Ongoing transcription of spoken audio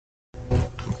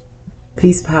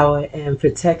Peace, power, and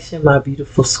protection, my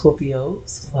beautiful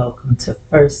Scorpios. Welcome to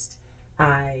First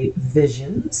Eye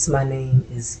Visions. My name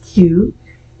is Q,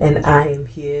 and I am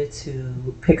here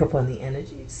to pick up on the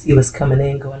energy, see what's coming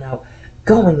in, going out,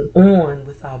 going on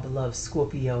with our beloved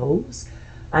Scorpios.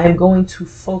 I am going to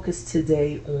focus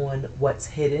today on what's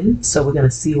hidden. So we're going to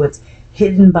see what's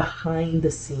hidden behind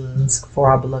the scenes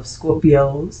for our beloved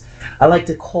Scorpios. I like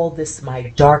to call this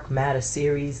my Dark Matter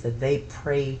series, that they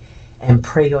pray and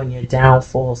prey on your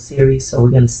downfall series. So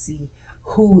we're going to see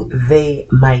who they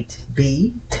might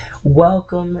be.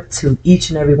 Welcome to each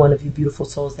and every one of you beautiful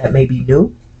souls that may be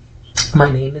new.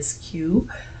 My name is Q.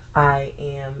 I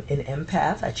am an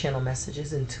empath. I channel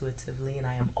messages intuitively, and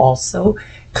I am also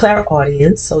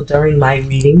clairaudient. So during my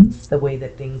readings, the way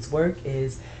that things work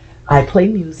is I play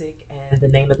music, and the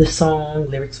name of the song,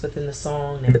 lyrics within the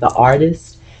song, name of the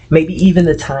artist, maybe even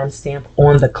the timestamp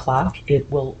on the clock,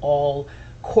 it will all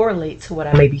correlate to what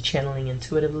I may be channeling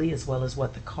intuitively, as well as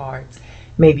what the cards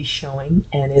may be showing,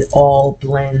 and it all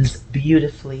blends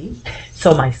beautifully.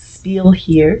 So my spiel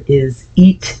here is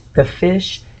eat the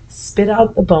fish, spit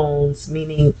out the bones,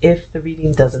 meaning if the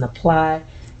reading doesn't apply,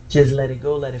 just let it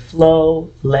go, let it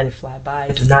flow, let it fly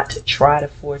by. Do not try to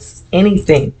force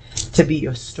anything to be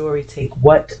your story. Take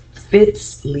what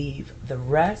fits, leave the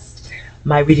rest.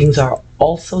 My readings are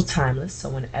also timeless, so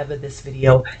whenever this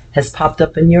video has popped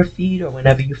up in your feed or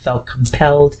whenever you felt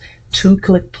compelled to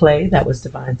click play, that was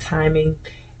divine timing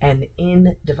and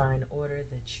in divine order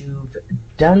that you've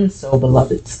done so,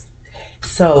 beloveds.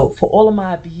 So for all of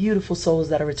my beautiful souls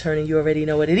that are returning, you already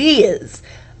know what it is.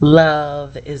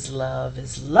 Love is love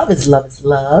is love is love is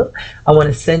love. I want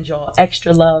to send y'all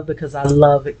extra love because I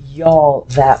love y'all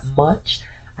that much.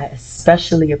 I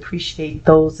especially appreciate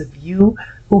those of you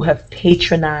who have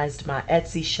patronized my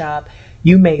Etsy shop.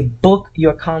 You may book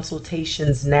your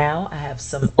consultations now. I have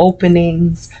some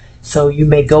openings, so you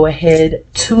may go ahead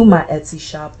to my Etsy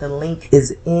shop. The link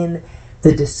is in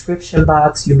the description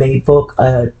box. You may book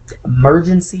an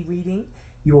emergency reading.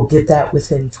 You will get that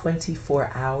within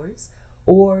 24 hours.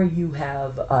 Or you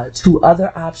have two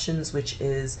other options, which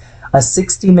is a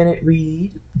 60-minute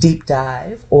read, deep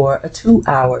dive, or a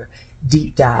 2-hour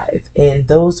deep dive. And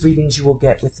those readings you will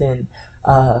get within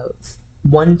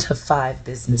 1 to 5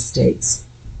 business days.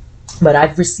 But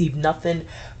I've received nothing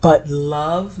but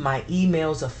love. My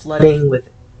emails are flooding with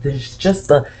there's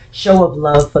just a show of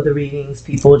love for the readings.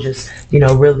 People just,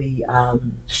 really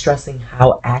stressing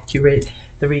how accurate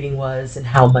the reading was and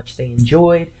how much they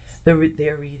enjoyed their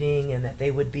reading, and that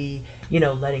they would be,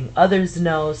 letting others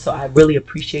know. So I really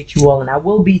appreciate you all. And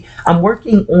I'm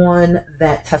working on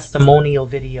that testimonial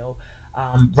video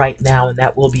right now, and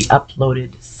that will be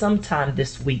uploaded sometime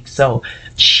this week. So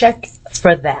check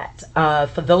for that.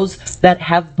 For those that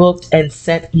have booked and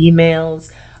sent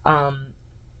emails,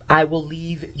 I will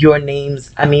leave your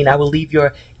names. I will leave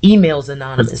your emails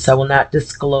anonymous. I will not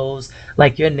disclose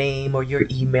like your name or your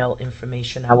email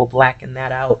information. I will blacken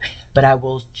that out, but I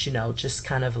will, just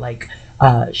kind of like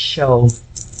show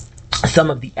some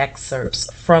of the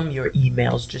excerpts from your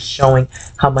emails, just showing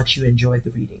how much you enjoyed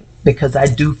the reading, because I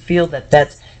do feel that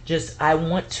that's just, I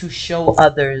want to show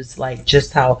others like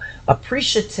just how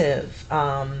appreciative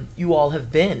you all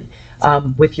have been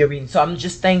with your reading. So I'm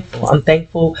just thankful. I'm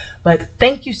thankful. But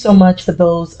thank you so much for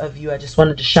those of you. I just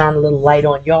wanted to shine a little light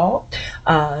on y'all.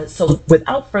 So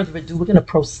without further ado, we're going to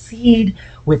proceed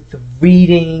with the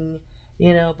reading,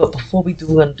 but before we do,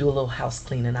 we're going to do a little house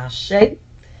cleaning. I'll shake.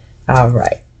 All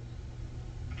right.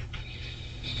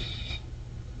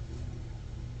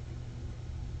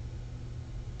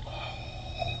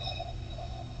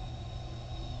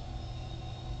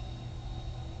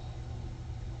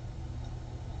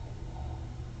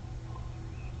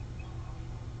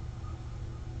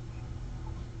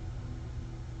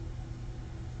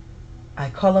 I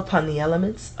call upon the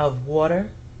elements of water,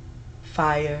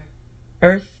 fire,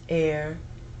 earth, air,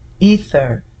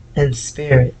 ether, and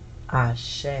spirit.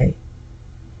 Ashe. I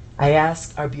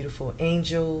ask our beautiful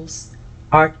angels,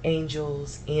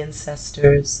 archangels,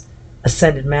 ancestors,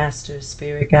 ascended masters,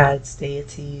 spirit guides,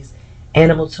 deities,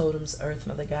 animal totems, earth,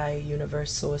 mother Gaia,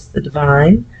 universe, source, the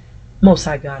divine, most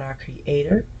high God, our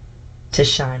creator, to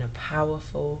shine a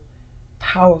powerful,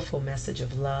 powerful message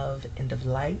of love and of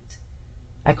light.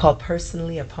 I call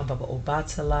personally upon Baba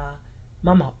Obatala,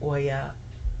 Mama Oya,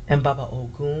 and Baba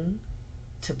Ogun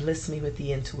to bliss me with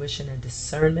the intuition and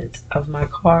discernment of my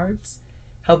cards.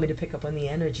 Help me to pick up on the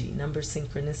energy, number,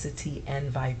 synchronicity, and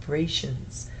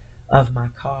vibrations of my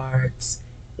cards.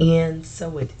 And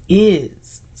so it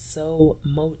is. So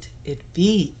mote it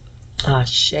be.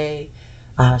 Ashe,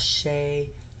 ashe,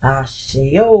 ashe.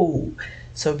 Oh.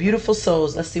 So beautiful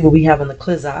souls, let's see what we have on the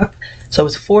Klizak. So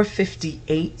it's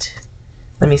 458.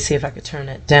 Let me see if I could turn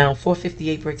that down.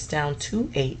 458 breaks down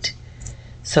to 8.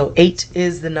 So 8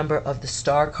 is the number of the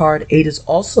star card. 8 is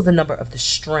also the number of the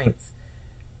strength.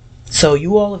 So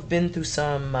you all have been through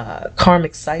some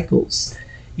karmic cycles.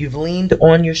 You've leaned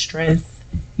on your strength.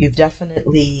 You've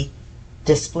definitely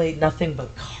displayed nothing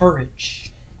but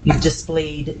courage. You've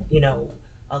displayed, you know,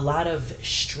 a lot of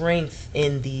strength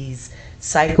in these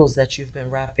cycles that you've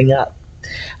been wrapping up.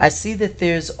 I see that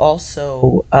there's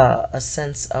also a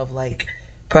sense of like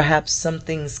perhaps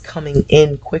something's coming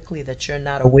in quickly that you're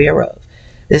not aware of.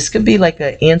 This could be like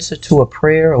an answer to a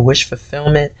prayer, a wish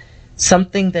fulfillment,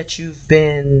 something that you've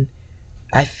been,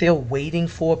 I feel, waiting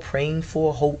for, praying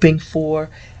for, hoping for,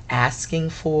 asking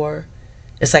for.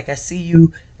 It's like I see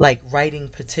you like writing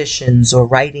petitions or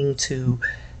writing to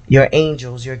your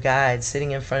angels, your guides,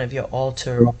 sitting in front of your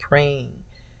altar or praying.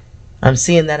 I'm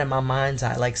seeing that in my mind's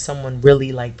eye, like someone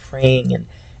really like praying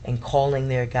and calling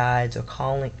their guides or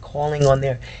calling on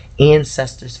their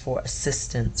ancestors for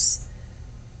assistance.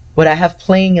 What I have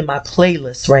playing in my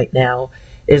playlist right now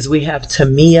is we have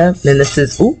Tamia, and this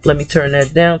is, let me turn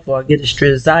that down before I get a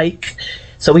Strizaik.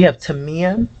 So we have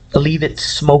Tamia, Leave It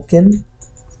Smoking.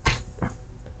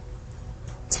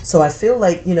 So I feel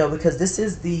like, you know, because this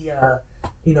is the,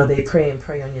 you know, they pray and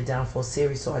pray on your downfall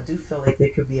series. So I do feel like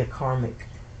there could be a karmic.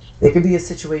 There could be a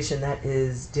situation that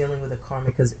is dealing with a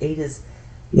karmic, because 8 is,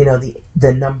 you know,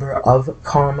 the number of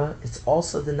karma. It's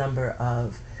also the number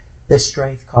of the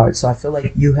strength card. So I feel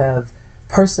like you have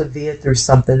persevered through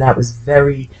something that was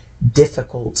very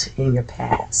difficult in your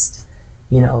past.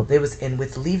 You know, there was, and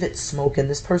with Leave It Smoking,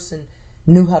 this person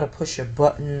knew how to push your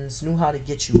buttons, knew how to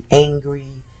get you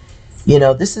angry. You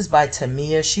know, this is by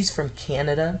Tamia. She's from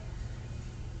Canada,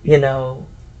 you know.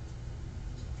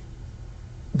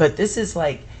 But this is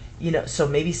like, you know, so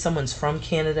maybe someone's from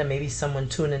Canada, maybe someone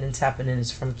tuning and tapping in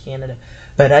is from Canada.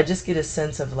 But I just get a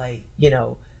sense of like, you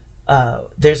know,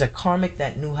 there's a karmic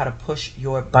that knew how to push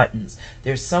your buttons.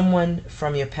 There's someone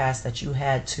from your past that you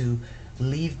had to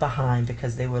leave behind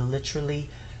because they were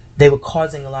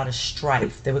causing a lot of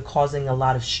strife. They were causing a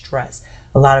lot of stress,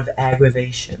 a lot of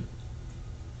aggravation.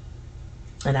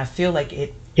 And I feel like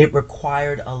it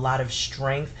required a lot of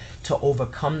strength to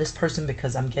overcome this person,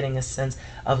 because I'm getting a sense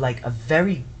of like a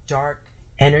very dark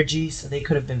energy. So they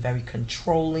could have been very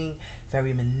controlling,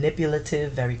 very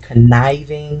manipulative, very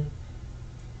conniving.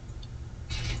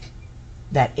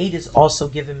 That 8 is also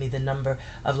giving me the number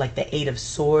of like the 8 of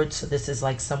Swords. So this is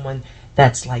like someone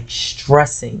that's like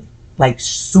stressing, like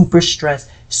super stressed,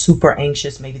 super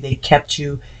anxious. Maybe they kept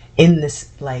you in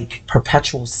this like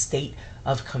perpetual state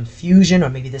of confusion, or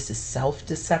maybe this is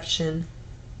self-deception.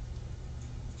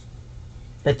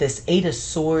 But this 8 of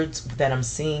Swords that I'm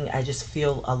seeing, I just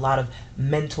feel a lot of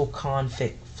mental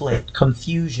conflict,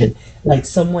 confusion, like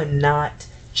someone not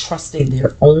trusting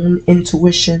their own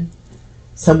intuition,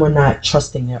 someone not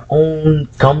trusting their own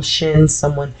gumption,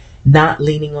 someone not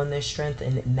leaning on their strength,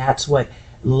 and that's what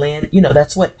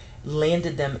that's what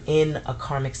landed them in a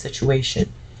karmic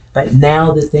situation. But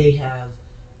now that they have,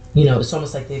 you know, it's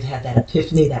almost like they've had that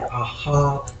epiphany, that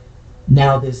aha.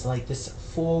 Now there's like this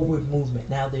forward movement.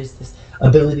 Now there's this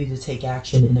ability to take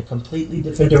action in a completely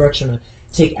different direction, or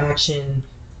take action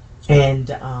and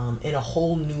in a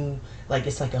whole new, like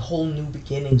it's like a whole new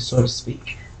beginning, so to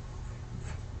speak.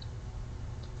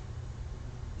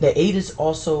 The 8 is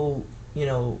also, you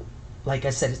know, like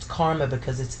I said, it's karma,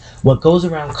 because it's what goes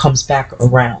around comes back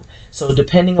around. So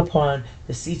depending upon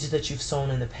the seeds that you've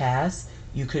sown in the past,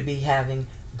 you could be having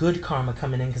good karma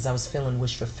coming in, because I was feeling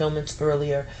wish fulfillments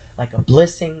earlier, like a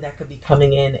blissing that could be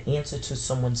coming in, an answer to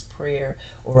someone's prayer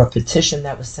or a petition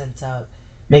that was sent up.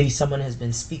 Maybe someone has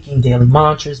been speaking daily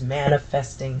mantras,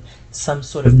 manifesting some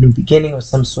sort of new beginning or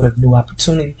some sort of new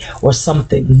opportunity or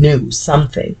something new,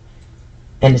 something.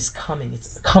 And it's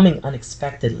coming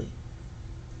unexpectedly.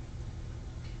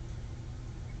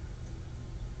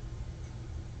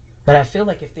 But I feel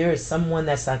like if there is someone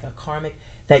that's like a karmic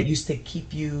that used to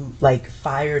keep you like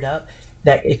fired up,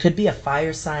 that it could be a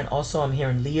fire sign. Also, I'm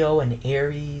hearing Leo and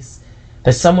Aries.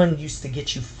 But someone used to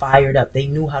get you fired up. They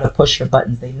knew how to push your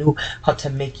buttons. They knew how to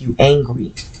make you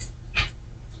angry.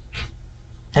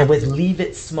 And with Leave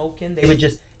It Smoking,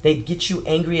 they'd get you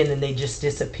angry and then they just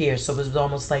disappear. So it was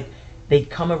almost like they'd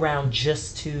come around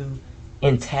just to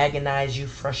antagonize you,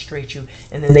 frustrate you,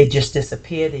 and then they just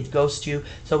disappear. They'd ghost you.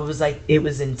 So it was like it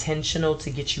was intentional to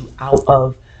get you out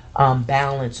of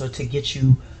balance, or to get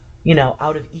you, you know,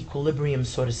 out of equilibrium,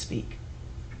 so to speak.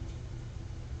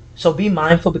 So be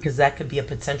mindful, because that could be a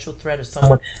potential threat, or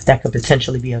someone that could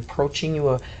potentially be approaching you,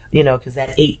 or, you know, because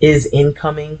that 8 is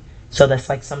incoming. So that's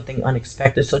like something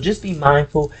unexpected. So just be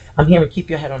mindful. I'm hearing keep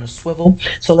your head on a swivel.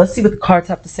 So let's see what the cards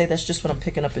have to say. That's just what I'm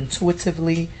picking up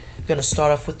intuitively. I'm going to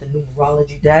start off with the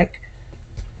numerology deck.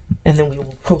 And then we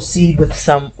will proceed with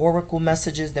some oracle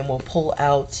messages. Then we'll pull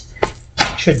out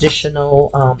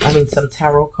traditional, some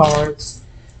tarot cards.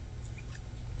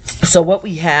 So what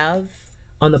we have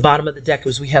on the bottom of the deck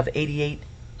is we have 88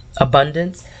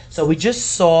 abundance. So we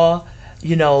just saw,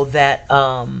 that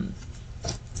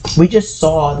we just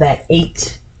saw that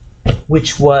 8,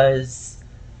 which was,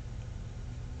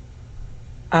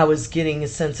 I was getting a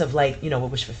sense of like, a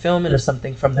wish fulfillment or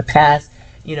something from the past,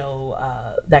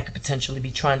 that could potentially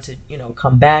be trying to,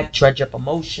 come back, dredge up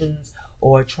emotions,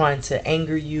 or trying to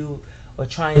anger you, or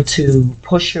trying to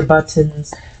push your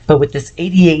buttons. But with this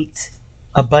 88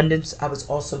 abundance, I was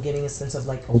also getting a sense of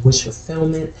like a wish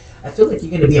fulfillment. I feel like you're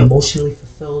going to be emotionally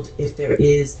fulfilled if there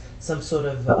is some sort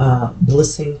of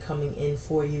blissing coming in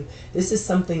for you. This is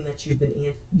something that you've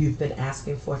been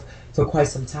asking for quite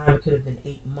some time. It could have been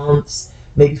 8 months,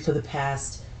 maybe for the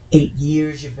past 8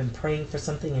 years. You've been praying for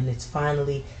something, and it's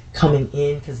finally coming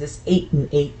in, because this 8 and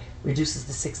 8 reduces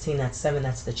to 16. That's 7.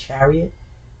 That's the Chariot.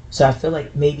 So I feel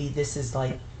like maybe this is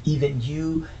like even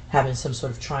you having some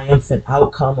sort of triumphant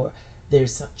outcome, or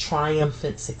there's some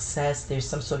triumphant success. There's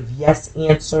some sort of yes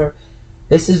answer.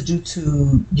 This is due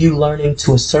to you learning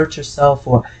to assert yourself,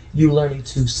 or you learning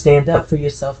to stand up for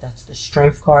yourself. That's the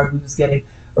Strength card we was getting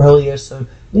earlier. So,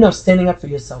 standing up for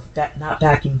yourself, not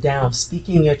backing down,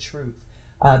 speaking your truth,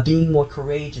 being more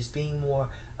courageous, being more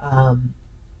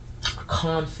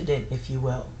confident, if you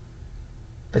will.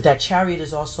 But that Chariot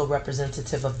is also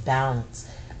representative of balance.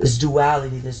 There's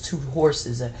duality. There's 2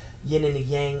 horses, a yin and a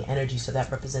yang energy. So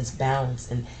that represents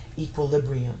balance and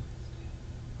equilibrium.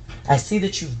 I see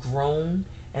that you've grown,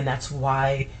 and that's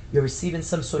why you're receiving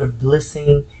some sort of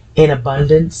blissing in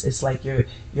abundance. It's like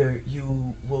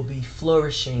you will be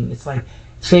flourishing. It's like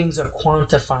things are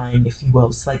quantifying, if you will.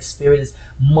 It's like Spirit is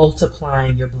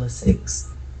multiplying your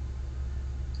blessings.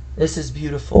 This is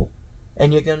beautiful.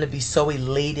 And you're going to be so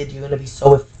elated. You're going to be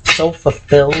so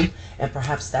fulfilled. And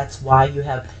perhaps that's why you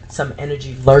have some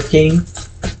energy lurking.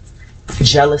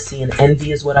 Jealousy and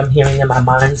envy is what I'm hearing in my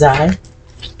mind's eye.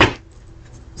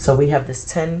 So we have this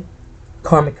 10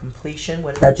 karmic completion.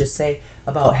 What did I just say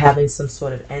about having some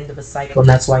sort of end of a cycle? And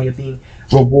that's why you're being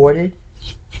rewarded.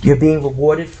 You're being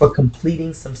rewarded for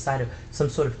completing some sort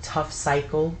of tough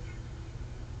cycle,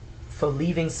 for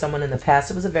leaving someone in the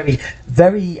past. It was a very,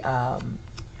 very,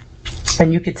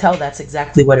 and you could tell that's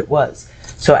exactly what it was.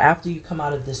 So after you come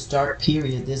out of this dark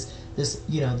period,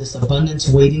 this abundance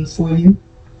waiting for you.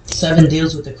 7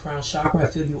 deals with the crown chakra. I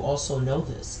feel you also know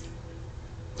this.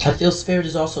 I feel Spirit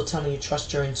is also telling you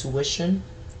trust your intuition.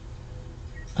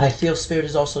 I feel Spirit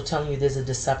is also telling you there's a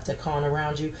Decepticon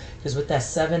around you, because with that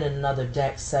 7 in another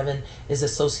deck, 7 is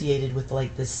associated with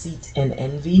like deceit and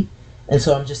envy. And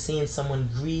so I'm just seeing someone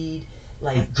greed,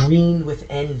 like green with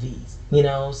envy.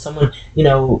 Someone,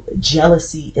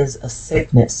 jealousy is a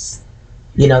sickness.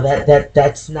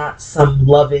 That's not some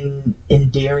loving,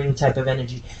 endearing type of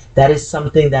energy. That is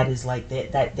something that is like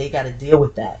that they got to deal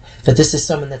with that. But this is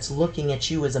someone that's looking at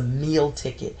you as a meal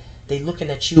ticket. They're looking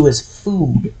at you as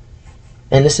food.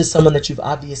 And this is someone that you've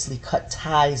obviously cut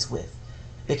ties with,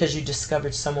 because you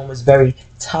discovered someone was very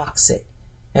toxic.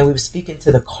 And we were speaking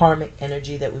to the karmic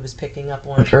energy that we was picking up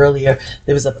on earlier.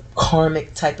 There was a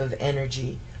karmic type of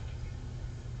energy.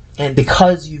 And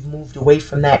because you've moved away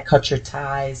from that, cut your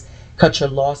ties, cut your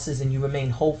losses, and you remain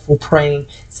hopeful, praying,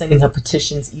 sending up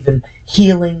petitions, even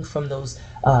healing from those,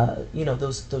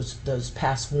 those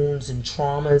past wounds and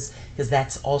traumas, because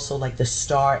that's also like the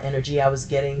star energy I was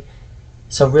getting.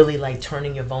 So really like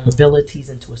turning your vulnerabilities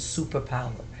into a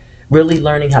superpower, really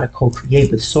learning how to co-create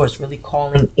with Source, really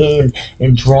calling in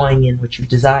and drawing in what you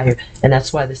desire. And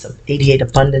that's why this 88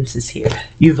 abundance is here.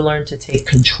 You've learned to take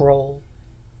control.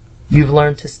 You've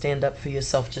learned to stand up for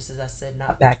yourself, just as I said,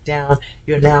 not back down.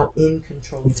 You're now in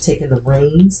control. You've taken the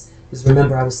reins. Because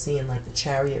remember, I was seeing like the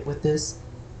Chariot with this.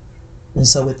 And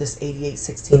so with this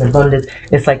 88-16 abundance,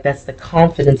 it's like that's the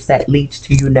confidence that leads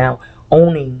to you now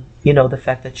owning, the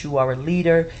fact that you are a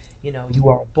leader, you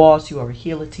are a boss, you are a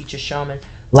healer, teacher, shaman,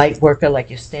 light worker, like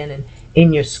you're standing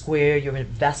in your square, you're a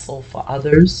vessel for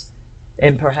others.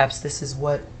 And perhaps this is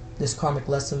what this karmic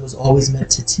lesson was always meant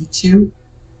to teach you.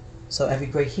 So every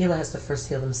great healer has to first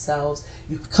heal themselves.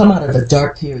 You come out of a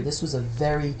dark period. This was a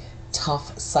very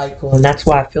tough cycle, and that's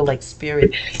why I feel like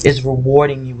Spirit is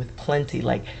rewarding you with plenty.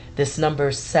 Like this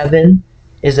number 7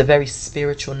 is a very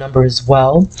spiritual number as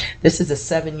well. This is a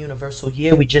 7 universal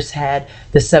year. We just had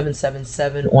the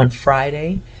 777 on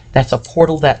Friday. That's a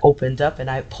portal that opened up, and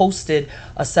I posted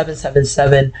a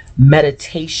 777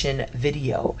 meditation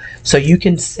video. So you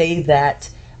can say that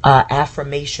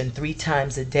affirmation 3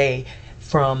 times a day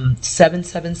from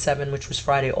 777, which was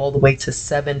Friday, all the way to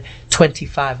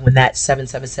 725 when that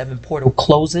 777 portal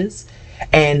closes.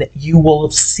 And you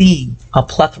will see a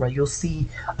plethora. You'll see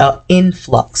an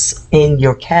influx in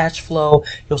your cash flow.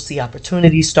 You'll see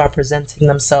opportunities start presenting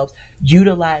themselves.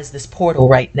 Utilize this portal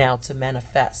right now to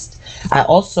manifest. I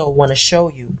also want to show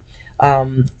you,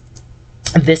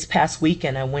 this past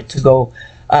weekend I went to go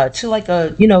to like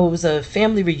a, it was a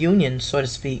family reunion, so to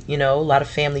speak. A lot of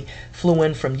family flew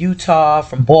in from Utah,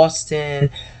 from Boston,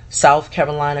 South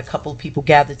Carolina. A couple of people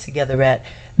gathered together at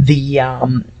the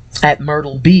at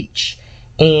Myrtle Beach.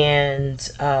 And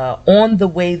on the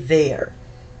way there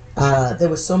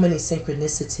were so many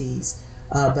synchronicities,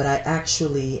 but I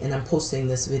actually, and I'm posting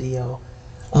this, this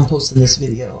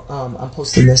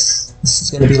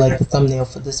is going to be like the thumbnail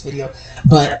for this video,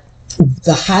 but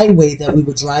the highway that we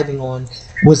were driving on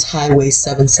was Highway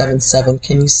 777.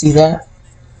 Can you see that?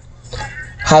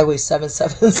 Highway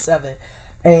 777.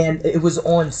 And it was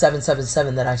on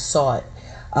 777 that I saw it.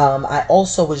 I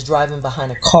also was driving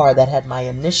behind a car that had my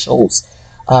initials,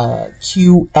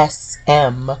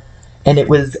 QSM, and it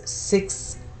was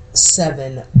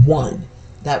 671.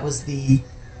 That was the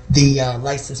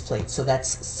license plate. So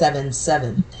that's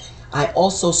 77. I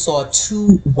also saw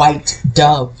 2 white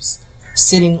doves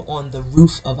sitting on the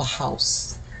roof of a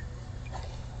house.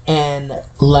 And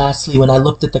lastly, when I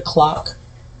looked at the clock,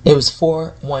 it was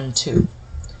 412.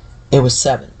 It was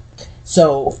 7.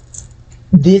 So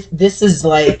this is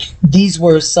like, these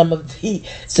were some of the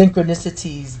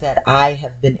synchronicities that I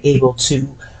have been able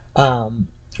to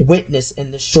witness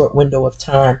in this short window of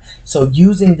time. So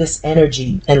using this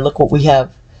energy, and look what we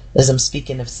have as I'm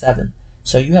speaking of 7.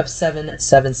 So you have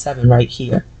 777 right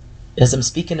here as I'm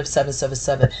speaking of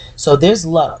 777. So there's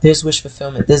luck, there's wish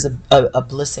fulfillment, there's a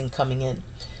blessing coming in.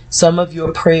 Some of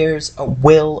your prayers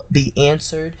will be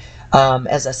answered.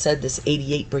 As I said, this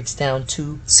 88 breaks down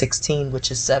to 16, which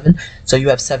is 7. So you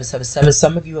have 777.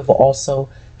 Some of you have also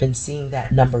been seeing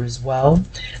that number as well.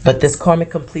 But this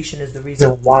karmic completion is the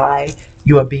reason why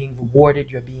you are being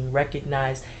rewarded, you're being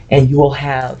recognized, and you will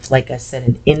have, like I said,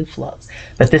 an influx.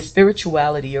 But this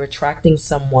spirituality, you're attracting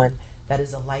someone that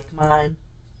is a like mind.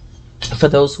 For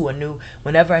those who are new,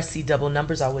 whenever I see double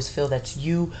numbers, I always feel that's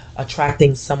you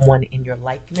attracting someone in your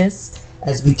likeness,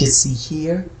 as we can see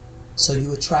here. So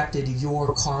you attracted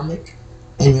your karmic,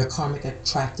 and your karmic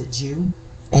attracted you,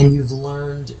 and you've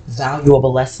learned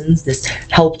valuable lessons. This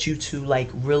helped you to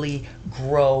like really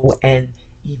grow and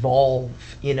evolve.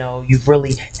 You've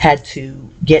really had to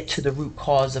get to the root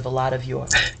cause of a lot of your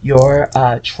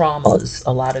traumas,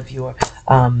 a lot of your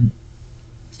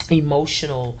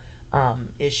emotional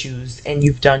issues, and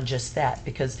you've done just that,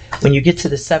 because when you get to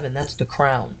the 7, that's the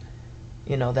crown.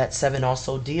 That 7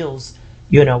 also deals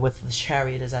with the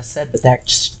Chariot, as I said, but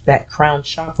that crown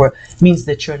chakra means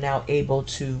that you're now able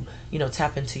to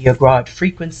tap into your God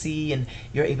frequency, and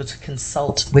you're able to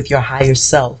consult with your higher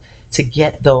self to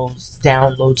get those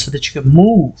downloads so that you can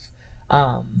move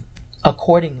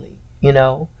accordingly,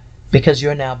 because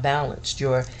you're now balanced,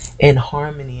 you're in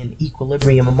harmony and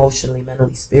equilibrium emotionally,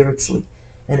 mentally, spiritually.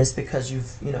 And it's because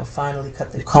you've, finally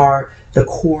cut the cords, the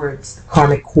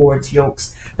karmic cords,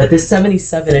 yokes. But this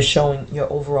 77 is showing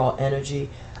your overall energy,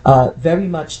 very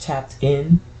much tapped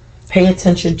in. Pay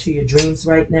attention to your dreams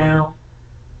right now.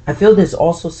 I feel there's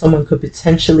also someone could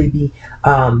potentially be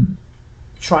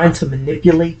trying to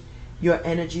manipulate your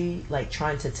energy, like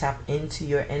trying to tap into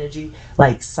your energy,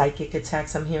 like psychic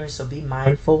attacks I'm hearing. So be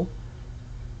mindful.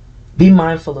 Be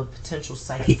mindful of potential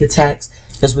psychic attacks,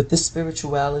 because with this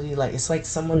spirituality, like it's like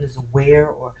someone is aware,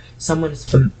 or someone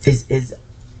is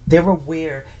they're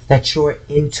aware that you're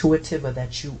intuitive, or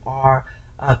that you are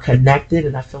connected,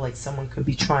 and I feel like someone could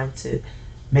be trying to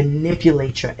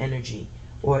manipulate your energy,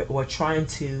 or trying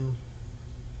to.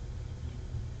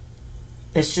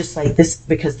 It's just like this,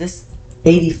 because this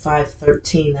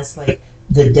 8513, that's like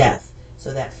the death.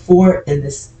 So that 4 and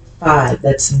this 5,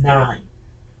 that's 9.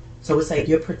 So it's like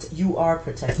you are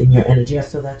protecting your energy. I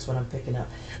feel that's what I'm picking up.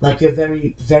 Like you're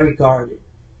very, very guarded.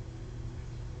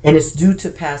 And it's due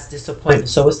to past disappointment.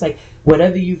 So it's like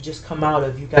whatever you've just come out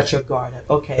of, you got your guard up.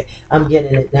 Okay, I'm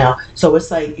getting it now. So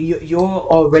it's like you're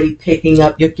already picking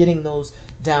up, you're getting those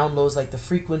downloads, like the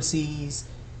frequencies.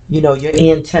 Your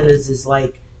antennas is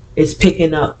like, it's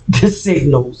picking up the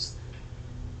signals.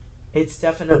 It's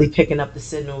definitely picking up the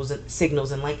signals.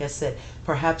 And like I said,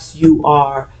 perhaps you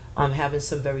are having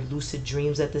some very lucid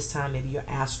dreams at this time. Maybe you're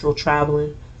astral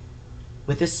traveling.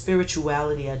 With this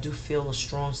spirituality, I do feel a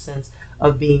strong sense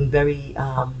of being very,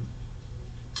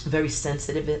 very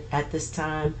sensitive at this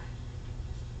time.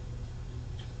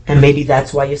 And maybe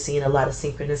that's why you're seeing a lot of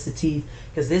synchronicities,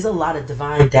 because there's a lot of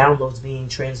divine downloads being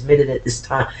transmitted at this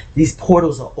time. These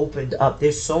portals are opened up.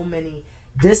 There's so many.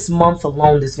 This month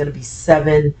alone, there's going to be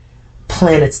 7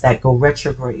 planets that go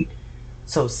retrograde.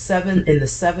 So 7 in the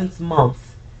 7th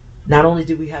month. Not only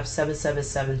do we have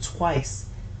 777 twice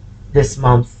this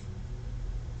month,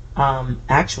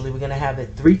 actually we're going to have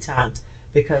it 3 times,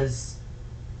 because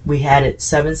we had it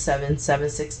 7/7,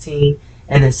 7/16,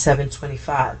 and then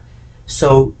 7/25.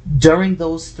 So during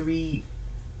those three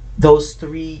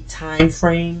time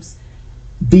frames,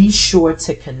 be sure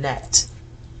to connect.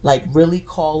 Like, really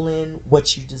call in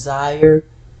what you desire,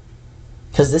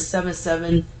 because this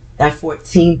 7/7, that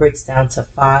 14 breaks down to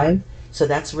 5. So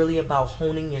that's really about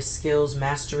honing your skills,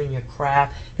 mastering your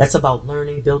craft. That's about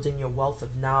learning, building your wealth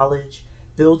of knowledge,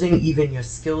 building even your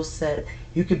skill set.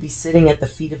 You could be sitting at the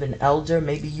feet of an elder.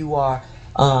 Maybe you are,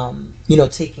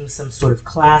 taking some sort of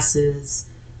classes.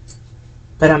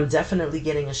 But I'm definitely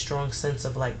getting a strong sense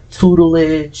of like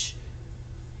tutelage.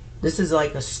 This is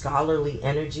like a scholarly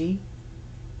energy.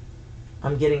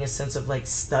 I'm getting a sense of like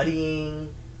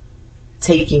studying,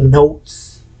 taking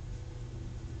notes.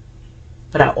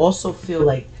 But I also feel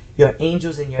like your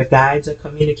angels and your guides are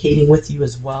communicating with you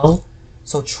as well.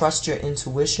 So trust your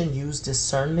intuition, use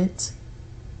discernment.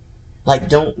 Like,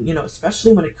 don't,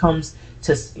 especially when it comes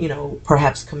to,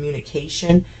 perhaps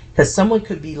communication. Because someone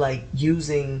could be like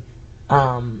using,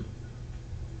 like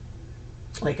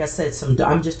I said,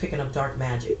 I'm just picking up dark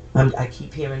magic. I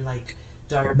keep hearing like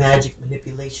dark magic,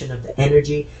 manipulation of the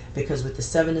energy, because with the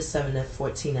 7 to 7, that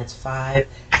 14, that's 5.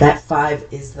 That 5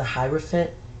 is the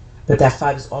Hierophant, but that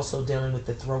 5 is also dealing with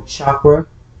the throat chakra.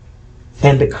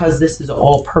 And because this is an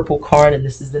all purple card and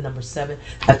this is the number 7,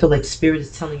 I feel like Spirit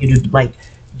is telling you to like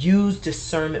use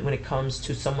discernment when it comes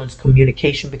to someone's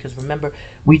communication. Because remember,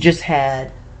 we just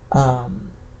had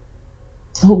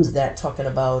who was that talking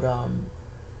about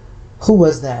who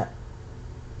was that?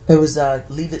 It was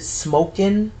Leave It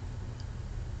Smoking.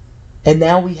 And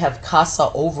now we have Casa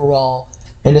Overall,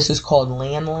 and this is called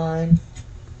Landline,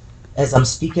 as I'm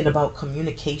speaking about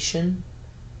communication.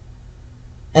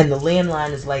 And the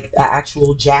landline is like the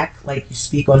actual jack, like you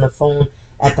speak on the phone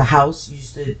at the house. You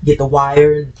used to get the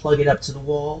wire and plug it up to the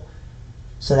wall.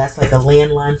 So that's like a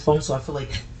landline phone. So I feel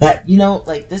like that,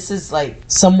 like this is like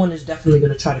someone is definitely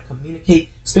going to try to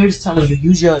communicate. Spirit is telling you,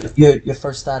 use your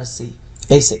first odyssey,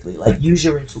 basically. Like, use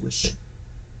your intuition.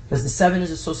 Because the 7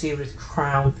 is associated with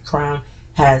crown. Crown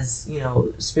has,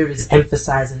 Spirit is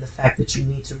emphasizing the fact that you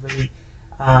need to really,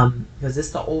 because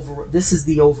this is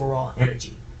the overall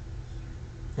energy.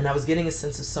 And I was getting a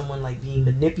sense of someone like being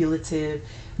manipulative.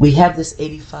 We have this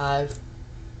 85,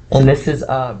 and this is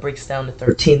breaks down to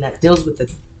 13. That deals with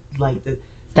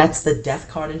that's the death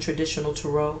card in traditional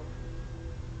tarot.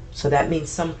 So that means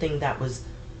something that was,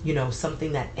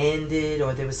 something that ended,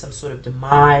 or there was some sort of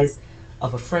demise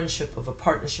of a friendship, of a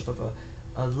partnership, of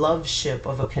a love ship,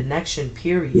 of a connection,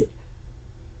 period.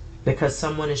 Because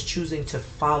someone is choosing to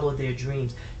follow their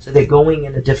dreams. So they're going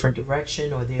in a different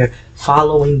direction, or they're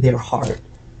following their heart.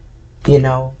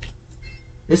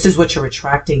 This is what you're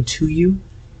attracting to you.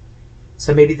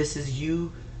 So maybe this is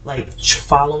you like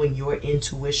following your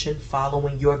intuition,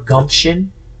 following your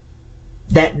gumption.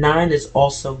 That 9 is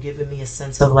also giving me a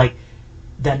sense of like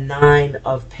the 9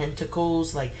 of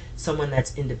Pentacles, like someone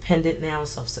that's independent now,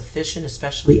 self-sufficient,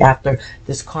 especially after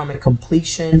this karmic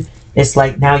completion. It's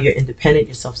like now you're independent,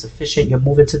 you're self-sufficient, you're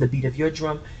moving to the beat of your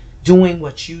drum, doing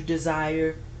what you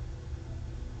desire.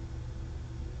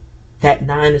 That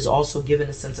 9 is also given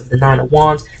a sense of the 9 of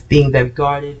Wands, being very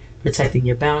guarded, protecting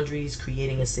your boundaries,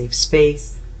 creating a safe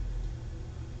space.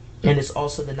 And it's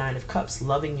also the 9 of Cups,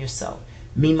 loving yourself.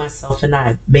 Me, myself, and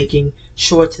I, making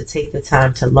sure to take the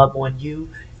time to love on you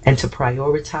and to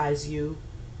prioritize you.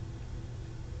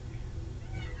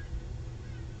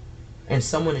 And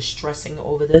someone is stressing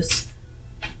over this.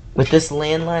 With this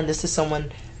landline, this is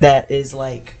someone that is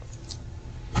like,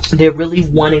 they're really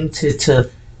wanting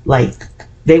to like,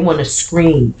 they want to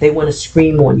scream. They want to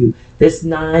scream on you. This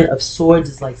 9 of Swords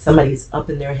is like somebody's up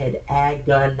in their head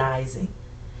agonizing.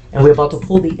 And we're about to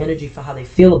pull the energy for how they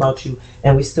feel about you.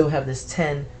 And we still have this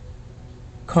 10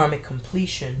 karmic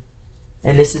completion.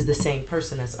 And this is the same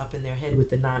person that's up in their head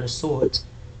with the 9 of Swords.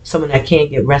 Someone that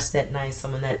can't get rest at night.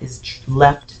 Someone that is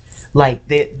left, like,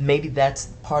 maybe that's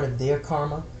part of their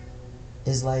karma.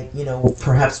 Is like,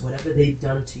 perhaps whatever they've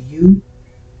done to you,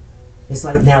 it's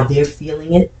like now they're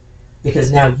feeling it.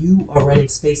 because now you are running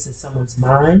space in someone's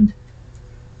mind.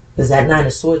 Because that Nine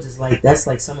of Swords is like, that's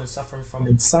like someone suffering from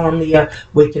insomnia,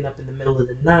 waking up in the middle of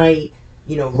the night,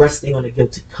 you know, resting on a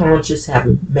guilty conscience,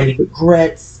 having many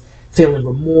regrets, feeling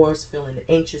remorse, feeling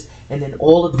anxious, and then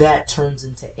all of that turns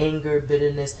into anger,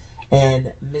 bitterness,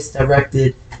 and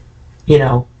misdirected, you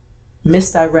know,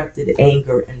 misdirected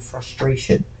anger and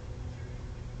frustration.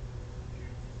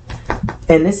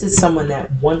 And this is someone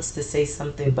that wants to say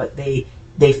something, but they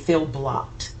feel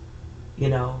blocked, you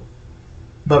know.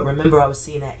 But remember, I was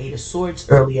seeing that Eight of Swords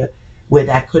earlier, where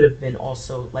that could have been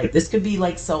also, like, this could be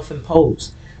like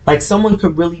self-imposed. Like, someone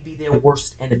could really be their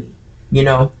worst enemy, you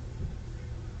know.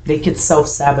 They could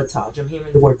self-sabotage. I'm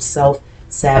hearing the word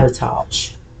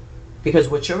self-sabotage. Because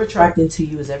what you're attracting to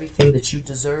you is everything that you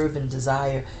deserve and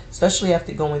desire, especially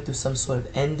after going through some sort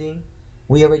of ending.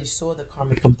 We already saw the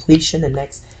karmic completion, and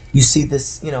next you see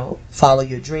this, you know, follow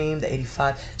your dream, the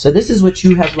 85. So this is what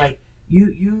you have, like,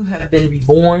 you have been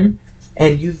reborn,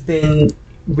 and you've been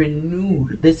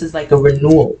renewed. This is like a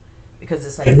renewal, because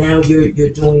it's like now you're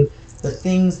doing the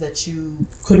things that you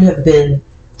could have been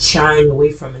shying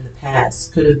away from in the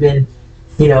past, could have been,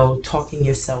 you know, talking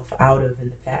yourself out of in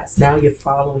the past. Now you're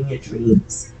following your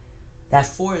dreams. That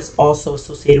 4 is also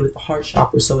associated with the heart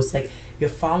chakra, so it's like you're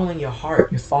following your heart,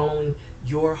 you're following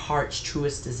your heart's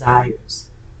truest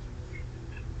desires.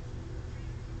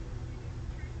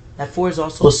 That 4 is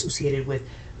also associated with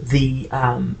the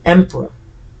Emperor.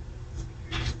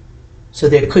 So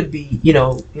there could be, you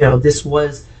know, this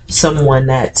was someone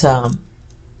that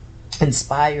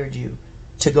inspired you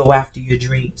to go after your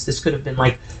dreams. This could have been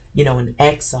like, you know, an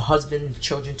ex, a husband,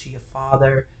 children to your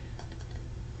father,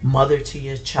 mother to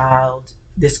your child.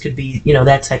 This could be, you know,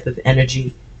 that type of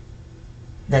energy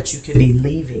that you could be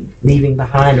leaving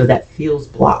behind, or that feels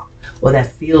blocked, or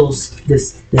that feels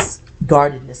this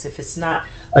guardedness. If it's not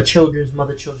a children's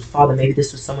mother, children's father, maybe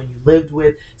this was someone you lived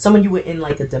with, someone you were in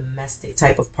like a domestic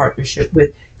type of partnership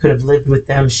with, could have lived with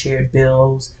them, shared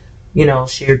bills, you know,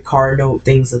 shared car note,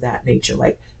 things of that nature,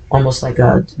 like almost like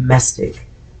a domestic.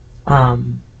 But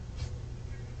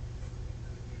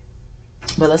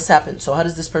let's tap in. So how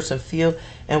does this person feel?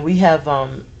 And we have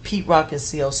Pete Rock and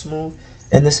CL Smooth,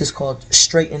 and this is called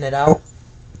Straighten It Out.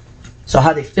 So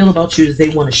how they feel about you is they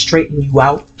want to straighten you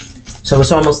out. So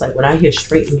it's almost like when I hear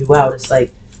straighten you out, it's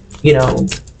like, you know,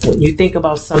 when you think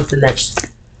about something that's,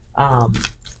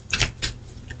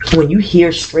 when you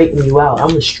hear straighten you out, I'm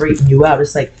going to straighten you out.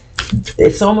 It's like,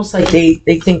 it's almost like they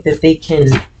think that they can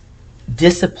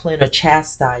discipline or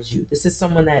chastise you. This is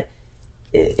someone that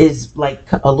is like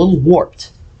a little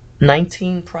warped.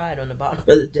 19 pride on the bottom of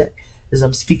the deck, as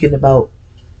I'm speaking about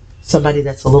somebody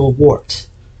that's a little warped.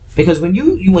 Because when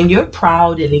you're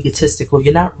proud and egotistical,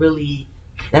 you're not really,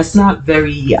 that's not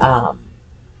very,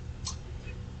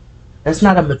 that's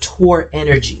not a mature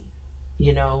energy,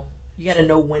 you know. You got to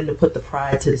know when to put the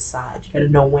pride to the side. You got to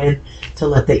know when to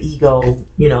let the ego,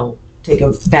 you know, take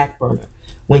a back burner.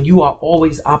 When you are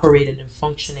always operating and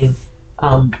functioning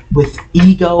with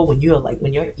ego, when you're like,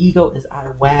 when your ego is out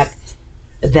of whack,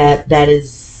 that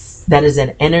is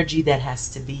an energy that has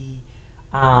to be,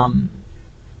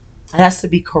 it has to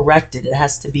be corrected. It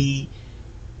has to be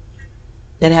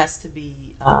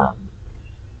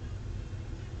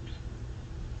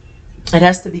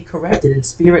corrected, and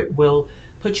spirit will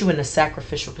put you in a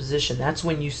sacrificial position. That's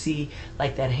when you see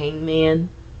like that hangman,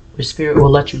 where spirit will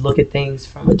let you look at things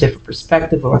from a different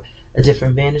perspective or a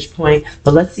different vantage point.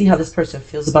 But let's see how this person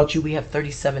feels about you. We have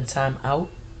 37 time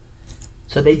out.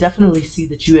 So they definitely see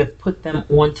that you have put them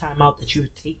on time out, that you're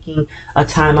taking a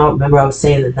time out. Remember I was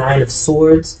saying the 9 of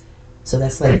Swords. So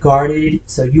that's like guarded.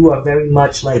 So you are very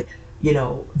much like, you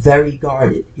know, very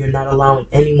guarded. You're not allowing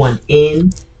anyone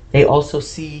in. They also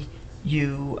see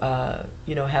you,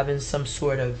 you know, having some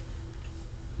sort of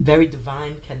very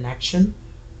divine connection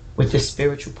with this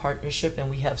spiritual partnership. And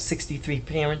we have 63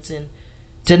 parenting.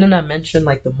 Didn't I mention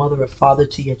like the mother or father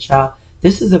to your child?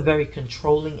 This is a very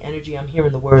controlling energy. I'm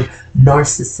hearing the word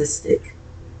narcissistic.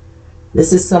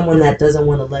 This is someone that doesn't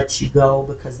want to let you go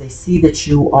because they see that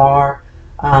you are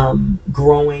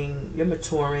growing, you're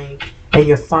maturing, and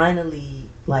you're finally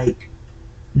like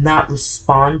not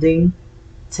responding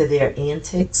to their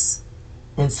antics.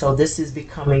 And so this is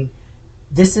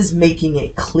making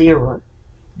it clearer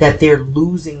that they're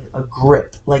losing a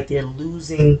grip, like they're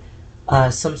losing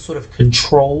some sort of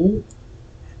control.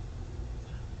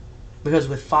 Because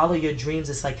with follow your dreams,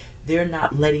 it's like they're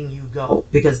not letting you go,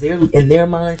 because they're, in their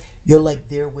mind, you're like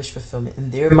their wish fulfillment.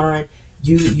 In their mind,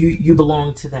 you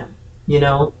belong to them, you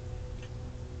know.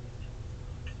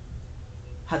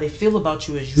 How they feel about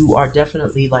you is you are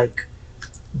definitely like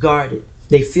guarded.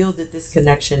 They feel that this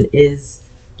connection is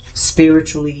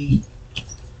spiritually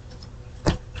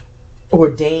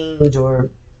ordained, or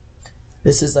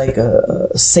this is like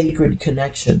a sacred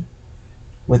connection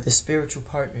with a spiritual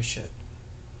partnership.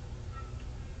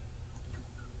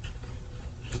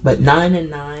 But 9 and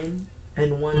 9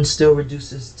 and 1 still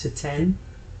reduces to 10.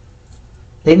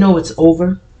 They know it's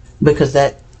over because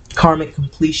that karmic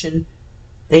completion,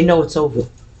 they know it's over.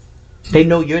 They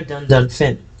know you're done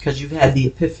fin because you've had the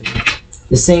epiphany.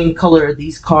 The same color of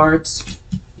these cards,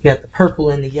 you got the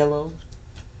purple and the yellow.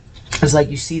 It's like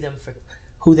you see them for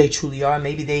who they truly are.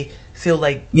 Maybe they feel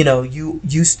like, you know, you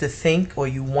used to think or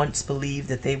you once believed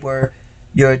that they were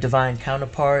your divine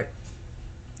counterpart,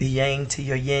 the yang to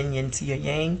your yin, yin to your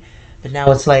yang. But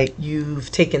now it's like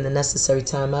you've taken the necessary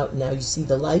time out and now you see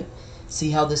the light.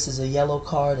 See how this is a yellow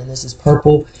card and this is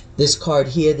purple. This card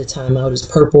here, the timeout is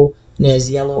purple and there's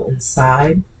yellow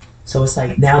inside. So it's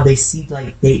like now they see,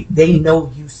 like they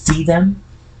know you see them,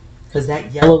 because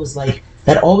that yellow is like,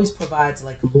 that always provides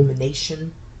like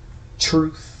illumination,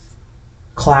 truth,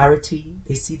 clarity.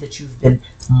 They see that you've been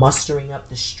mustering up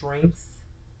the strength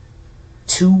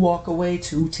to walk away,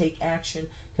 to take action,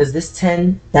 because this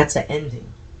 10, that's an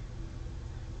ending.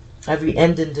 Every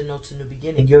ending denotes a new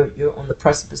beginning. You're on the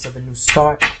precipice of a new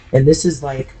start, and this is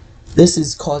like, this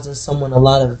is causing someone a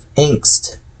lot of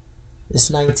angst. This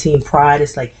 19, pride,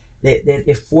 it's like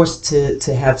they're forced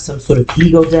to have some sort of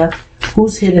ego death.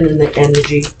 Who's hidden in the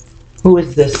energy? Who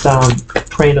is this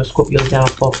praying on Scorpio's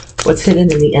downfall? What's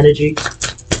hidden in the energy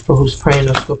for who's praying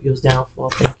on Scorpio's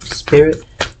downfall? Thank you, Spirit.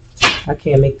 I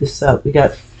can't make this up. We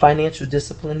got financial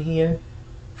discipline here.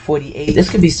 48.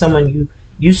 This could be someone you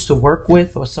used to work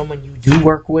with or someone you do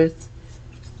work with.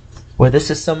 Or this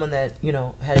is someone that, you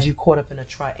know, has you caught up in a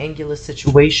triangular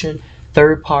situation,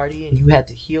 third party, and you had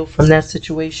to heal from that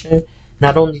situation.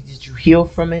 Not only did you heal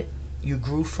from it, you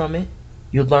grew from it,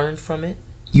 you learned from it,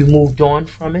 you moved on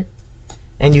from it,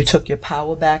 and you took your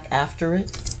power back after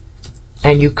it,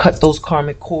 and you cut those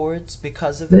karmic cords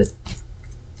because of it.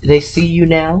 They see you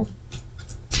now.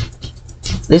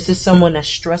 This is someone that's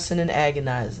stressing and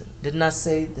agonizing. Didn't I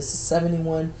say this is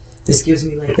 71? This gives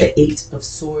me like the 8 of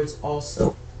Swords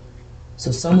also.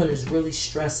 So someone is really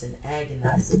stressing,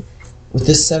 agonizing. With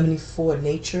this 74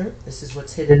 nature, this is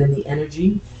what's hidden in the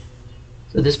energy.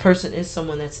 So this person is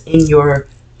someone that's in your,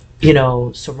 you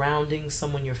know, surroundings,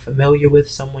 someone you're familiar with,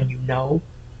 someone you know,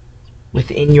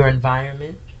 within your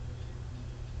environment.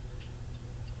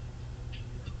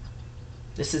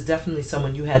 This is definitely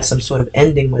someone you had some sort of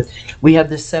ending with. We have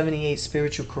this 78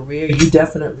 spiritual career. You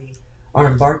definitely are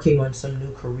embarking on some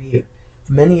new career.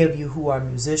 Many of you who are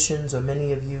musicians, or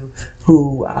many of you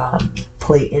who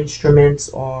play instruments,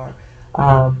 or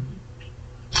are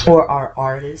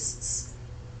artists,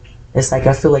 it's like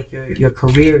I feel like your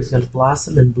career is going to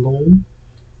blossom and bloom.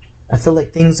 I feel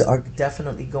like things are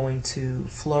definitely going to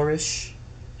flourish.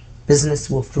 Business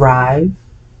will thrive.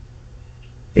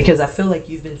 Because I feel like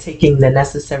you've been taking the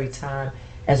necessary time,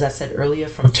 as I said earlier,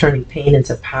 from turning pain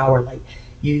into power. Like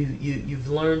you've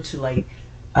learned to like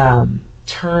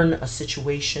turn a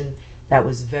situation that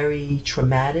was very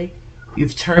traumatic.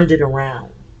 You've turned it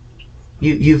around.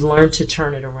 You've learned to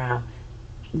turn it around.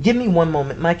 Give me one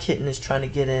moment. My kitten is trying to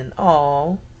get in.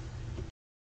 Oh,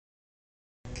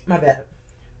 my bad.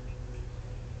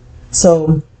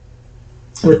 So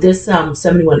with this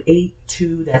 71, 8,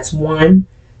 2, that's 1.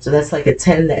 So that's like a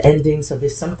 10, the ending. So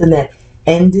there's something that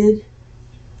ended,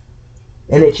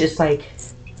 and it's just like,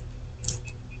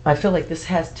 I feel like this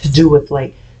has to do with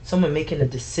like someone making a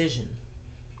decision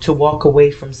to walk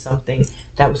away from something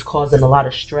that was causing a lot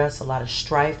of stress, a lot of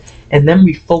strife, and them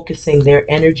refocusing their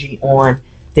energy on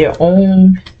their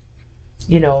own,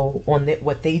 you know, on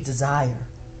what they desire,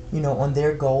 you know, on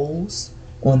their goals,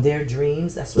 on their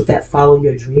dreams. That's what that follow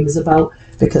your dream is about,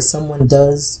 because someone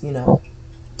does, you know,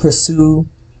 pursue,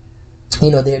 you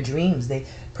know, their dreams. They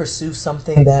pursue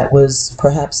something that was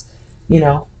perhaps, you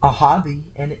know, a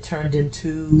hobby, and it turned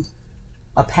into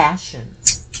a passion.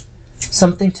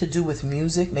 Something to do with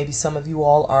music. Maybe some of you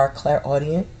all are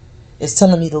clairaudient. It's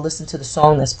telling me to listen to the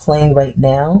song that's playing right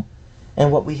now.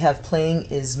 And what we have playing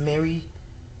is Mary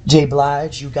J.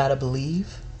 Blige, You Gotta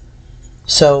Believe.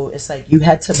 So it's like you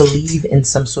had to believe in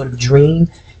some sort of dream.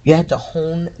 You had to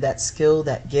hone that skill,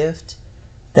 that gift,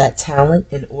 that talent,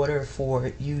 in order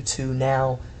for you to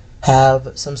now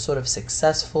have some sort of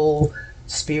successful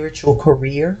spiritual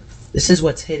career. This is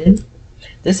what's hidden.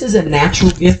 This is a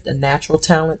natural gift, a natural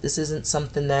talent. This isn't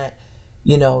something that,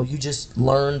 you know, you just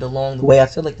learned along the way. I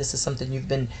feel like this is something you've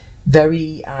been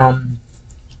very,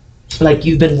 like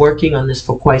you've been working on this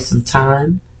for quite some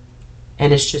time.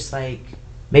 And it's just like,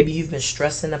 maybe you've been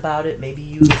stressing about it. Maybe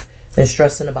you've been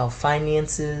stressing about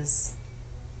finances.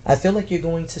 I feel like you're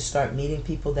going to start meeting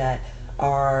people that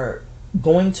are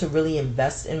going to really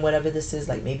invest in whatever this is.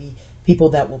 Like maybe people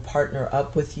that will partner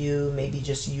up with you, maybe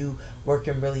just you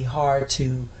working really hard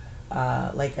to,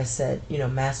 like I said, you know,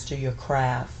 master your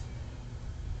craft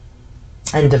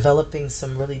and developing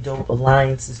some really dope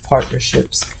alliances,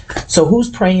 partnerships. So who's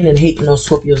praying and hating those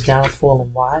Scorpio's downfall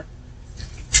and why?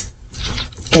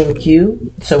 Thank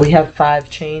you. So we have 5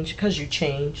 change because you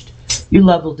changed. You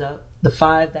leveled up. The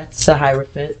 5, that's the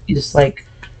Hierophant. You just like,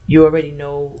 you already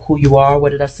know who you are.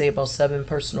 What did I say about 7?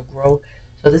 Personal growth.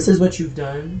 So this is what you've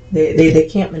done. They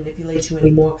can't manipulate you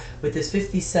anymore. With this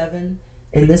 57,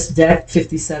 in this deck,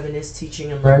 57 is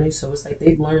teaching and learning. So it's like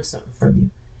they've learned something from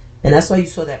you. And that's why you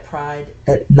saw that pride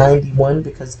at 91,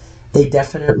 because they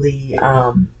definitely,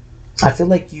 I feel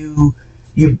like you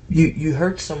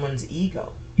hurt someone's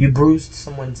ego. You bruised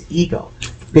someone's ego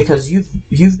because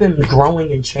you've been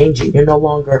growing and changing. You're no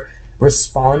longer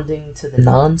responding to the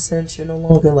nonsense. You're no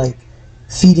longer like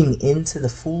feeding into the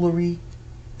foolery.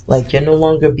 Like you're no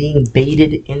longer being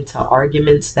baited into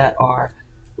arguments that are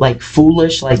like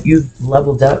foolish. Like you've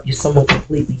leveled up. You're someone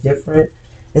completely different.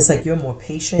 It's like you're more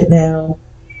patient now.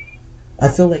 I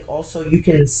feel like also you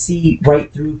can see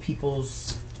right through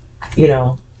people's, you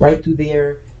know, right through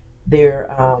their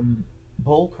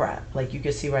bull crap. Like you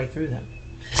can see right through them.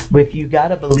 But you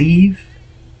gotta believe,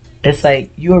 it's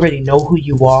like you already know who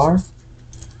you are.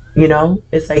 You know,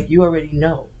 it's like you already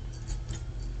know.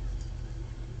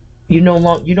 You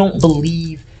don't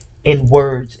believe in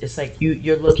words. It's like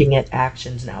you're looking at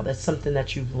actions now. That's something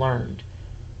that you've learned.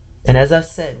 And as I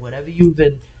said, whatever you've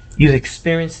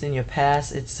experienced in your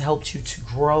past, it's helped you to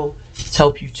grow, it's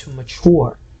helped you to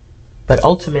mature. But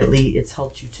ultimately, it's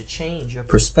helped you to change your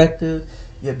perspective,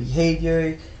 your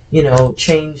behavior, you know,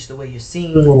 change the way you're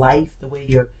seeing life, the way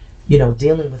you're, you know,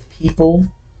 dealing with people.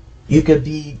 You could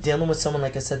be dealing with someone,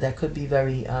 like I said, that could be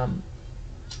very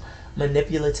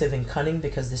manipulative and cunning,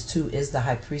 because this too is the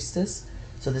High Priestess.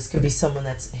 So this could be someone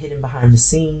that's hidden behind the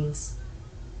scenes.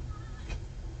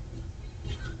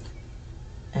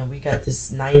 And we got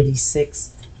this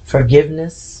 96,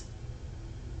 forgiveness.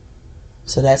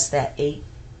 So that's that 8.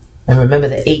 And remember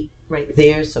the 8 right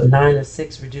there. So 9 and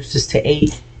 6 reduces to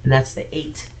 8. And that's the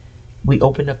 8 we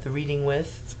opened up the reading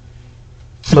with.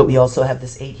 But we also have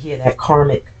this 8 here, that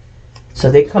karmic. So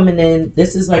they're coming in.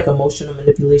 This is like emotional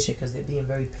manipulation because they're being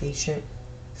very patient.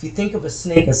 If you think of a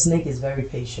snake is very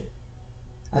patient.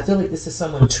 I feel like this is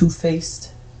someone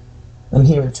two-faced. I'm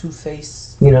hearing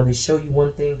two-faced. You know, they show you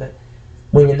one thing, but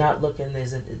when you're not looking,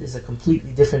 there's a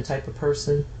completely different type of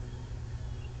person.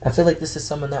 I feel like this is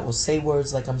someone that will say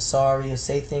words like I'm sorry, or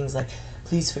say things like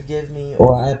please forgive me,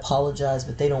 or I apologize,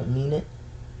 but they don't mean it.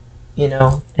 You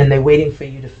know, and they're waiting for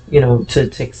you to, you know, to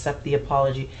accept the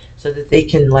apology so that they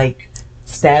can like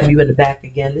stab you in the back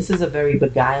again. This is a very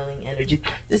beguiling energy.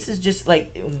 This is just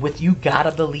like with you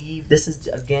gotta believe. This is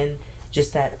again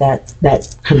just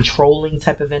that controlling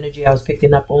type of energy I was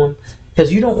picking up on.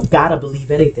 Because you don't gotta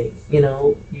believe anything, you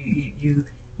know. You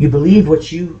believe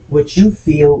what you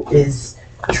feel is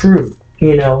true,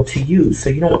 you know, to you. So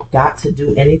you don't got to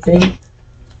do anything.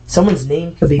 Someone's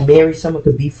name could be Mary. Someone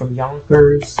could be from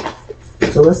Yonkers.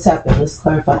 So let's tap in. Let's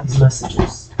clarify these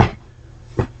messages.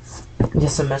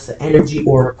 Just a message. Energy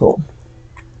oracle.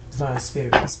 Divine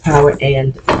Spirit, peace, power,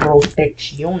 and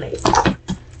protection.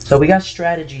 So we got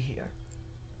strategy here.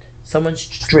 Someone's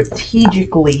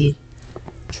strategically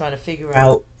trying to figure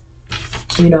out,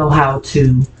 you know, how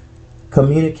to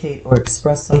communicate or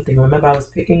express something. Remember, I was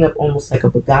picking up almost like a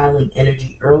beguiling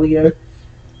energy earlier.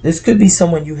 This could be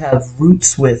someone you have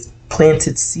roots with,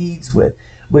 planted seeds with.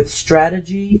 With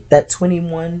strategy, that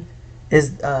 21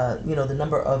 is, you know, the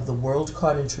number of the World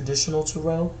card in traditional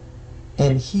tarot.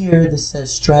 And here, this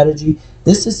says strategy.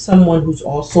 This is someone who's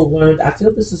also learned. I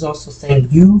feel this is also saying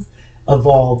you've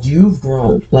evolved, you've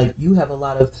grown, like you have a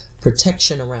lot of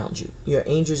protection around you. Your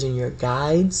angels and your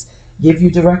guides give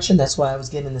you direction. That's why I was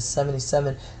getting the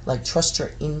 77, like trust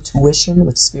your intuition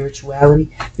with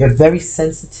spirituality. You're very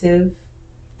sensitive.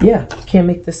 Yeah, can't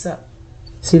make this up.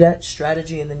 See that?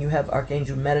 Strategy, and then you have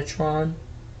Archangel Metatron.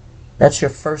 That's your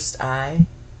first eye.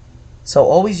 So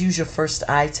always use your first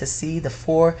eye to see. The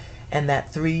 4 and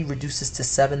that 3 reduces to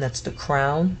 7. That's the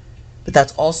crown. But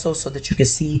that's also so that you can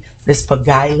see this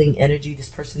beguiling energy, this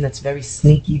person that's very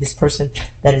sneaky, this person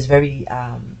that is very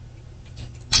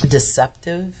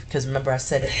deceptive. Because remember I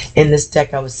said in this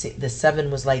deck, the 7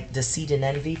 was like deceit and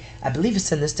envy. I believe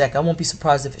it's in this deck. I won't be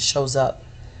surprised if it shows up.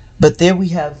 But there we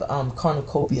have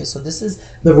cornucopia. So this is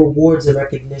the rewards and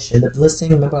recognition. The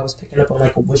blissing, remember I was picking up on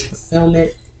like a wish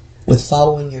fulfillment with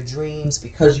following your dreams.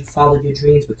 Because you followed your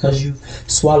dreams, because you've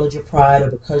swallowed your pride,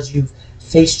 or because you've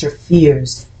faced your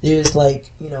fears. There's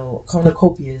like, you know,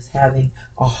 cornucopia is having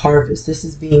a harvest. This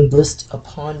is being blessed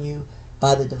upon you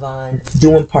by the divine,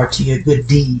 doing part to your good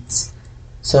deeds.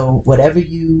 So whatever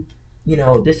you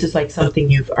know, this is like something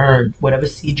you've earned. Whatever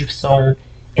seed you've sown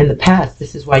in the past,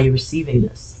 this is why you're receiving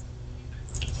this.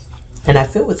 And I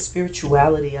feel with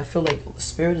spirituality, I feel like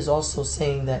Spirit is also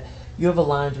saying that you have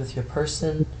aligned with your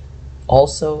person.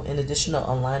 Also, in addition to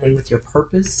aligning with your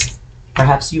purpose,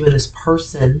 perhaps you and this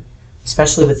person,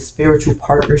 especially with spiritual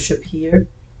partnership here,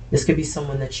 this could be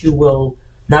someone that you will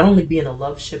not only be in a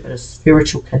loveship, but a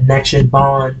spiritual connection,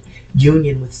 bond,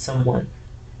 union with someone.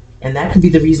 And that could be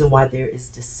the reason why there is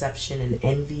deception and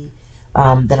envy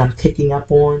that I'm picking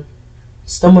up on.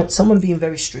 Someone being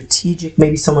very strategic,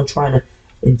 maybe someone trying to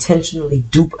intentionally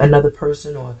dupe another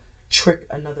person or trick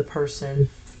another person,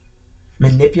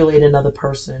 manipulate another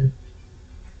person.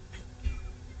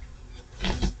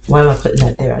 Why am I putting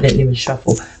that there? I didn't even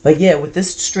shuffle. But yeah, with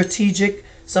this strategic,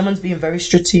 someone's being very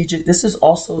strategic. This is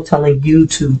also telling you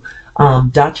to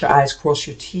dot your I's, cross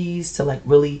your T's, to like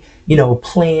really, you know,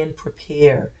 plan,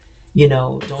 prepare. You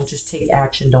know, don't just take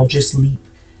action. Don't just leap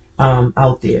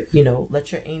out there. You know,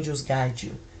 let your angels guide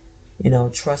you. You know,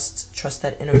 trust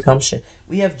that inner gumption.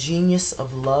 We have Genius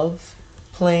of Love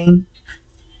playing.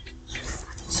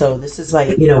 So this is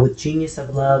like, you know, with Genius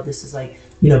of Love, this is like,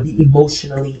 you know, be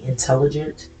emotionally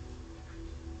intelligent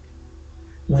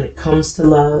when it comes to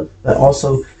love, but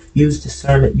also use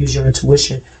discernment, use your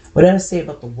intuition. What did I say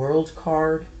about the World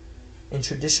card? In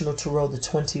traditional tarot, the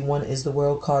 21 is the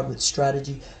World card with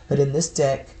strategy, but in this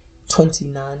deck,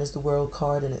 29 is the World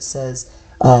card, and it says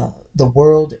the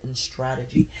World and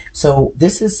strategy. So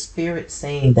this is Spirit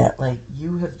saying that, like,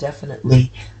 you have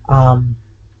definitely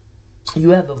you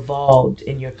have evolved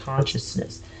in your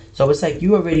consciousness. So it's like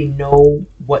you already know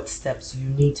what steps you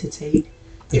need to take,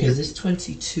 because this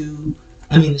 29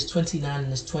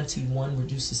 and this 21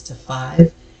 reduces to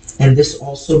 5, and this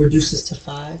also reduces to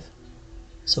 5.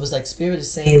 So it's like Spirit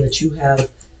is saying that you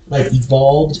have like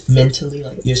evolved mentally,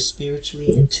 like you're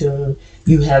spiritually in tune.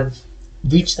 You have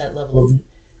reached that level of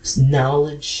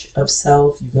knowledge of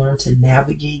self. You've learned to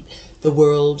navigate the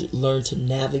world, learn to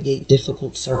navigate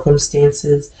difficult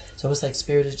circumstances. So it's like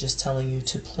Spirit is just telling you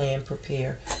to plan,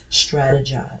 prepare,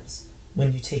 strategize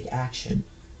when you take action.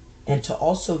 And to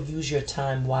also use your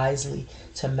time wisely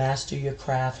to master your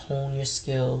craft, hone your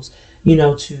skills, you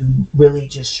know, to really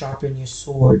just sharpen your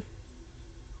sword.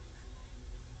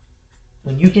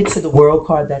 When you get to the World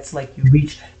card, that's like you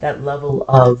reach that level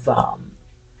of,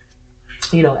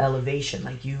 you know, elevation.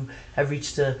 Like you have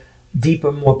reached a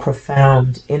deeper, more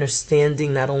profound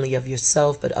understanding, not only of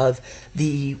yourself, but of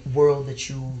the world that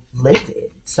you live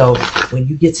in. So when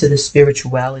you get to the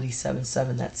spirituality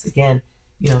 7-7, that's again,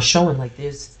 you know, showing like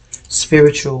there's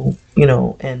spiritual, you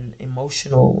know, and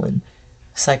emotional and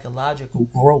psychological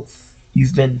growth.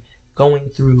 You've been going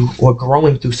through or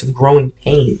growing through some growing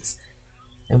pains.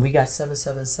 And we got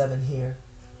 777 here.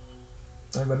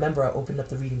 And remember, I opened up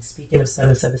the reading speaking of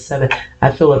 777.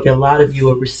 I feel like a lot of you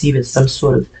are receiving some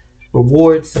sort of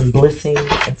reward, some blessing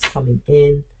that's coming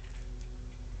in.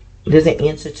 There's an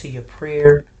answer to your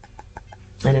prayer.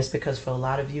 And it's because for a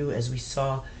lot of you, as we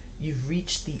saw, you've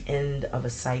reached the end of a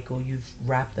cycle. You've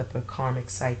wrapped up a karmic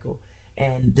cycle.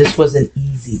 And this wasn't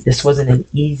easy. This wasn't an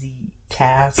easy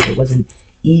task. It wasn't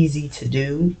easy to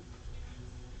do.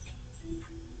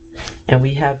 And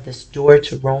we have this door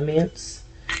to romance.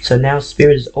 So now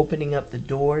Spirit is opening up the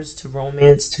doors to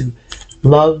romance, to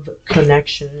love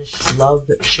connections, love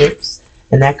ships.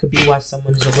 And that could be why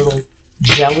someone is a little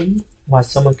jelly, why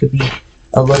someone could be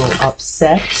a little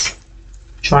upset,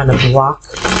 trying to block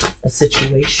a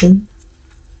situation.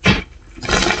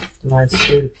 Divine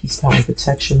Spirit of peace, power, and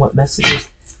protection. What messages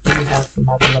do you have for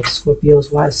my beloved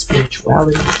Scorpios? Why is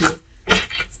spirituality here?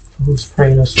 For who's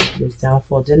praying on Scorpio's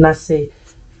downfall? Didn't I say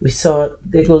we saw,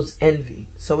 there goes envy.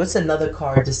 So it's another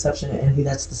card, deception and envy.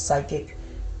 That's the psychic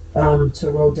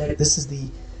tarot deck. This is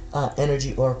the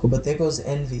energy oracle, but there goes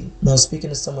envy. Now, speaking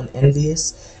of someone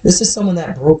envious, this is someone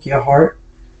that broke your heart.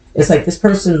 It's like this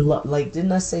person, like,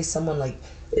 didn't I say someone like,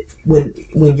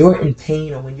 when you're in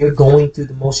pain or when you're going through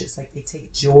the motions, it's like they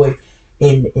take joy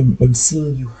in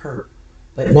seeing you hurt.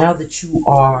 But now that you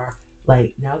are,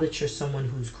 like, now that you're someone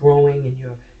who's growing and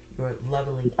you're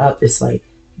leveling up, it's like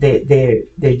they're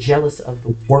jealous of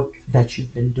the work that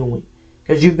you've been doing,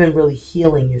 because you've been really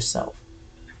healing yourself.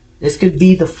 This could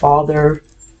be the father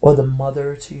or the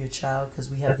mother to your child, because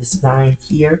we have this 9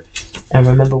 here. And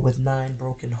remember, with 9,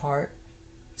 broken heart.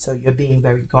 So you're being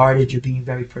very guarded. You're being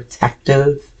very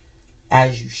protective,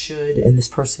 as you should. And this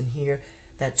person here,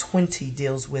 that 20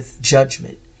 deals with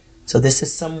judgment. So this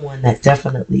is someone that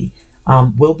definitely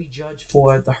will be judged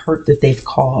for the hurt that they've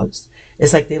caused.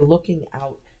 It's like they're looking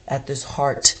out at this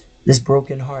heart, this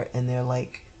broken heart, and they're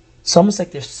like, it's almost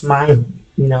like they're smiling,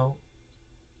 you know?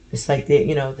 It's like they,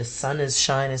 you know, the sun is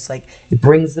shining. It's like it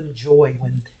brings them joy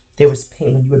when there was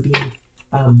pain, when you were being,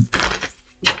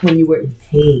 when you were in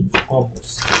pain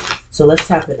almost. So let's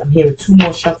tap it. I'm hearing 2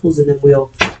 more shuffles and then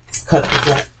we'll cut the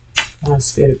deck.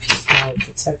 Spirit of peace, power, and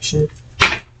protection.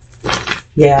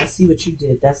 Yeah, I see what you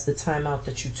did. That's the timeout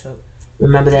that you took.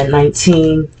 Remember that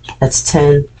 19, that's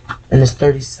 10, and it's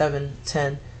 37,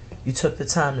 10. You took the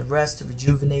time to rest, to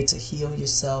rejuvenate, to heal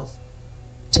yourself,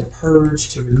 to purge,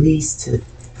 to release, to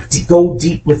go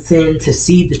deep within, to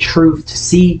see the truth, to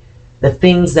see the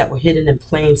things that were hidden in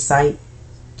plain sight.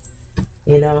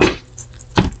 You know,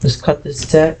 let's cut this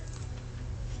deck.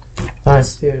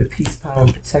 Spirit of peace, power,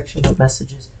 and protection. What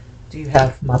messages do you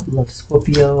have for my beloved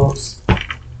Scorpios?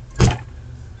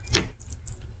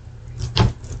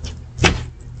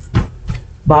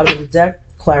 Bottom of the deck,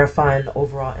 clarifying the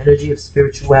overall energy of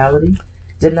spirituality.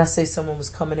 Didn't I say someone was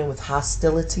coming in with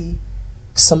hostility?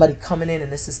 Somebody coming in, and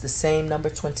this is the same number,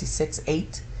 26,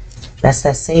 8. That's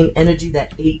that same energy,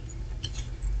 that 8,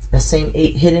 that same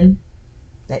 8 hidden,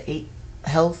 that 8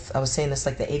 health. I was saying it's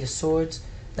like the 8 of swords.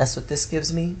 That's what this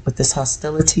gives me with this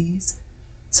hostilities.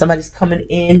 Somebody's coming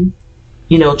in,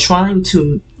 you know, trying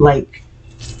to like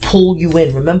pull you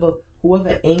in. Remember,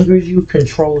 whoever angers you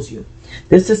controls you.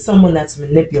 This is someone that's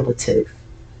manipulative.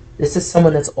 This is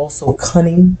someone that's also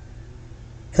cunning,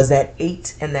 because that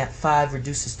 8 and that 5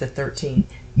 reduces to 13.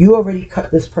 You already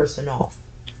cut this person off.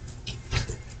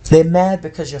 They're mad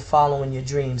because you're following your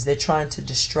dreams. They're trying to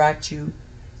distract you.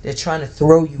 They're trying to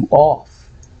throw you off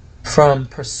from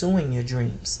pursuing your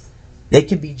dreams. They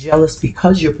can be jealous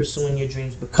because you're pursuing your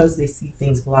dreams, because they see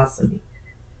things blossoming.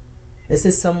 This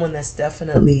is someone that's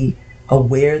definitely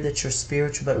aware that you're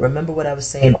spiritual, but remember what I was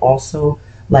saying also,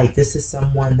 like this is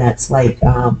someone that's like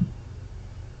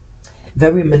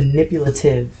very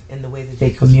manipulative in the way that they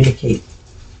communicate.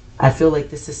 I feel like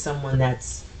this is someone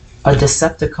that's a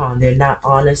Decepticon. They're not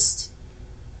honest.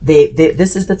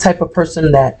 This is the type of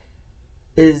person that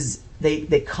is,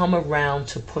 they come around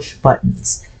to push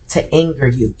buttons, to anger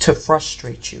you, to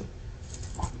frustrate you.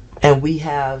 And we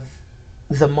have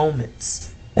the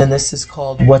moments, and this is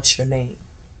called What's Your Name?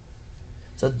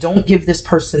 So don't give this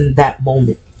person that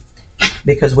moment,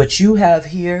 because what you have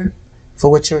here for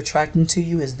what you're attracting to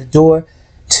you is the door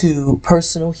to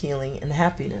personal healing and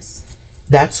happiness.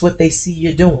 That's what they see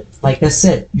you're doing. Like I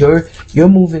said, you're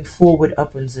moving forward,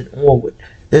 upwards and onward.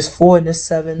 There's 4 and there's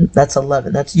 7, that's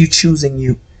 11. That's you choosing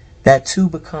you. That 2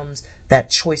 becomes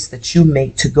that choice that you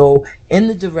make to go in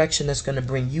the direction that's going to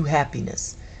bring you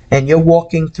happiness. And you're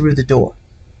walking through the door.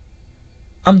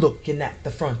 I'm looking at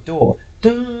the front door.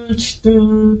 Dun,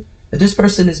 dun. This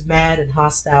person is mad and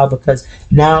hostile because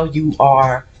now you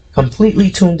are completely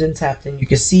tuned and tapped in. You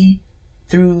can see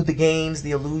through the games,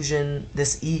 the illusion,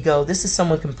 this ego. This is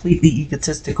someone completely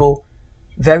egotistical,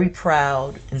 very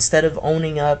proud. Instead of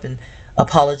owning up and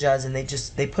apologizing,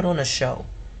 they put on a show.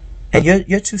 And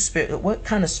you're too what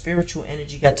kind of spiritual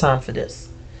energy got time for this?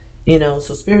 You know,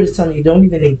 so Spirit is telling you, don't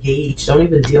even engage, don't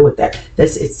even deal with that.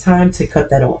 It's time to cut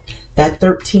that off. That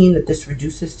 13 that this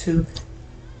reduces to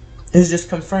is just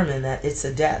confirming that it's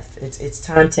a death. It's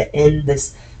time to end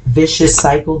this vicious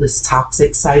cycle, this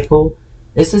toxic cycle.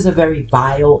 This is a very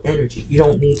vile energy. You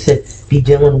don't need to be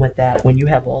dealing with that when you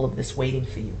have all of this waiting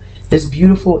for you. This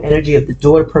beautiful energy of the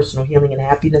door to personal healing and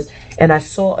happiness. And I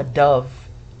saw a dove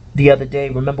the other day.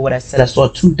 Remember what I said? I saw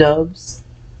 2 doves,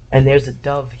 and there's a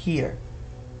dove here.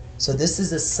 So this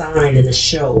is a sign and a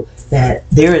show that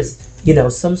there is, you know,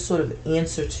 some sort of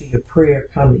answer to your prayer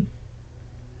coming.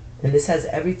 And this has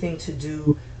everything to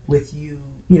do with you,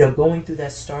 you know, going through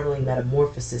that startling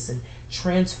metamorphosis and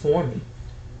transforming.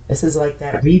 This is like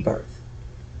that rebirth.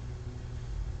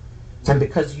 And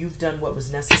because you've done what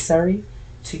was necessary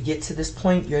to get to this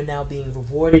point, you're now being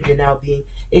rewarded. You're now being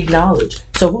acknowledged.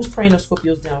 So who's praying on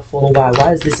Scorpio's downfall and why?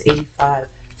 Why is this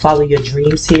 85 follow your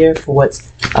dreams here for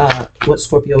what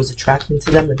Scorpio is attracting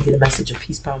to them? Let me get a message of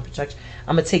peace, power, and protection.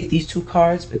 I'm going to take these 2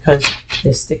 cards because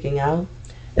they're sticking out.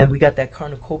 And we got that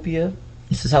cornucopia.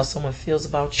 This is how someone feels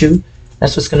about you.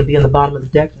 That's what's going to be on the bottom of the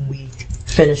deck when we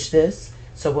finish this.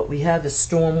 So what we have is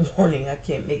storm warning. I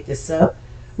can't make this up.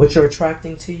 What you're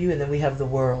attracting to you. And then we have the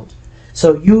world.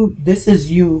 So this is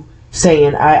you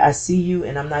saying, I see you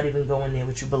and I'm not even going there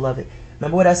with you, beloved.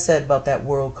 Remember what I said about that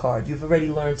world card. You've already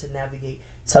learned to navigate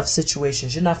tough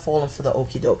situations. You're not falling for the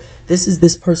okie doke. This is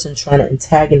this person trying to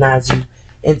antagonize you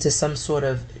into some sort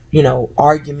of, you know,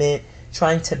 argument,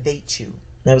 trying to bait you.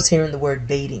 And I was hearing the word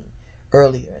baiting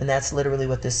earlier, and that's literally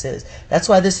what this is. That's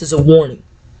why this is a warning.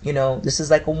 You know, this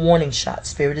is like a warning shot.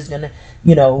 Spirit is going to,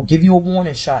 you know, give you a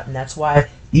warning shot. And that's why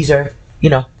these are, you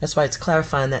know, that's why it's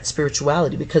clarifying that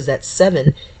spirituality, because that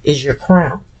 7 is your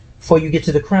crown. Before you get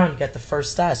to the crown, you got the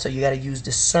first eye. So you got to use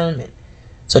discernment.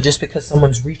 So just because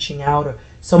someone's reaching out, or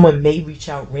someone may reach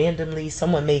out randomly,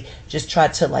 someone may just try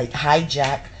to like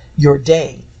hijack your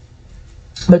day,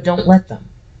 but don't let them,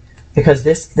 because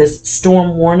this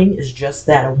storm warning is just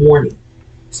that, a warning.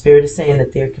 Spirit is saying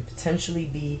that there could potentially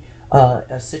be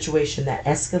a situation that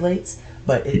escalates,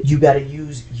 but you got to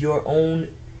use your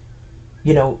own,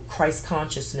 you know, Christ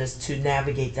consciousness to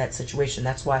navigate that situation.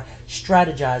 That's why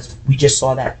strategize. We just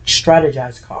saw that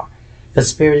strategize card. The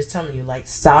Spirit is telling you, like,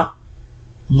 stop,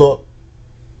 look,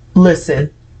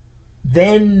 listen,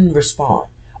 then respond,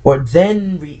 or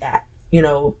then react, you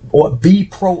know, or be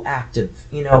proactive,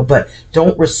 you know, but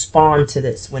don't respond to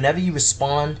this. Whenever you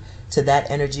respond to that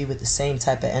energy with the same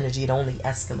type of energy, it only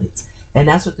escalates. And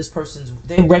that's what this person's,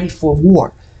 they're ready for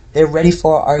war. They're ready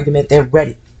for an argument. They're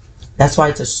ready. That's why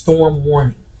it's a storm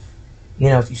warning. You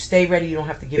know, if you stay ready, you don't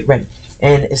have to get ready.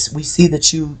 And we see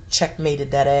that you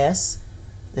checkmated that ass.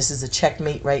 This is a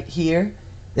checkmate right here.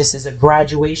 This is a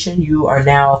graduation. You are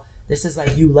now, this is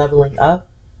like you leveling up,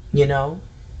 you know,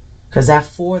 because that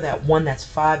 4, that 1, that's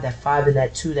 5, that 5 and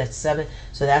that 2, that's 7.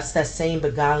 So that's that same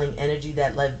beguiling energy,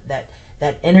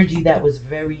 that energy that was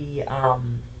very,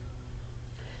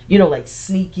 you know, like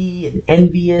sneaky and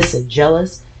envious and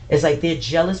jealous. It's like they're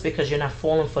jealous because you're not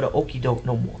falling for the okie doke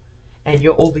no more. And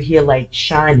you're over here like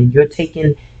shining. You're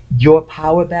taking your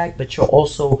power back, but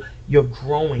you're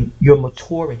growing, you're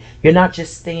maturing. You're not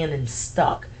just standing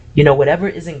stuck. You know, whatever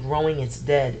isn't growing, it's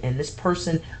dead. And this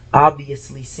person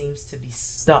obviously seems to be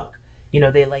stuck. You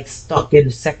know, they're like stuck in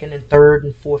the 2nd and 3rd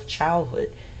and 4th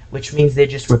childhood, which means they're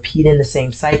just repeating the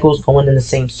same cycles, going in the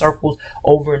same circles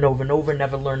over and over and over,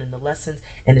 never learning the lessons.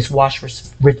 And it's wash,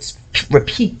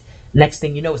 repeat. Next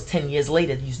thing you know, it's 10 years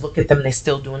later, you look at them and they're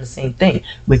still doing the same thing.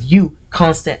 With you,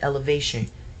 constant elevation,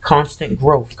 constant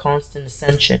growth, constant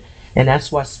ascension. And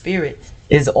that's why Spirit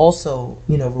is also,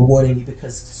 you know, rewarding you,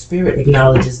 because Spirit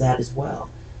acknowledges that as well.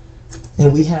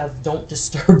 And we have don't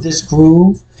disturb this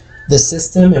groove, the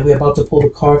system, and we're about to pull the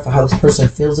card for how this person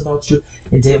feels about you.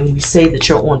 And then when we say that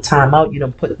you're on timeout, you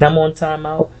don't put them on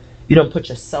timeout. You don't put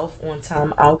yourself on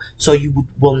timeout, so you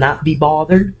will not be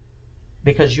bothered,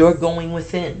 because you're going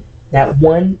within. That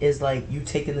 1 is like you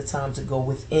taking the time to go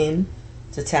within,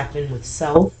 to tap in with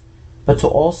self, but to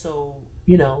also,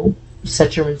 you know,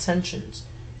 set your intentions,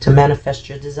 to manifest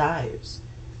your desires.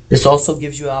 This also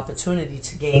gives you an opportunity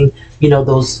to gain, you know,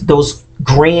 those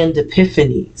grand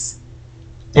epiphanies.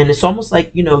 And it's almost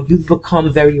like, you know, you've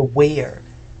become very aware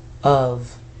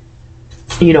of,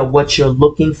 you know, what you're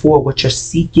looking for, what you're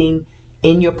seeking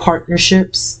in your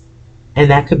partnerships. And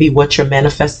that could be what you're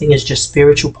manifesting is just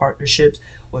spiritual partnerships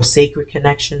or sacred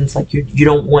connections. Like you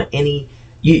don't want any,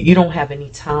 you don't have any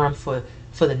time for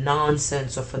the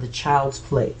nonsense or for the child's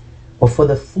play or for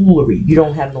the foolery. You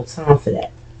don't have no time for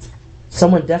that.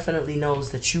 Someone definitely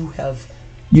knows that you have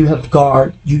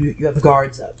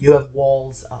guards up, you have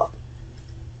walls up.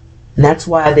 And that's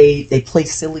why they play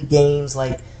silly games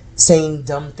like saying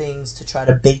dumb things to try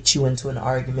to bait you into an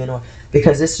argument, or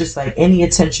because it's just like any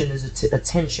attention is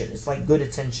attention. It's like good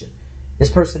attention.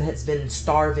 This person has been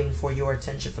starving for your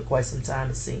attention for quite some time,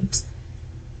 it seems.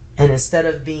 And instead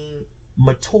of being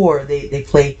mature, they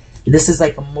play, this is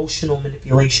like emotional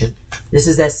manipulation. This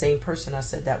is that same person I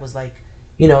said that was like,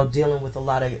 you know, dealing with a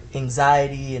lot of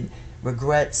anxiety and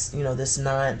regrets. You know, this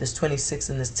 9, this 26,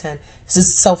 and this 10. This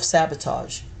is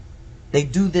self-sabotage. They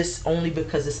do this only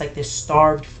because it's like they're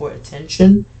starved for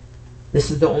attention. This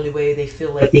is the only way they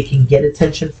feel like they can get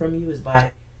attention from you, is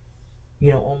by, you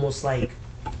know, almost like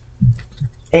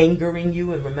angering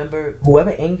you. And remember,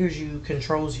 whoever angers you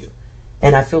controls you.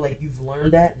 And I feel like you've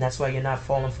learned that, and that's why you're not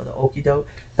falling for the okie doke.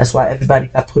 That's why everybody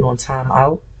got put on time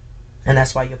out. And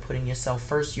that's why you're putting yourself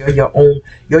first. You're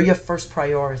your first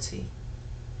priority.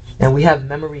 And we have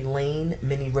memory lane,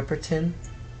 Minnie Ripperton.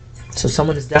 So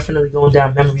someone is definitely going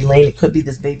down memory lane. It could be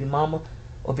this baby mama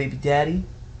or baby daddy,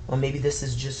 or maybe this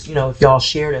is just, you know, if y'all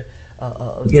shared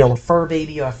you know, a fur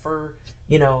baby or a fur,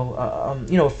 you know,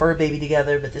 a fur baby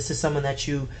together. But this is someone that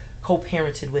you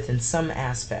co-parented with in some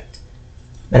aspect.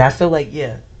 But I feel like,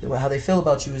 yeah, how they feel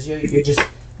about you is you're just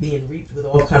being reaped with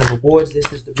all kind of rewards.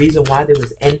 This is the reason why there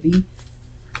was envy,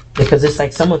 because it's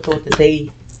like someone thought that they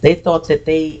thought that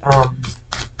they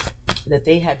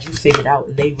had you figured out,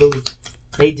 and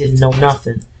they didn't know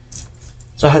nothing.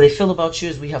 So how they feel about you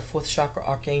is we have 4th chakra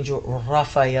archangel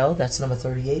Raphael. That's number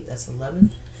 38. That's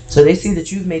 11. So they see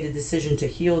that you've made a decision to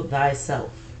heal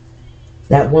thyself.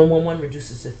 That 111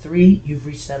 reduces to 3. You've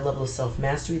reached that level of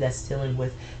self-mastery. That's dealing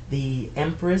with the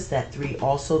Empress. That 3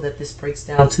 also that this breaks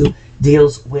down to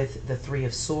deals with the 3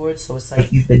 of Swords. So it's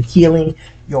like you've been healing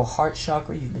your heart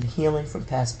chakra. You've been healing from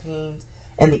past pains.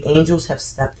 And the angels have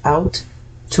stepped out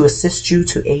to assist you,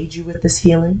 to aid you with this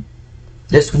healing.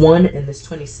 This 1 and this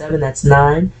 27, that's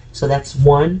 9. So that's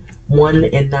 1, 1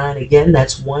 and 9 again.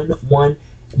 That's 1, 1,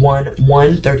 1,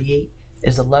 1. 38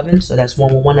 is 11. So that's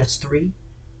 111, that's 3.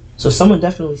 So someone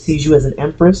definitely sees you as an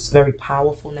Empress, very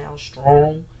powerful now,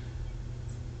 strong.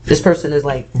 This person is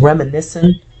like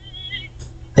reminiscing.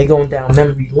 They're going down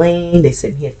memory lane. They're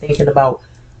sitting here thinking about,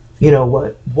 you know,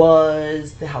 what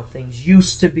was, how things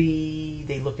used to be.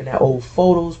 They looking at old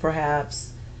photos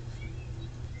perhaps.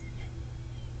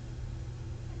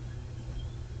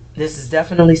 This is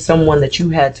definitely someone that you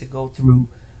had to go through.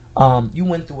 You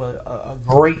went through a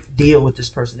great deal with this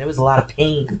person. There was a lot of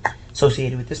pain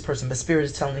associated with this person, but Spirit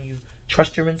is telling you,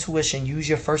 trust your intuition, use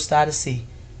your first eye to see.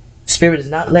 Spirit is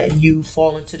not letting you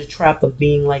fall into the trap of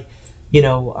being like,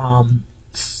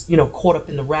 caught up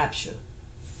in the rapture.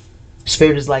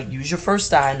 Spirit is like, use your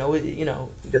first eye. I know it,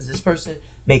 because this person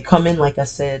may come in, like I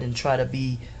said, and try to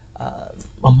be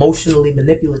emotionally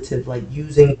manipulative, like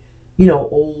using,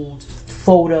 old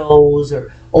photos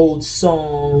or old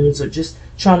songs, or just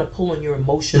trying to pull on your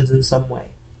emotions in some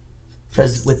way.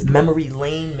 Because with memory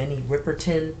lane, Minnie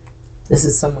Ripperton, this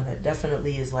is someone that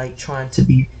definitely is like trying to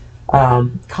be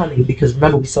cunning. Because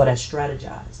remember, we saw that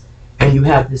strategize. And you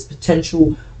have this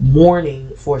potential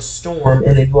warning for a storm,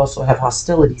 and then you also have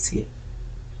hostilities here.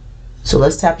 So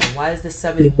let's tap in. Why is this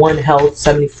 71 health,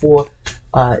 74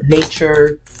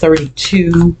 nature,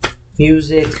 32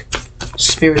 music,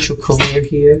 spiritual career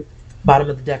here? Bottom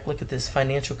of the deck, look at this,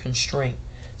 financial constraint.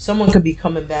 Someone could be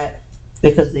coming back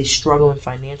because they're struggling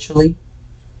financially.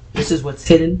 This is what's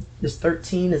hidden. This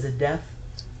 13 is a death.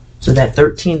 So that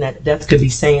 13, that death could be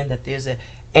saying that there's an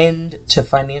end to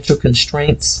financial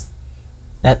constraints.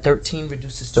 That 13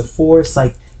 reduces to 4. It's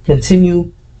like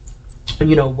continue,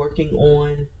 working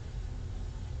on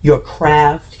your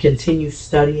craft, continue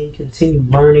studying, continue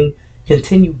learning,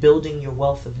 continue building your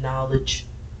wealth of knowledge,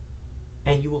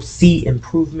 and you will see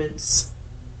improvements.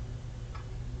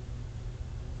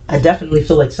 I definitely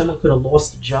feel like someone could have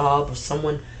lost a job, or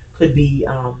someone could be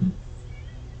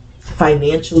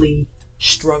financially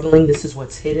struggling. This is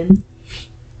what's hidden.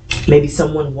 Maybe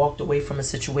someone walked away from a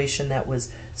situation that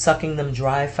was sucking them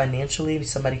dry financially.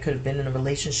 Somebody could have been in a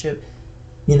relationship,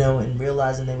 and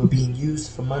realizing they were being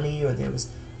used for money, or there was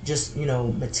just,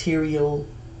 material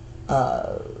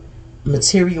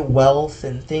wealth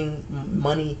and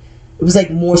money. It was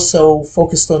like more so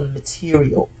focused on the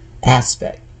material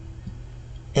aspect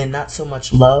and not so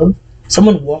much love.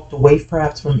 Someone walked away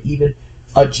perhaps from even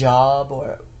a job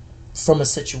or from a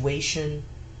situation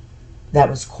that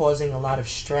was causing a lot of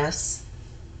stress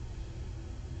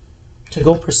to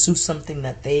go pursue something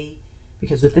that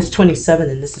because with this 27,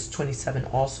 and this is 27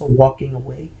 also, walking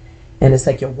away, and it's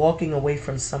like you're walking away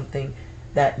from something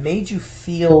that made you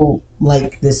feel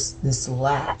like this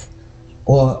lack,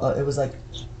 or it was like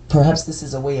perhaps this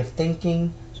is a way of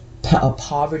thinking, a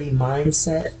poverty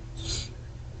mindset.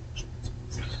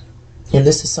 And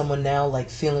this is someone now like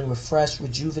feeling refreshed,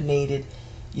 rejuvenated,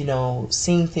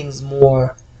 seeing things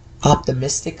more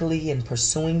optimistically and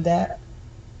pursuing that.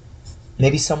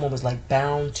 Maybe someone was like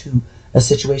bound to a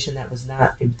situation that was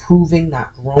not improving,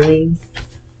 not growing,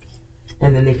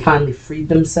 and then they finally freed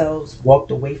themselves,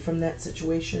 walked away from that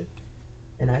situation.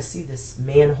 And I see this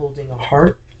man holding a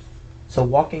heart. So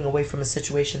walking away from a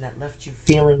situation that left you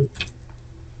feeling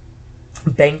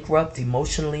bankrupt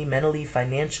emotionally, mentally,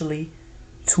 financially,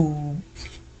 to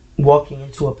walking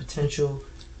into a potential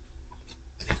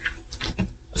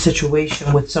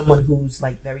situation with someone who's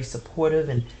like very supportive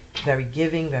and very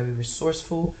giving, very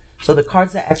resourceful. So the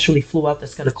cards that actually flew out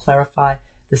that's going to clarify: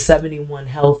 the 71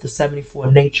 health, the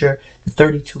 74 nature, the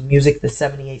 32 music, the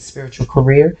 78 spiritual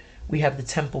career. We have the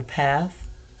temple path.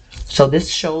 So this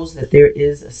shows that there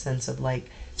is a sense of like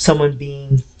someone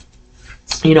being,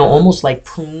 almost like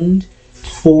pruned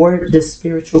for this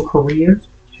spiritual career.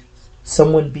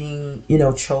 Someone being,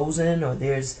 chosen, or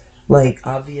there's like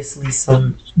obviously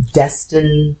some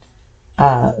destined,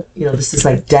 this is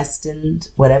like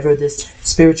destined, whatever this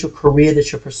spiritual career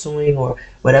that you're pursuing, or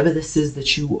whatever this is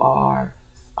that you are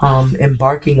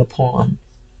embarking upon.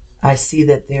 I see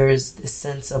that there is this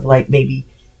sense of like maybe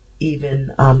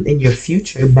even in your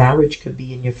future, marriage could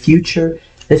be in your future.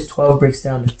 This 12 breaks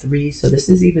down to 3. So this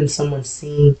is even someone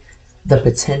seeing the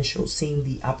potential, seeing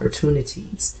the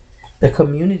opportunities. The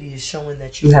community is showing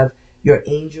that you have your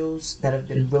angels that have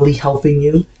been really helping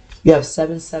you. You have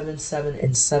 7, 7, 7,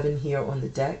 and 7 here on the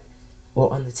deck.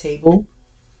 or on the table.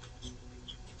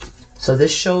 So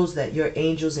this shows that your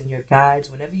angels and your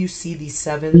guides, whenever you see these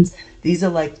sevens, these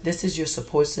are like, this is your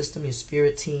support system, your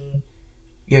spirit team,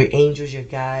 your angels, your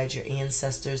guides, your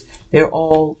ancestors. They're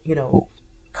all, you know,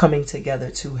 coming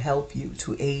together to help you,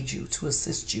 to aid you, to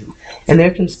assist you. And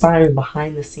they're conspiring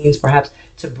behind the scenes, perhaps,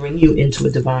 to bring you into a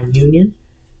divine union.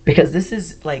 Because this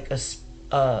is like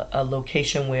a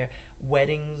location where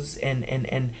weddings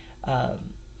and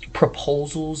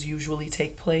proposals usually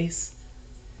take place.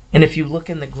 And if you look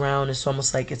in the ground, it's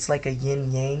like a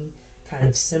yin yang kind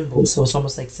of symbol. So it's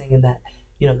almost like saying that,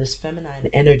 you know, this feminine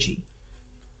energy,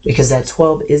 because that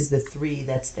 12 is the 3,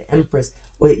 that's the Empress.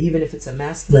 Or even if it's a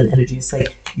masculine energy, it's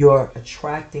like you're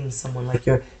attracting someone, like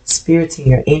your spirit team,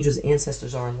 your angels,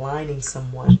 ancestors are aligning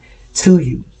someone to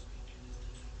you.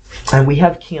 And we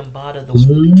have Kiambata, the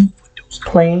womb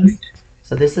plane.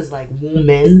 So this is like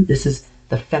woman. This is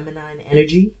the feminine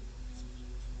energy.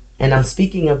 And I'm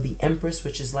speaking of the Empress,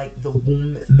 which is like the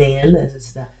womb man. That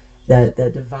is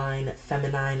the divine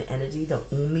feminine energy, the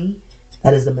Umi.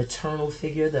 That is the maternal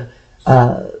figure, the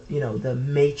you know, the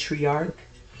matriarch.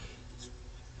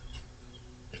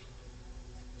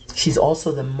 She's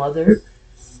also the mother.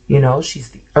 You know,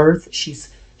 she's the earth.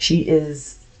 She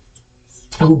is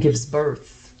who gives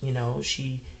birth. You know,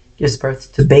 she gives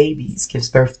birth to babies, gives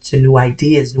birth to new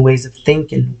ideas, new ways of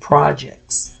thinking, new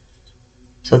projects.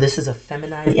 So this is a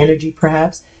feminine energy,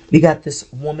 perhaps. We got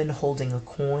this woman holding a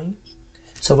coin.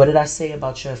 So what did I say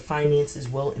about your finances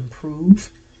will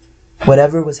improve?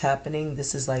 Whatever was happening,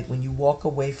 this is like when you walk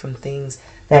away from things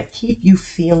that keep you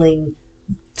feeling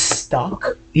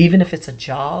stuck, even if it's a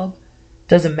job.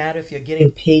 Doesn't matter if you're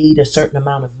getting paid a certain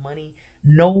amount of money.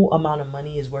 No amount of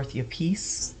money is worth your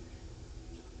peace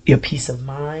of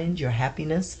mind, your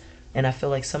happiness. And I feel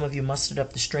like some of you mustered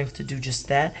up the strength to do just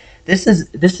that. This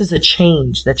is a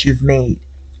change that you've made.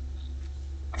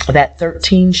 That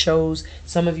 13 shows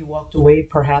some of you walked away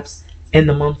perhaps in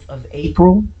the month of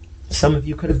April. Some of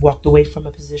you could have walked away from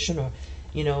a position, or,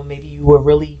 you know, maybe you were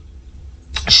really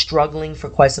struggling for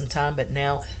quite some time, but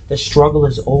now the struggle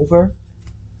is over.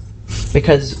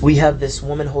 Because we have this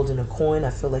woman holding a coin. I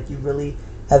feel like you really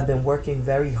have been working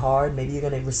very hard. Maybe you're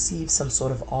going to receive some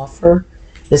sort of offer.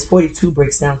 This 42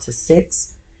 breaks down to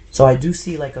 6. So I do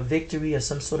see like a victory or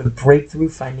some sort of breakthrough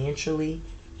financially.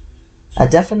 I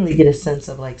definitely get a sense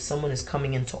of like someone is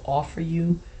coming in to offer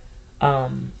you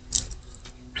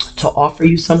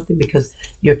something, because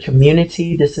your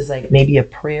community, this is like maybe a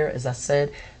prayer, as I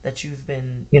said, that you've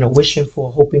been, you know, wishing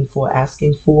for, hoping for,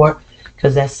 asking for.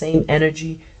 Because that same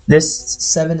energy, this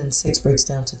 7 and 6 breaks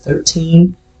down to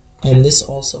 13. And this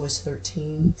also is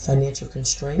 13, financial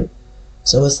constraint.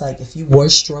 So it's like if you were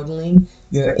struggling,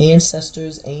 your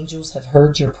ancestors, angels have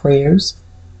heard your prayers,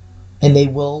 and they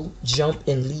will jump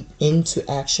and leap into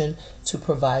action to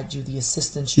provide you the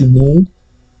assistance you need.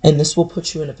 And this will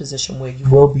put you in a position where you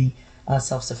will be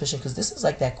self-sufficient, because this is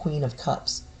like that Queen of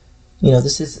Cups. You know,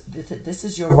 this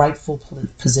is your rightful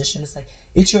position. It's like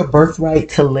it's your birthright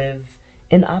to live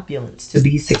in opulence, to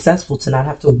be successful, to not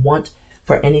have to want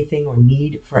for anything or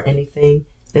need for anything.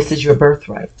 This is your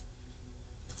birthright.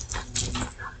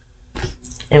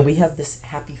 And we have this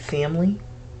happy family.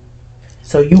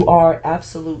 So you are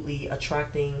absolutely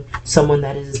attracting someone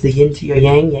that is the yin to your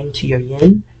yang, yang to your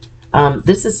yin.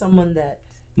 This is someone that,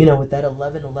 you know, with that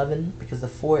 1111, because the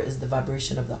 4 is the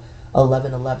vibration of the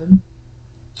 1111,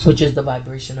 which is the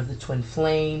vibration of the twin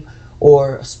flame,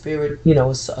 or a spirit, you know,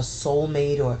 a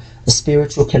soulmate, or a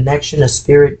spiritual connection, a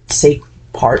spirit sacred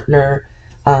partner.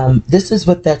 This is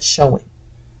what that's showing.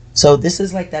 So this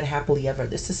is like that happily ever.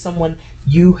 This is someone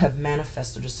you have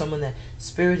manifested, or someone that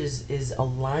spirit is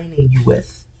aligning you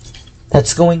with,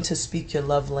 that's going to speak your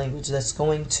love language, that's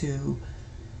going to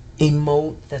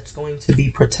emote, that's going to be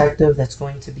protective, that's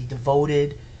going to be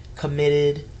devoted,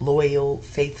 committed, loyal,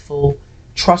 faithful,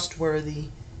 trustworthy,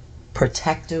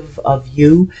 protective of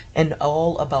you, and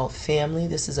all about family.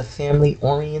 This is a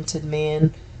family-oriented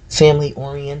man,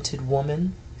 family-oriented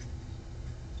woman.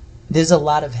 There's a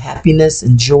lot of happiness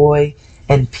and joy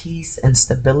and peace and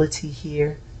stability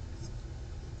here.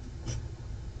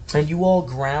 And you all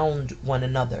ground one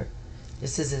another.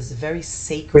 This is a very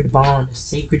sacred bond, a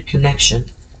sacred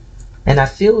connection. And I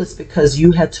feel it's because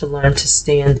you had to learn to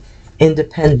stand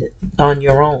independent on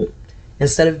your own.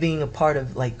 Instead of being a part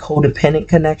of like codependent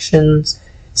connections,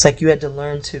 it's like you had to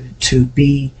learn to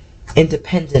be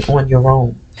independent on your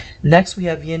own. Next we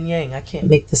have yin yang. I can't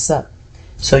make this up.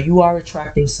 So you are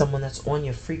attracting someone that's on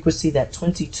your frequency. That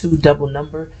 22 double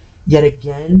number, yet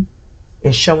again,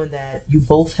 is showing that you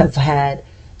both have had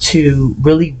to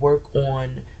really work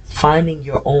on finding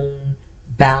your own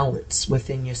balance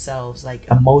within yourselves, like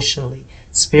emotionally,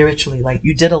 spiritually. Like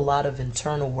you did a lot of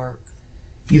internal work.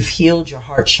 You've healed your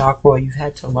heart chakra. You've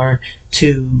had to learn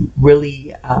to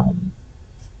really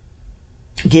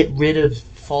get rid of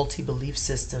faulty belief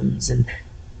systems and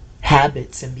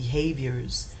habits and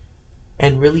behaviors,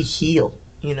 and really heal,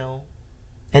 you know,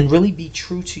 and really be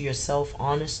true to yourself,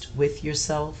 honest with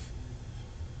yourself.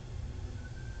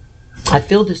 I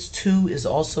feel this too is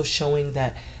also showing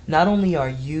that not only are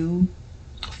you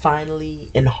finally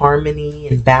in harmony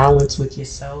and balance with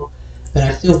yourself, but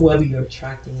I feel whoever you're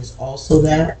attracting is also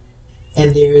that.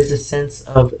 And there is a sense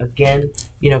of, again,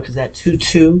 you know, because that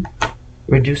 2-2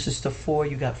 reduces to 4,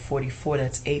 you got 44,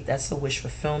 that's 8, that's the wish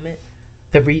fulfillment.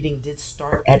 The reading did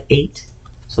start at 8,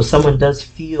 so someone does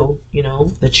feel, you know,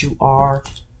 that you are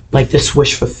like this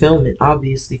wish fulfillment,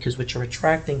 obviously, because what you're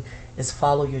attracting is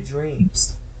follow your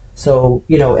dreams. So,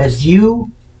 you know, as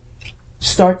you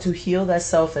start to heal that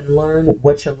self and learn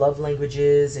what your love language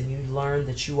is, and you learn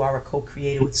that you are a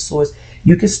co-creator with source,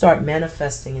 you can start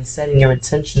manifesting and setting your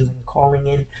intentions and calling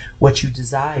in what you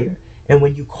desire. And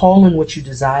when you call in what you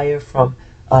desire from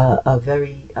a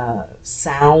very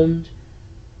sound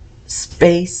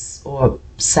space or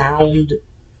sound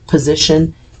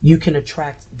position, you can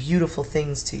attract beautiful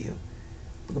things to you.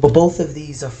 But both of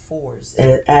these are 4s,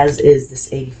 as is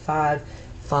this 85.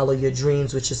 Follow your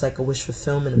dreams, which is like a wish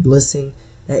fulfillment, a blissing.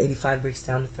 That 85 breaks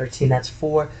down to 13, that's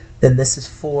 4. Then this is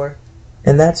 4,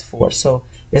 and that's 4. So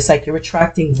it's like you're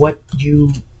attracting what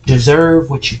you deserve,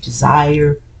 what you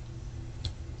desire.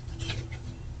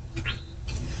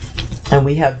 And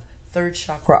we have 3rd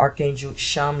chakra archangel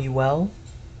Shamuel.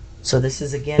 So this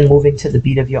is again moving to the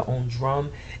beat of your own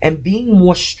drum and being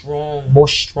more strong, more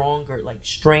stronger, like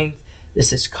strength.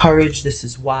 This is courage. This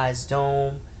is wise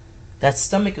dome. That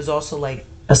stomach is also like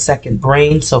a second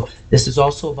brain. So this is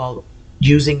also about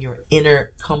using your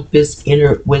inner compass,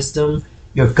 inner wisdom,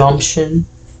 your gumption.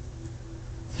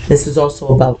 This is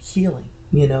also about healing,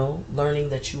 you know, learning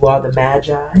that you are the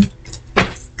magi.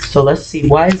 So let's see,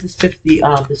 why is this 50,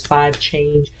 this 5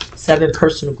 change, 7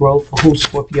 personal growth for who's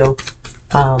Scorpio,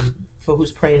 for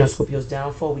who's praying on Scorpio's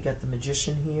downfall? We got the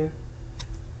Magician here.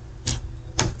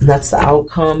 And that's the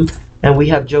outcome. And we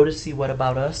have Jodeci, what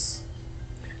about us?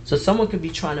 So someone could be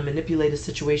trying to manipulate a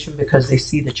situation because they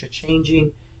see that you're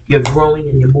changing, you're growing,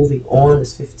 and you're moving on.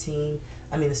 It's 15.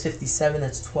 I mean, it's 57,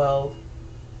 that's 12.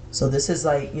 So this is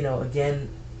like, you know, again,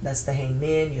 that's the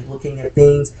Hangman. You're looking at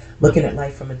things, looking at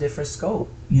life from a different scope.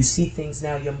 You see things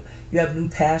now. You have new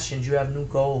passions. You have new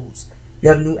goals. You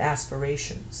have new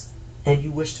aspirations. And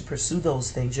you wish to pursue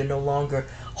those things. You're no longer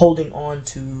holding on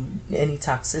to any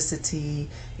toxicity.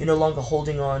 You're no longer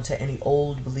holding on to any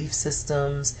old belief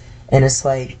systems. And it's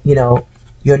like, you know,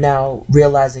 you're now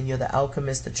realizing you're the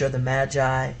alchemist, that you're the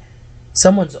magi.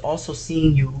 Someone's also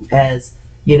seeing you as,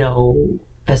 you know,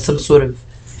 as some sort of,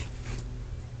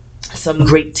 some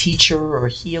great teacher or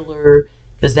healer,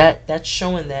 because that's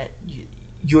showing that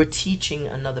you're teaching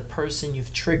another person.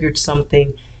 You've triggered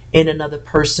something in another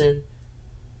person.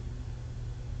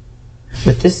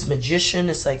 With this Magician,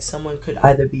 it's like someone could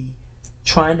either be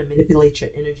trying to manipulate your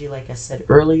energy, like I said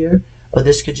earlier, or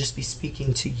this could just be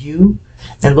speaking to you.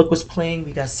 And look what's playing.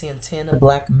 We got Santana,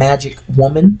 Black Magic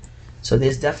Woman. So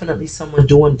there's definitely someone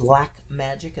doing black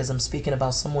magic, as I'm speaking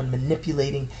about someone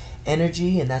manipulating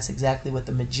energy, and that's exactly what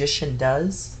the Magician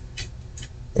does.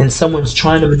 And someone's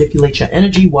trying to manipulate your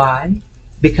energy. Why?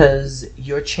 Because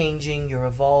you're changing, you're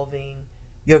evolving,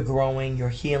 you're growing, you're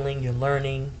healing, you're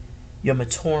learning, you're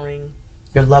maturing,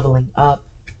 you're leveling up,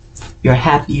 you're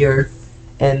happier,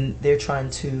 and they're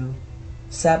trying to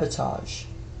sabotage.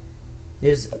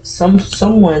 There's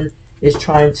someone is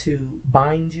trying to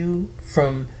bind you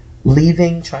from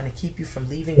leaving, trying to keep you from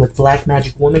leaving with Black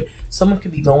Magic Woman. Someone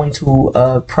could be going to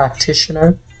a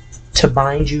practitioner to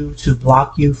bind you, to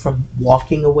block you from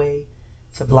walking away,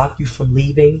 to block you from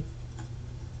leaving.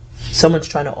 Someone's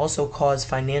trying to also cause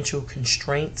financial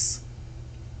constraints.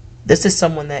 This is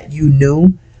someone that you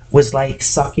knew was like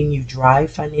sucking you dry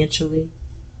financially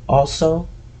also.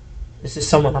 This is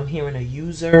someone, I'm hearing, a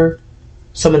user,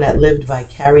 someone that lived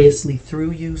vicariously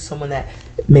through you, someone that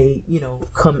may, you know,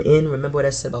 come in. Remember what I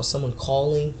said about someone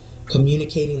calling,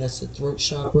 communicating, that's the throat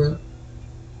chakra.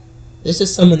 This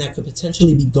is someone that could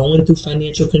potentially be going through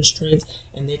financial constraints,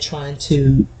 and they're trying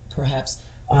to perhaps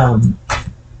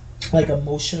like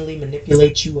emotionally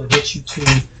manipulate you or get you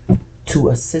to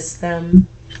assist them.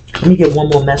 Let me get one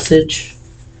more message.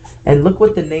 And look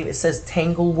what the name, it says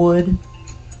Tanglewood.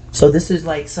 So this is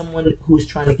like someone who's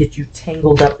trying to get you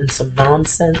tangled up in some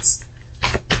nonsense.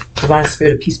 Divine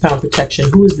Spirit of Peace, Power, and Protection.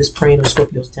 Who is this praying on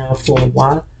Scorpio's downfall and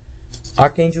why?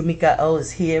 Archangel Michael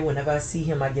is here. Whenever I see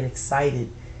him, I get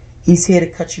excited. He's here to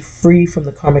cut you free from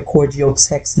the karmic cord, yokes,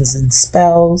 hexes, and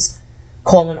spells.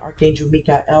 Calling Archangel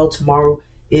Michael. Tomorrow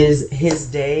is his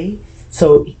day.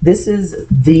 So this is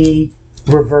the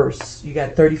reverse. You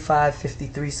got 35,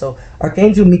 53. So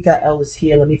Archangel Michael is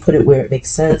here. Let me put it where it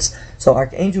makes sense. So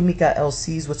Archangel Michael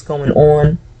sees what's going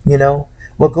on. You know,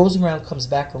 what goes around comes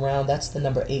back around. That's the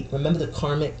number 8. Remember the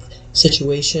karmic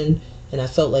situation? And I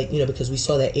felt like, you know, because we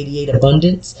saw that 88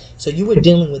 abundance. So you were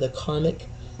dealing with a karmic,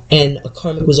 and a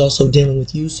karmic was also dealing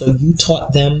with you. So you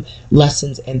taught them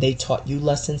lessons and they taught you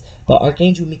lessons. But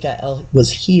Archangel Michael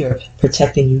was here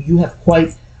protecting you. You have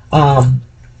quite a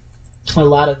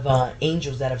lot of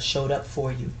angels that have showed up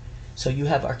for you. So you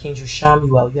have Archangel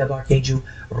Shamuel, you have Archangel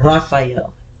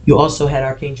Raphael. You also had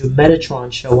Archangel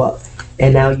Metatron show up.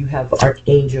 And now you have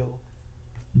Archangel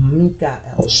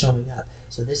Michael showing up.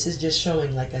 So this is just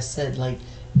showing, like I said, like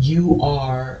you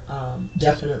are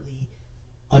definitely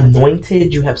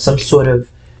anointed. You have some sort of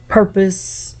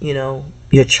purpose, you know,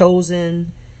 you're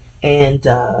chosen, and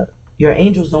your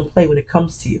angels don't play when it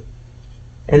comes to you.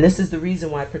 And this is the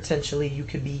reason why potentially you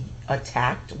could be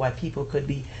attacked, why people could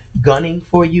be gunning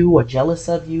for you or jealous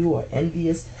of you or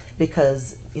envious,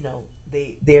 because, you know,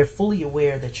 they're fully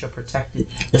aware that you're protected,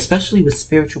 especially with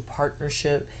spiritual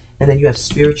partnership. And then you have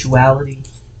spirituality,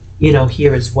 you know,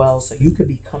 here as well. So you could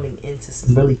be coming into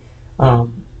some really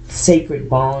sacred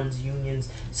bonds, unions.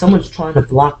 Someone's trying to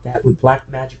block that with black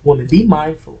magic woman. Be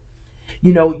mindful.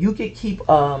 You know, you could keep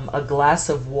a glass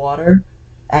of water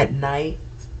at night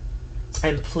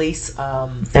and place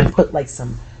and put like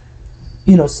some,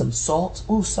 you know, some salt.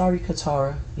 Oh, sorry,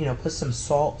 Katara. You know, put some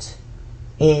salt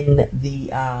in the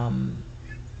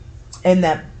in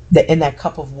that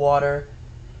cup of water,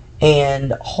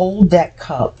 and hold that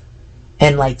cup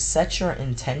and like set your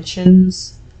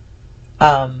intentions.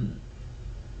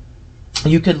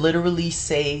 You could literally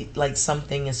say like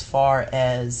something as far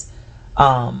as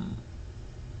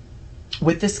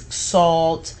with this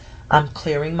salt, I'm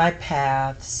clearing my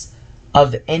paths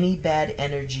of any bad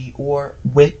energy or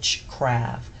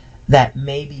witchcraft that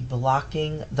may be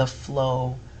blocking the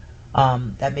flow,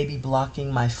 that may be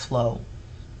blocking my flow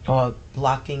or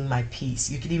blocking my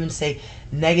peace. You could even say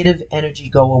negative energy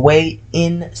go away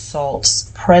in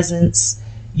salt's presence.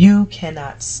 You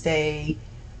cannot stay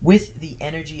with the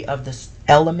energy of the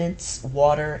elements,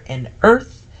 water and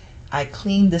earth. I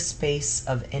clean the space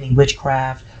of any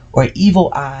witchcraft or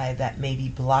evil eye that may be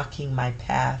blocking my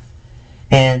path,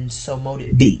 and so mote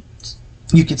it be.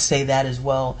 You could say that as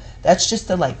well. That's just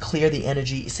to like clear the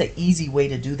energy. It's an easy way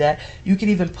to do that. You could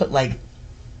even put like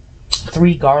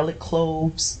 3 garlic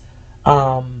cloves,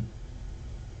 and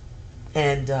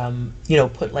you know,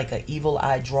 put like an evil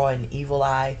eye, draw an evil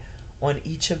eye on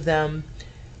each of them.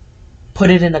 Put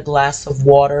it in a glass of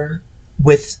water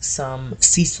with some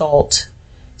sea salt.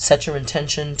 Set your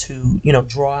intention to, you know,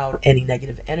 draw out any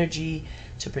negative energy,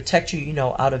 to protect you, you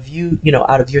know, out of you, you know,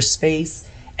 out of your space,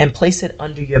 and place it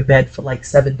under your bed for like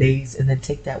 7 days, and then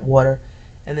take that water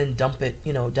and then dump it,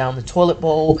 you know, down the toilet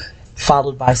bowl,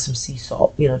 followed by some sea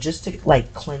salt, you know, just to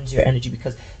like cleanse your energy,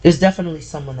 because there's definitely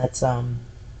someone that's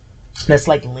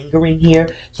like lingering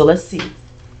here. So let's see.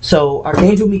 So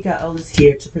Archangel Michael is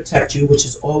here to protect you, which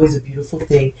is always a beautiful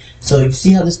thing. So you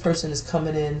see how this person is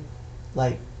coming in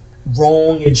like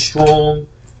wrong and strong.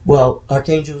 Well,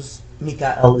 Archangel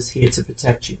Michael is here to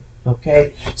protect you.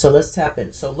 Okay, so let's tap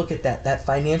in. So look at that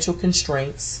financial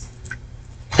constraints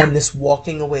and this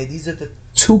walking away. These are the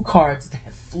 2 cards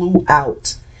that flew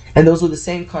out, and those were the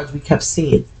same cards we kept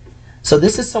seeing. So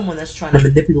this is someone that's trying to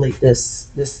manipulate this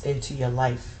into your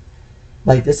life.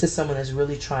 Like this is someone that's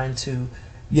really trying to,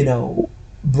 you know,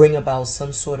 bring about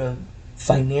some sort of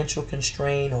financial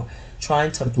constraint, or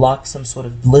trying to block some sort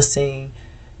of blissing.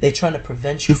 They're trying to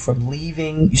prevent you from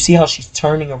leaving. You see how she's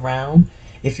turning around?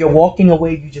 If you're walking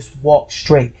away, you just walk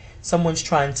straight. Someone's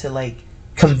trying to like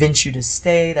convince you to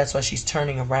stay. That's why she's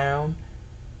turning around.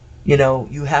 You know,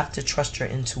 you have to trust your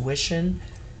intuition,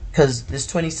 because this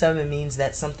 27 means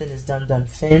that something is done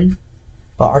fin.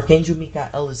 But Archangel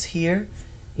Michael is here,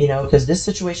 you know, because this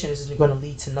situation isn't going to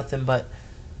lead to nothing but,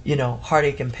 you know,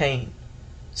 heartache and pain.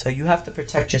 So you have to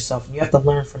protect yourself, and you have to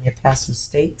learn from your past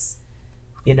mistakes.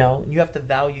 You know, you have to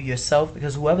value yourself,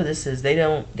 because whoever this is, they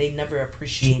never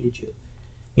appreciated you.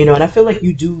 You know, and I feel like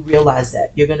you do realize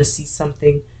that. You're going to see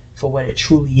something for what it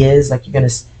truly is. Like you're going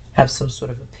to have some sort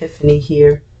of epiphany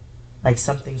here. Like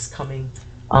something's coming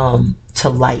to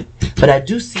light. But I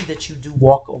do see that you do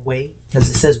walk away, because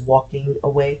it says walking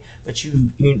away. But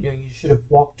you know, you should have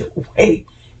walked away.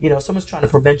 You know, someone's trying to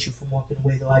prevent you from walking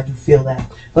away, though. I do feel that.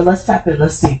 But let's tap in.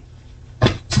 Let's see.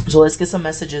 So let's get some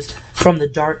messages from the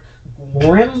dark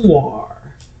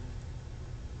grimoire.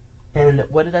 And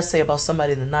what did I say about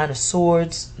somebody? The Nine of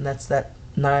Swords. And that's that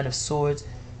Nine of Swords.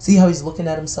 See how he's looking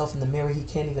at himself in the mirror? He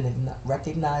can't even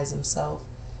recognize himself.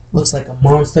 Looks like a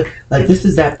monster. Like, this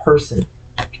is that person.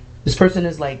 This person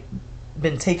is like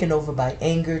been taken over by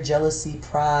anger, jealousy,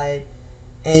 pride,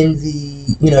 envy.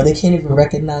 You know, they can't even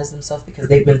recognize themselves because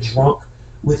they've been drunk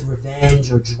with revenge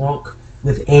or drunk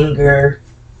with anger.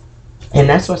 And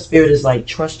that's why Spirit is like,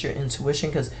 trust your intuition,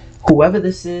 because whoever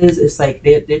this is, it's like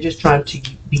they're just trying to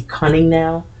be cunning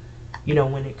now. You know,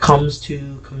 when it comes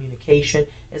to communication,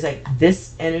 it's like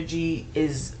this energy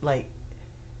is like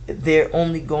they're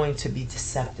only going to be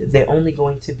deceptive. They're only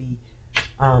going to be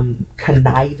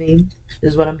conniving,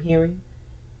 is what I'm hearing.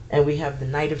 And we have the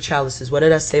Knight of Chalices. What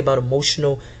did I say about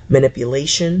emotional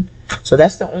manipulation? So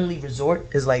that's the only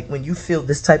resort, is like when you feel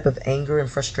this type of anger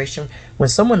and frustration, when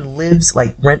someone lives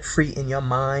like rent-free in your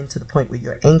mind to the point where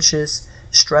you're anxious,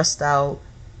 stressed out,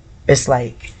 it's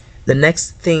like the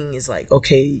next thing is like,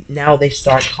 okay, now they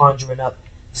start conjuring up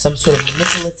some sort of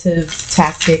manipulative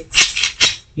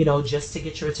tactics, you know, just to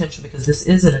get your attention, because this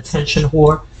is an attention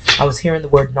whore. I was hearing the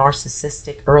word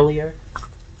narcissistic earlier.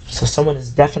 So someone is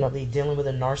definitely dealing with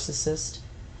a narcissist.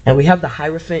 And we have the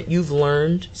Hierophant. You've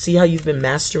learned. See how you've been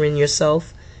mastering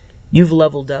yourself? You've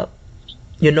leveled up.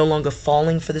 You're no longer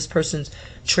falling for this person's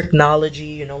technology.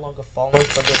 You're no longer falling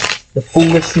for the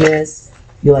foolishness.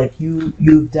 You're like,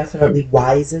 you've definitely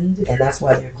wizened, and that's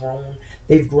why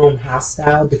they've grown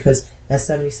hostile, because that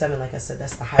 77, like I said,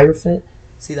 that's the Hierophant.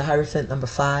 See the Hierophant number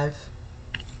 5?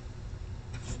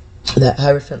 That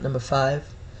Hierophant number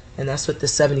 5. And that's what the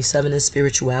 77 is,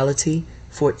 spirituality.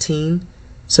 14.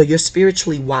 So you're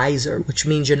spiritually wiser, which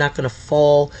means you're not going to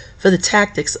fall for the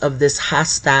tactics of this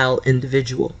hostile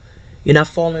individual. You're not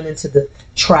falling into the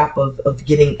trap of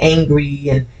getting angry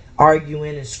and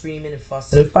arguing and screaming and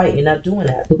fussing and fighting. You're not doing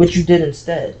that. Look what you did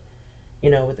instead. You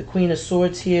know, with the Queen of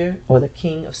Swords here, or the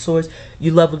King of Swords,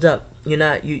 you leveled up.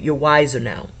 You're wiser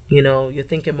now. You know, you're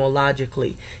thinking more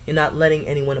logically. You're not letting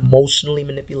anyone emotionally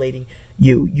manipulating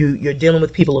you. You're dealing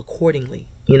with people accordingly.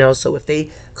 You know, so if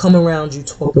they come around you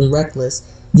talking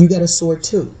reckless, you got a sword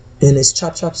too, and it's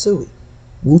chop chop suey.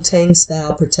 Wu-Tang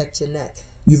style, protect your neck.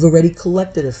 You've already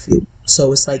collected a few,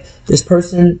 so it's like this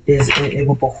person is. It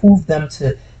will behoove them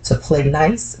to play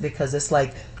nice, because it's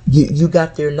like you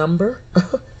got their number.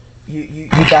 You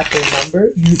got their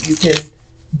number. You can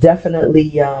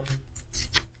definitely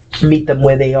meet them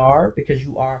where they are, because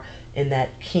you are in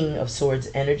that King of Swords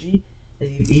energy.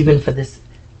 Even for this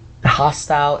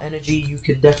hostile energy, you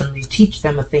can definitely teach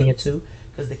them a thing or two,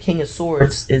 because the King of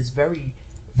Swords is very,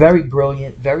 very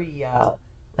brilliant, very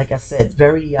like I said,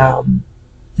 very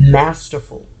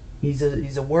masterful. He's a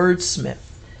wordsmith.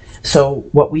 So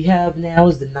what we have now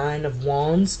is the Nine of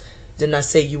Wands. Didn't I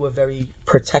say you were very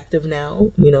protective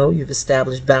now? You know, you've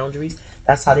established boundaries.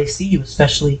 That's how they see you,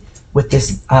 especially with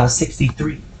this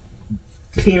 63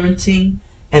 parenting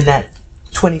and that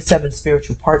 27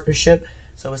 spiritual partnership.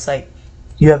 So it's like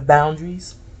you have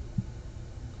boundaries.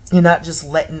 You're not just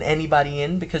letting anybody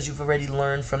in, because you've already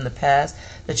learned from the past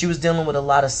that you was dealing with a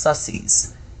lot of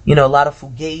sussies. You know, a lot of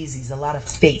fugazis, a lot of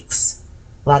fakes,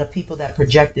 a lot of people that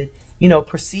projected, you know,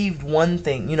 perceived one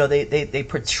thing. You know, they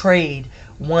portrayed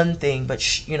one thing,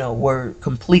 but you know, were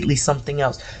completely something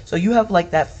else. So you have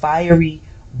like that fiery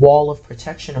wall of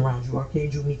protection around you.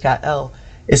 Archangel Michael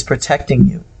is protecting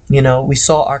you. You know, we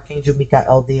saw Archangel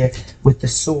Michael there with the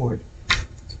sword.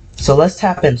 So let's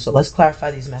tap in. So let's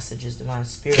clarify these messages. Divine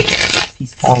Spirit,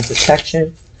 peace, calm,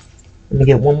 protection. Let me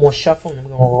get one more shuffle, and then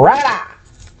we're going to rah!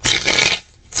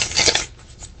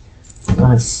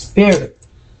 Divine Spirit,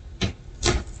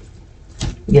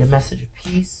 get a message of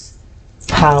peace,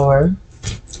 power,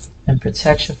 and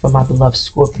protection for my beloved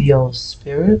Scorpio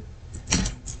Spirit.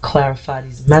 Clarify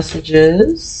these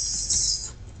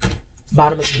messages.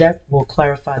 Bottom of the deck will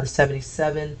clarify the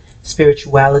 77,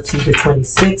 spirituality, the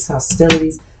 26,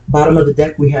 hostilities. Bottom of the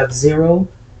deck we have 0,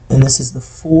 and this is the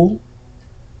Fool.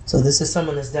 So this is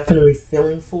someone that's definitely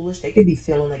feeling foolish. They could be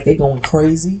feeling like they're going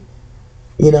crazy.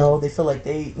 You know, they feel like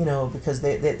they, you know, because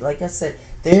they like I said,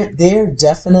 they're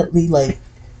definitely like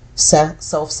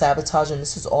self-sabotaging.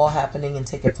 This is all happening and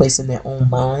taking place in their own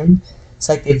mind. It's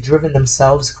like they've driven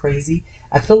themselves crazy.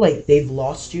 I feel like they've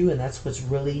lost you, and that's what's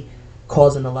really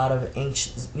causing a lot of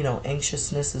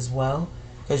anxiousness as well,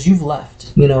 because you've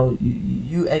left. You know,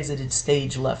 you exited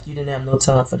stage left. You didn't have no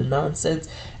time for the nonsense,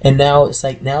 and now it's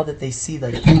like, now that they see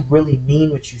like you really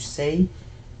mean what you say,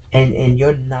 and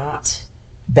you're not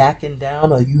backing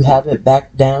down, or you haven't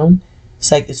backed down.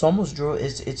 It's like it's almost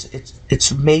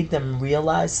it's made them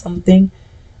realize something,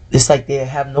 It's like they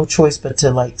have no choice but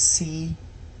to like see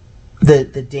the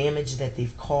damage that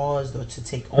they've caused, or to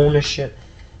take ownership.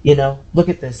 You know, look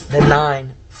at this. The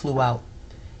 9 flew out.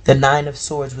 The 9 of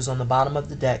Swords was on the bottom of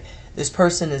the deck. This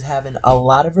person is having a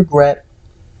lot of regret.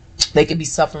 They could be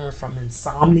suffering from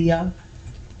insomnia.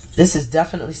 This is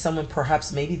definitely someone,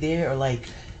 perhaps maybe they're like,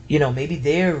 you know, maybe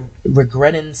they're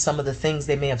regretting some of the things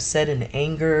they may have said in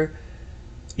anger.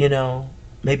 You know,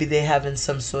 maybe they're having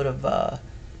some sort of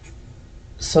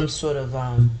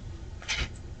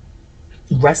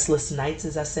restless nights,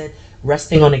 as I said,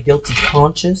 resting on a guilty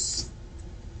conscience.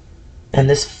 And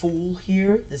this Fool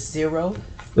here, this 0,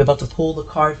 we're about to pull the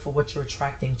card for what you're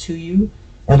attracting to you.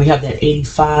 And we have that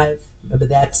 85. Remember,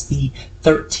 that's the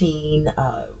 13,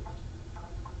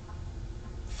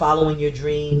 following your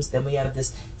dreams. Then we have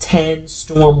this 10,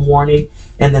 storm warning,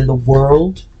 and then the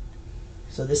World.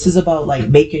 So this is about like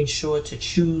making sure to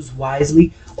choose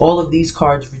wisely. All of these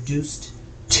cards reduced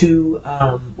to,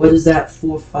 what is that?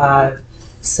 4, 5,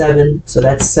 7. So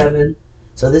that's 7.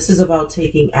 So this is about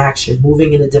taking action,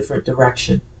 moving in a different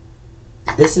direction.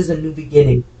 This is a new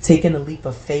beginning, taking a leap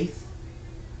of faith.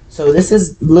 So this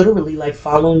is literally like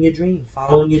following your dream,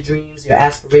 following your dreams, your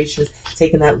aspirations,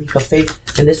 taking that leap of faith.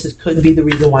 And this could be the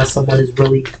reason why someone is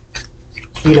really,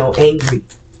 you know, angry,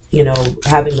 you know,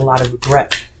 having a lot of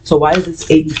regret. So why is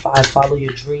this 85? Follow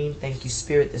your dream. Thank you,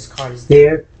 Spirit. This card is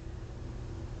there.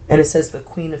 And it says the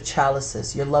Queen of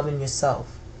Chalices. You're loving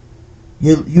yourself.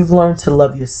 You've learned to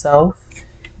love yourself.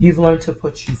 You've learned to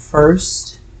put you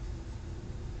first.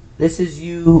 This is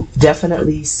you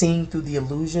definitely seeing through the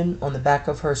illusion. On the back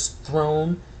of her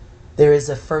throne, there is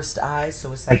a first eye.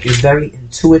 So it's like you're very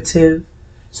intuitive.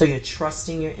 So you're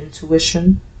trusting your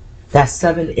intuition. That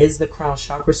 7 is the crown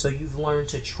chakra. So you've learned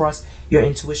to trust your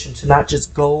intuition, to not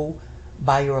just go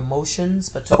by your emotions,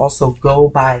 but to also go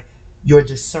by your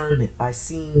discernment, by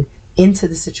seeing into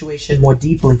the situation more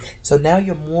deeply. So now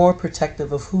you're more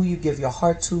protective of who you give your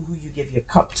heart to, who you give your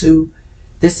cup to.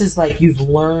 This is like you've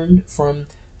learned from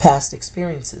past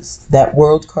experiences. That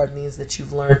World card means that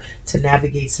you've learned to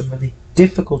navigate some really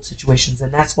difficult situations.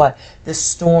 And that's why this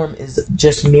storm is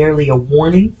just merely a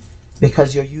warning,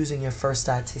 because you're using your first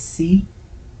eye to see.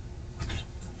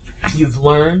 You've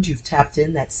learned, you've tapped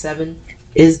in. That 7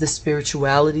 is the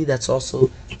spirituality. That's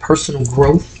also personal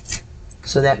growth.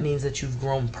 So that means that you've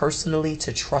grown personally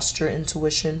to trust your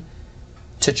intuition,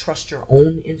 to trust your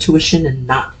own intuition and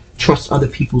not trust other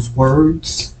people's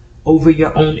words over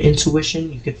your own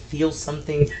intuition. You could feel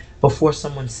something before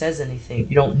someone says anything.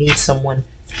 You don't need someone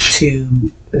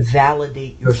to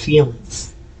validate your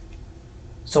feelings.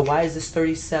 So why is this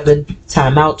 37?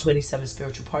 Time out. 27,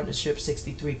 spiritual partnership.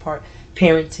 63,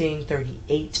 parenting.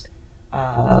 38,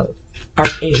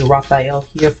 Archangel Raphael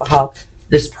here for how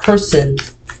this person,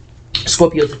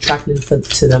 Scorpio's attracting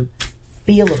to them,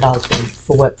 feel about them,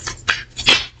 for what,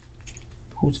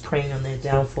 who's praying on their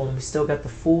downfall. And we still got the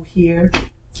Fool here.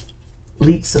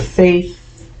 Leaps of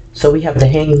faith. So we have the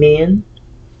Hangman.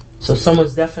 So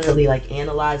someone's definitely like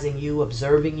analyzing you,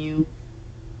 observing you,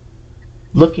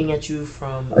 looking at you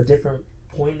from a different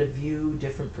point of view,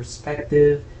 different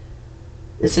perspective.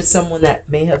 This is someone that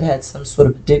may have had some sort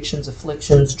of addictions,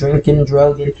 afflictions, drinking,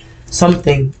 drugging,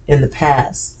 something in the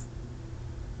past.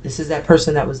 This is that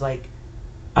person that was like,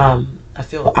 I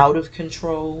feel out of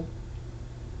control,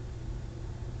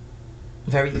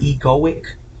 very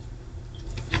egoic.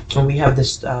 And we have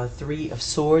this 3 of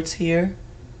Swords here.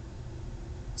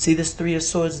 See, this 3 of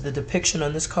Swords, the depiction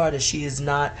on this card is she is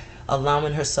not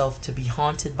allowing herself to be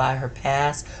haunted by her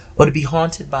past, or to be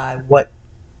haunted by what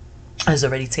has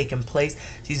already taken place.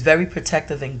 She's very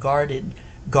protective and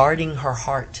guarding her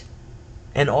heart.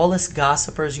 And all this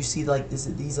gossipers, you see, like this,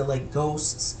 these are like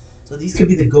ghosts. So these could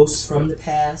be the ghosts from the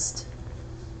past.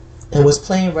 And what's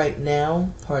playing right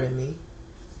now, pardon me,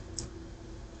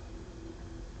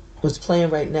 what's playing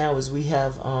right now is we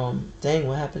have, dang,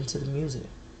 what happened to the music?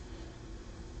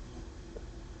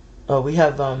 Oh, we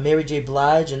have Mary J.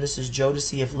 Blige, and this is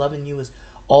Jodeci, If Loving You Is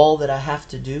All That I Have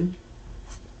to Do.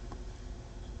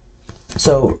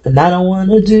 So, and I don't want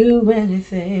to do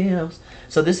anything else.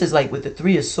 So this is like with the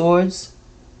 3 of Swords.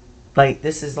 Like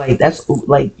this is like, that's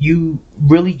like you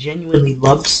really genuinely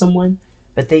loved someone,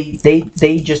 but they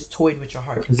just toyed with your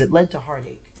heart because it led to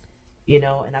heartache, you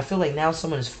know. And I feel like now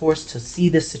someone is forced to see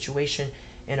this situation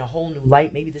in a whole new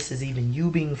light. Maybe this is even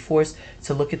you being forced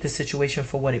to look at the situation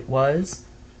for what it was.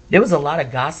 There was a lot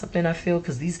of gossiping, I feel,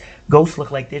 because these ghosts look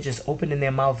like they're just opening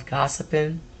their mouth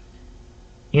gossiping,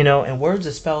 you know. And words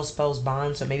are spells, spells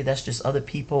bond. So maybe that's just other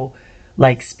people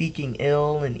like speaking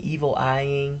ill and evil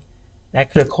eyeing. That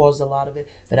could have caused a lot of it.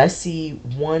 But I see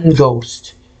 1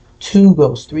 ghost, 2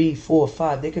 ghosts, 3, 4,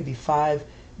 5. There could be 5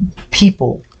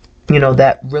 people, you know,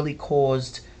 that really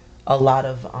caused a lot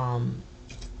of,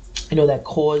 you know, that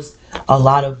caused a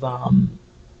lot of,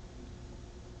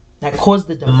 that caused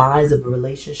the demise of a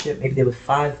relationship. Maybe there were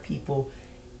 5 people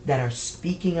that are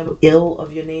speaking of ill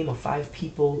of your name, or 5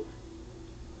 people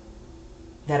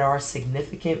that are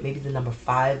significant. Maybe the number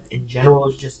 5 in general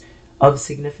is just of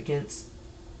significance.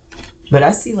 But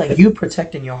I see like you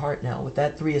protecting your heart now with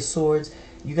that 3 of Swords.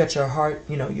 You got your heart,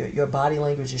 you know, your body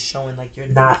language is showing like you're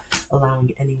not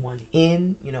allowing anyone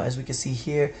in, you know, as we can see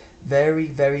here. Very,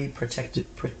 very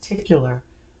particular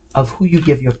of who you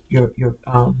give your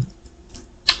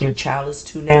chalice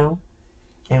to now.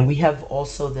 And we have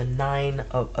also the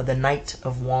the Knight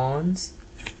of Wands.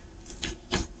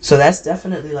 So that's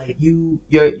definitely like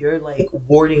you're like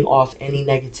warding off any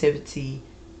negativity.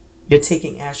 You're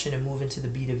taking action and moving to the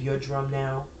beat of your drum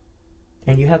now.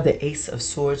 And you have the Ace of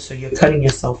Swords, so you're cutting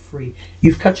yourself free.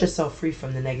 You've cut yourself free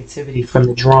from the negativity, from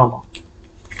the drama.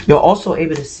 You're also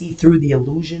able to see through the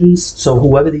illusions. So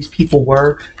whoever these people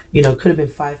were, you know, it could have been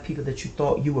 5 people that you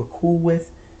thought you were cool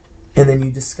with. And then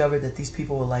you discovered that these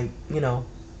people were like, you know,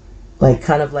 like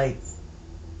kind of like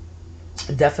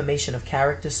defamation of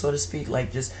character, so to speak.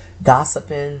 Like just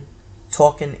gossiping,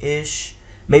 talking ish.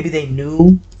 Maybe they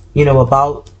knew, you know,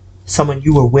 about someone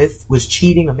you were with was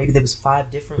cheating, or maybe there was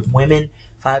 5 different women,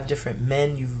 5 different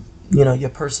men you know,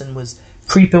 your person was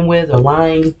creeping with or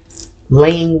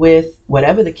laying with,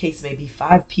 whatever the case may be.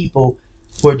 5 people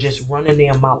were just running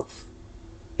their mouth.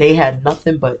 They had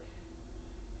nothing but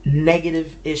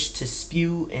negative-ish to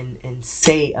spew and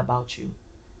say about you.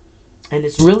 And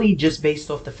it's really just based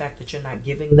off the fact that you're not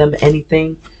giving them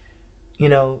anything. You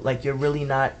know, like you're really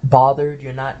not bothered.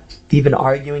 You're not even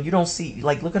arguing. You don't see,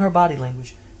 like, look at her body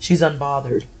language. She's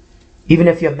unbothered. Even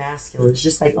if you're masculine, it's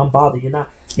just like unbothered.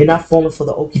 You're not falling for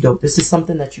the okie doke. This is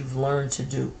something that you've learned to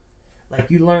do. Like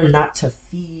you learn not to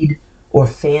feed or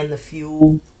fan the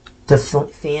fuel, to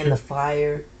fan the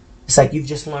fire. It's like you've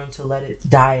just learned to let it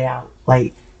die out.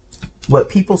 Like what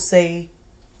people say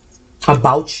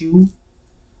about you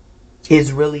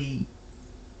is really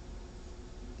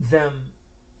them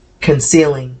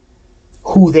concealing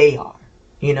who they are,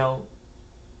 you know.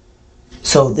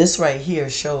 So this right here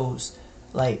shows,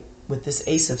 like with this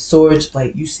Ace of Swords,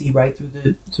 like you see right through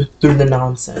the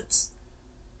nonsense,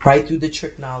 right through the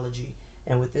tricknology.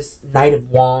 And with this Knight of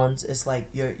Wands, it's like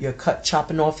you're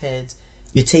chopping off heads,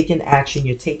 you're taking action,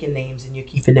 you're taking names, and you're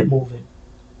keeping it moving.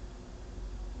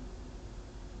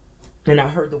 And I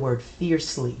heard the word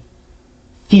fiercely,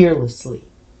 fearlessly,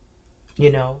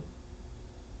 you know.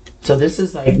 So this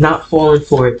is like not falling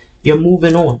for it. You're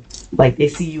moving on. Like they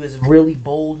see you as really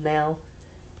bold now.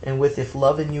 And with if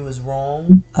loving you is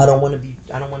wrong, I don't want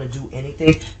to do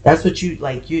anything. That's what you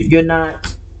like.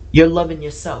 You're loving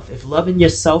yourself. If loving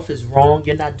yourself is wrong,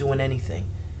 you're not doing anything.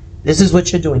 This is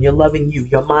what you're doing. You're loving you.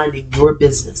 You're minding your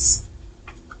business.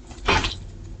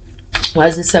 Why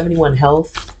is it 71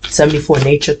 health, 74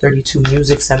 nature, 32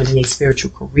 music, 78 spiritual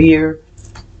career,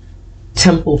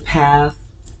 temple path,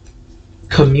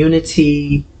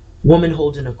 community, woman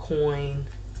holding a coin,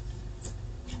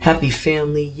 happy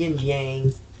family, yin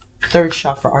yang, 3rd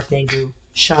shot for Archangel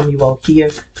Shamuel here.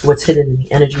 What's hidden in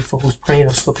the energy for who's praying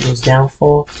on Scorpio's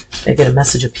downfall. They get a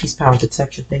message of peace, power, and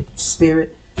protection. Thank you,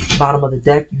 Spirit. Bottom of the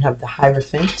deck, you have the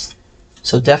Hierophant.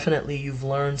 So definitely you've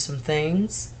learned some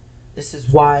things. This is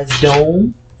Wise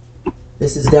Dome.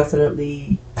 This is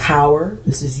definitely power.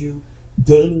 This is you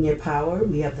gaining your power.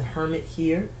 We have the Hermit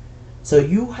here. So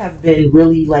you have been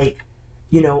really like,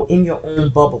 you know, in your own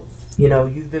bubble. You know,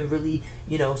 you've been really,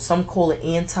 you know, some call it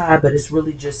anti, but it's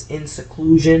really just in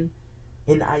seclusion,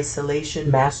 in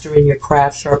isolation, mastering your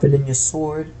craft, sharpening your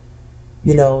sword.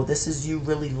 You know, this is you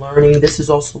really learning. This is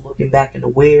also looking back and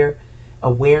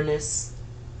awareness.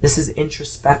 This is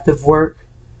introspective work,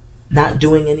 not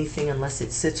doing anything unless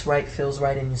it sits right, feels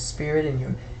right in your spirit,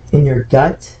 in your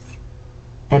gut.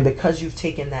 And because you've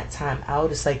taken that time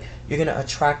out, it's like you're going to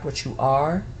attract what you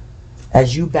are.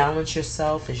 As you balance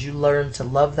yourself, as you learn to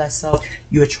love thyself,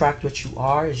 you attract what you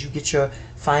are. As you get your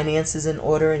finances in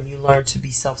order and you learn to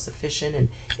be self-sufficient and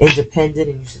independent,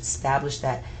 and you establish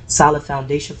that solid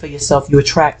foundation for yourself, you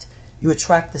attract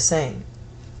the same.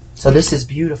 So this is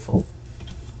beautiful.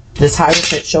 This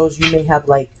Hierophant shows you may have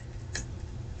like,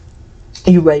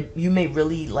 you may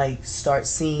really like start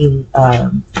seeing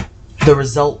the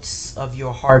results of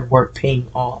your hard work paying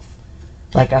off.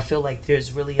 Like I feel like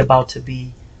there's really about to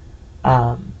be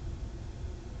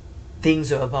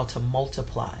things are about to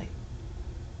multiply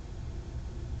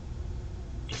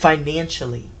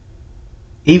financially,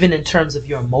 even in terms of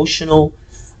your emotional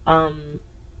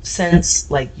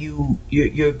sense. Like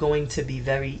you're going to be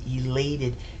very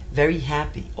elated very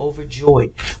happy,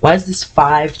 overjoyed. Why is this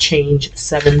 5 change,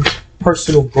 7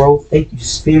 personal growth? Thank you,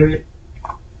 Spirit.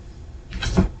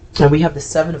 And we have the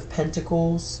 7 of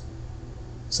Pentacles.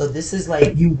 So this is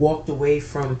like you walked away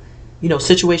from, you know,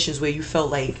 situations where you felt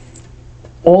like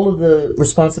all of the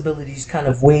responsibilities kind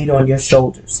of weighed on your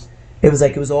shoulders. It was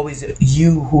like it was always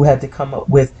you who had to come up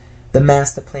with the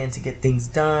master plan to get things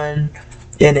done.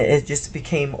 And it just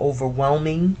became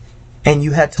overwhelming. And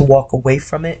you had to walk away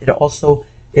from it.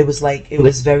 It was like, it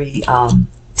was very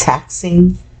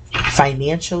taxing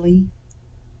financially.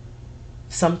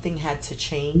 Something had to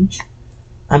change.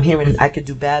 I'm hearing I could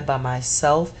do bad by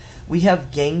myself. We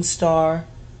have Gangstar,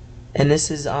 and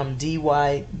this is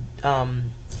DWYCK,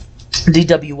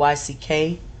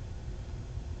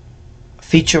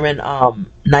 featuring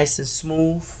Nice and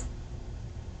Smooth,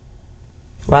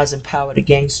 Rise and Power to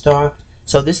Gangstar.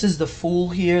 So this is the Fool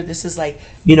here. This is like,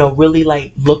 you know, really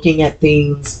like looking at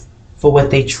things for what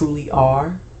they truly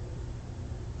are.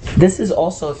 This is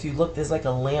also, if you look, there's like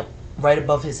a lamp right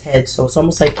above his head. So it's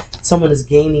almost like someone is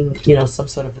gaining, you know, some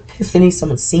sort of epiphany.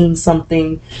 Someone's seeing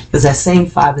something. Because that same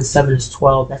 5 and 7 is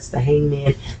 12. That's the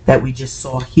Hangman that we just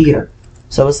saw here.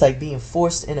 So it's like being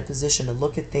forced in a position to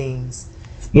look at things,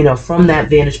 you know, from that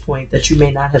vantage point that you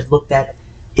may not have looked at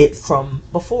it from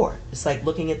before. It's like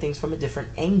looking at things from a different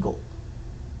angle.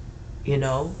 You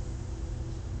know,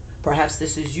 perhaps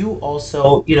this is you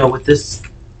also, you know, with this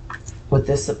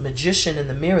magician in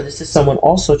the mirror. This is someone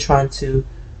also trying to,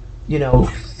 you know,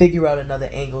 figure out another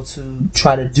angle to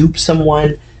try to dupe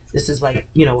someone. This is like,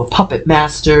 you know, a puppet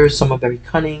master, someone very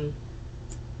cunning.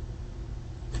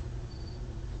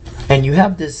 And you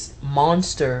have this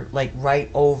monster like right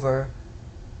over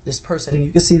this person, and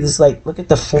you can see this, like, look at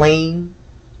the flame.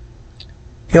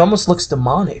 He almost looks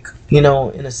demonic, you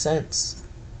know, in a sense.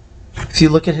 If you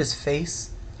look at his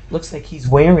face, looks like he's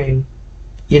wearing,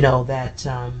 you know, that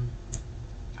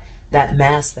that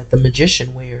mask that the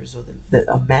magician wears, or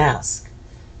a mask.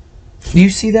 Do you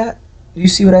see that? Do you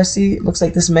see what I see? It looks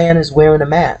like this man is wearing a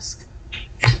mask.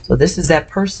 So this is that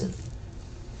person.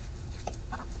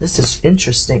 This is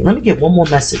interesting. Let me get one more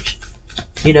message.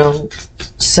 You know,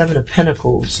 7 of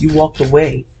Pentacles. You walked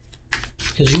away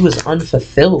because you was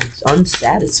unfulfilled,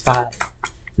 unsatisfied.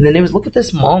 And then there was, look at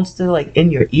this monster like in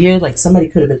your ear. Like somebody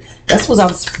could have been, that's what I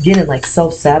was getting, like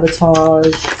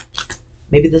self-sabotage.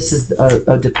 Maybe this is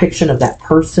a depiction of that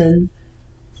person.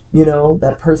 You know,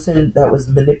 that person that was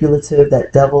manipulative,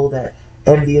 that devil, that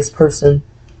envious person.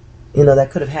 You know, that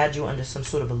could have had you under some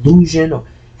sort of illusion, or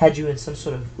had you in some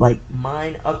sort of like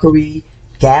mind-uckery,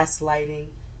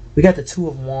 gaslighting. We got the 2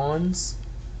 of Wands.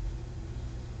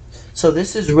 So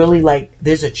this is really like,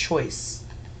 there's a choice.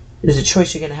 There's a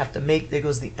choice you're going to have to make. There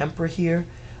goes the Emperor here.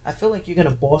 I feel like you're going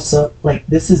to boss up. Like,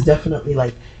 this is definitely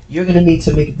like, you're going to need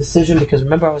to make a decision, because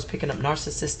remember I was picking up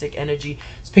narcissistic energy.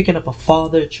 It's picking up a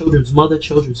father, children's mother,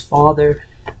 children's father.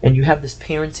 And you have this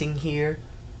parenting here.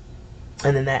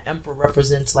 And then that Emperor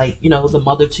represents, like, you know, the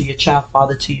mother to your child,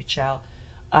 father to your child.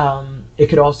 It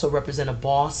could also represent a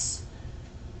boss.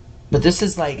 But this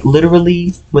is like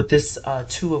literally with this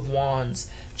 2 of Wands,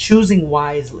 choosing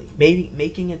wisely,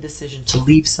 making a decision to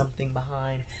leave something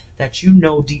behind that you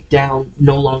know deep down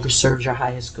no longer serves your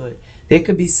highest good. There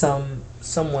could be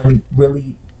someone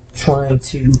really trying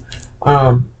to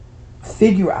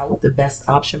figure out the best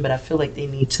option, but I feel like they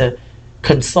need to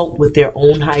consult with their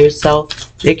own higher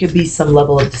self. There could be some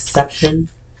level of deception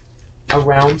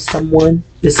around someone.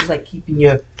 This is like keeping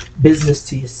your business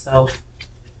to yourself.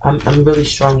 I'm really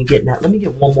strongly getting that. Let me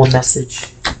get one more message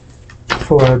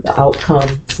for the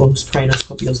outcome for who's praying on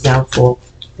Scorpio's downfall.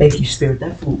 Thank you, Spirit.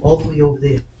 That flew all the way over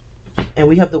there. And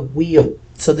we have the Wheel.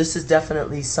 So this is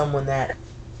definitely someone that,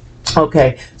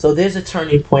 okay, so there's a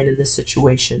turning point in this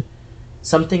situation.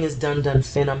 Something is done,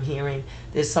 Finn, I'm hearing.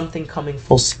 There's something coming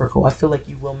full circle. I feel like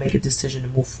you will make a decision to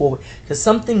move forward, because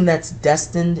something that's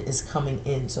destined is coming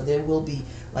in. So there will be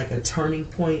like a turning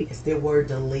point. If there were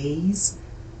delays,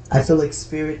 I feel like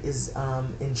Spirit is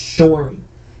ensuring,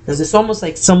 because it's almost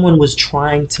like someone was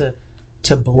trying to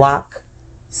block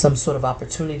some sort of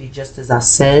opportunity, just as I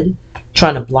said,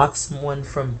 trying to block someone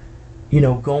from, you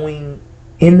know, going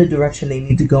in the direction they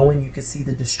need to go in. You can see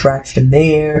the distraction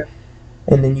there,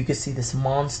 and then you can see this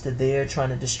monster there trying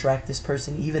to distract this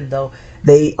person, even though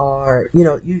they are, you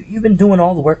know, you've been doing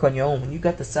all the work on your own. When you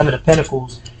got the 7 of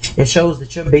Pentacles, it shows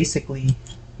that you're basically,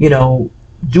 you know,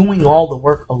 doing all the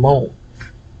work alone.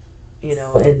 You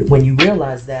know, and when you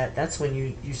realize that, that's when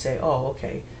you say, oh,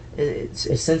 okay,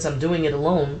 since I'm doing it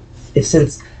alone,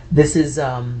 since this is,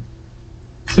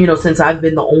 you know, since I've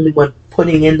been the only one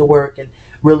putting in the work and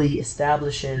really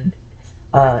establishing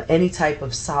any type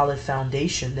of solid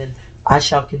foundation, then I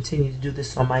shall continue to do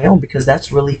this on my own, because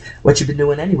that's really what you've been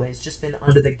doing anyway. It's just been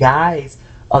under the guise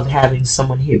of having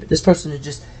someone here. But this person is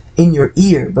just in your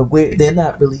ear, but they're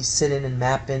not really sitting and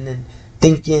mapping and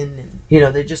thinking, and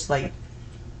they're just like,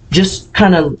 just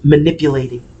kind of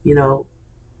manipulating.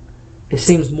 It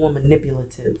seems more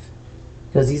manipulative,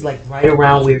 because he's like right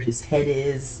around where his head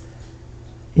is.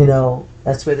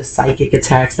 That's where the psychic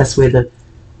attacks, that's where the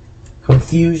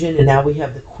confusion, and now we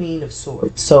have the Queen of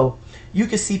Swords. So you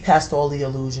can see past all the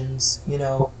illusions.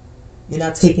 You're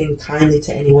not taking kindly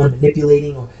to anyone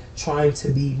manipulating or trying to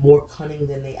be more cunning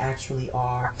than they actually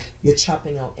are. You're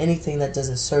chopping out anything that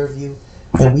doesn't serve you.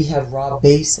 And we have Rob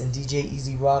Bass and DJ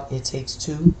Easy Rock. It takes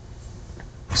two.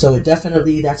 So it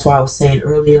definitely, that's why I was saying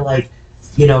earlier, like,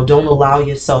 don't allow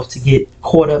yourself to get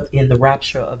caught up in the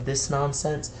rapture of this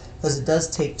nonsense, because it does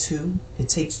take two. It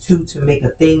takes two to make a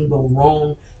thing go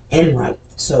wrong and right.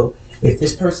 So if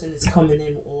this person is coming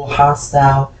in all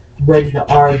hostile, ready to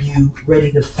argue,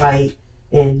 ready to fight,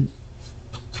 and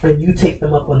you take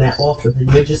them up on that offer, then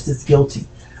you're just as guilty.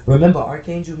 Remember,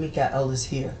 Archangel Michael is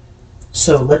here.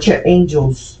 So let your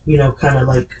angels, kind of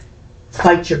like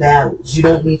fight your battles. You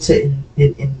don't need to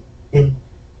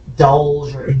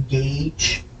indulge or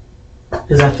engage,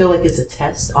 because I feel like it's a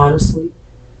test, honestly.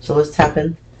 So let's tap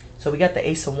in. So we got the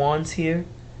Ace of Wands here.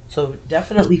 So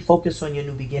definitely focus on your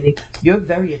new beginning. You're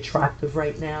very attractive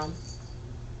right now.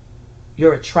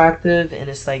 You're attractive, and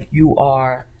it's like you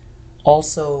are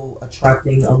also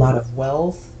attracting a lot of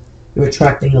wealth. You're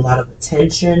attracting a lot of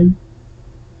attention.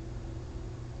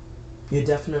 You're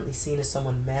definitely seen as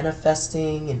someone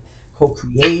manifesting and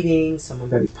co-creating, someone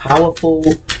very powerful.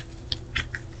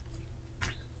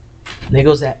 And there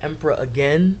goes that Emperor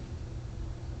again.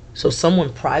 So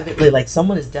someone privately, like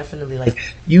someone is definitely like,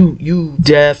 you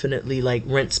definitely like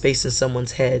rent space in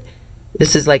someone's head.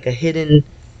 This is like a hidden,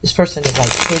 this person is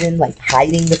like hidden, like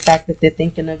hiding the fact that they're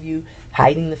thinking of you,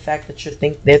 hiding the fact that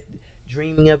they're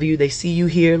dreaming of you. They see you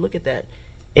here. Look at that.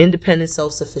 Independent,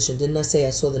 self-sufficient. Didn't I say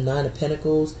I saw the Nine of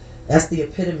Pentacles? That's the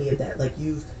epitome of that. Like,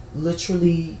 you've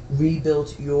literally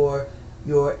rebuilt your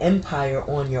empire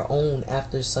on your own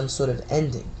after some sort of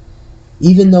ending.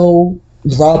 Even though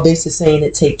Raw Base is saying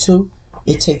it takes two,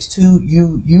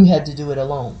 you had to do it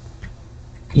alone.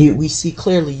 We see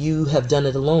clearly you have done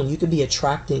it alone. You could be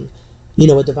attracting,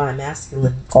 a divine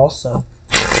masculine also.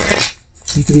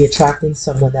 You could be attracting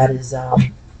someone that is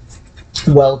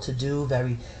well-to-do,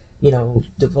 very,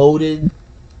 devoted.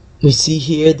 We see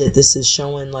here that this is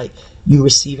showing like you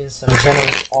receiving some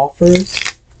generous offers.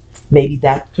 Maybe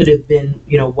that could have been,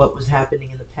 what was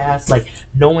happening in the past. Like,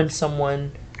 knowing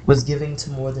someone was giving to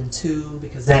more than two,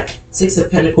 because that Six of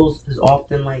Pentacles is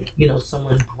often like,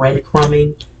 someone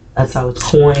breadcrumbing. That's how it's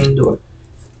coined or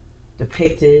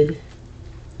depicted.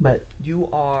 But you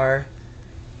are,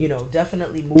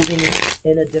 definitely moving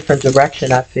in a different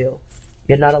direction, I feel.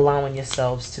 You're not allowing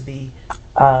yourselves to be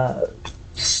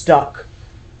stuck.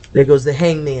 There goes the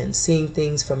Hangman, seeing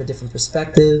things from a different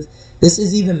perspective. This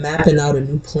is even mapping out a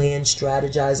new plan,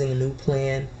 strategizing a new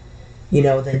plan,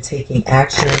 then taking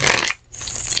action.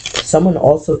 Someone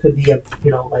also could be,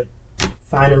 like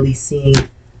finally seeing,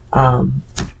 how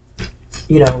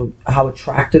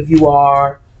attractive you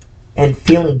are and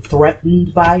feeling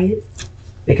threatened by it.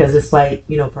 Because it's like,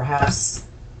 perhaps,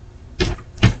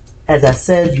 as I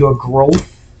said, your growth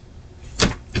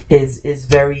is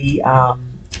very,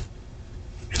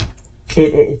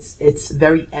 it's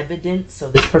very evident, so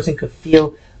this person could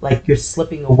feel like you're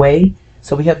slipping away.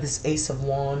 So we have this Ace of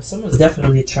Wands. Someone's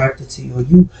definitely attracted to you, or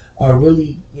you are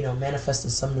really,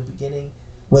 manifesting some new beginning.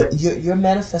 What you're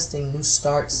manifesting new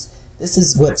starts. This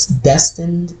is what's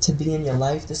destined to be in your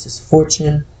life. This is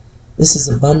fortune. This is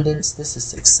abundance. This is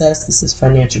success. This is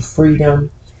financial freedom.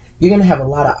 You're gonna have a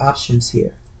lot of options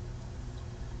here.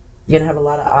 You're gonna have a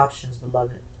lot of options,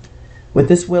 beloved. With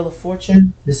this Wheel of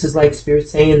Fortune, this is like Spirit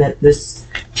saying that this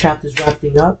chapter is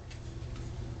wrapping up.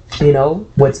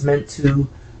 What's meant to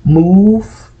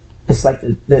move. It's like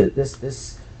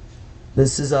this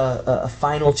is a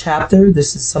final chapter.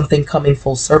 This is something coming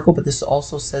full circle, but this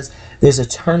also says there's a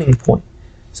turning point.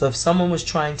 So if someone was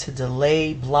trying to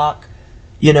delay, block,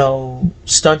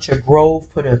 stunt your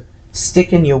growth, put a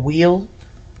stick in your wheel,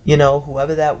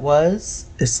 whoever that was,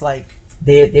 it's like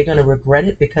they're gonna regret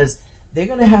it, because they're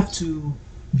going to have to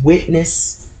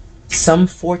witness some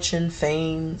fortune,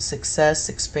 fame, success,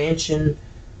 expansion.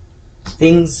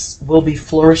 Things will be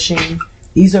flourishing.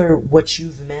 These are what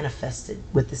you've manifested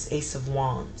with this Ace of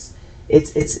Wands.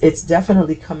 It's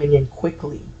definitely coming in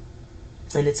quickly.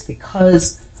 And it's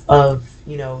because of,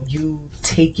 you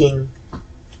taking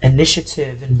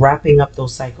initiative and wrapping up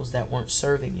those cycles that weren't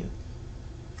serving you.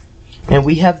 And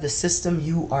we have the system,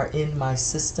 you are in my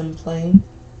system playing.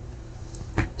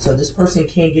 So this person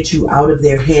can't get you out of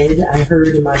their head. I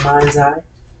heard in my mind's eye.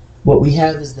 What we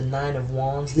have is the Nine of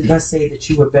Wands. Did not say that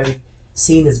you were very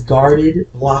seen as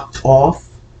guarded, blocked off.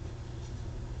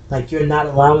 Like you're not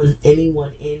allowing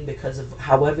anyone in because of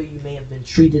however you may have been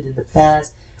treated in the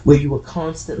past, where you were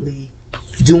constantly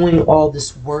doing all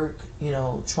this work, you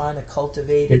know, trying to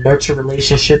cultivate and nurture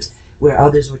relationships where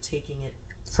others were taking it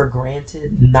for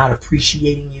granted, not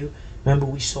appreciating you. Remember,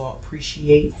 we saw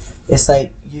appreciate. It's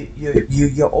like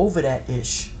you're over that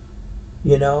ish.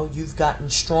 You know, you've gotten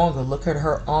stronger. Look at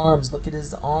her arms. Look at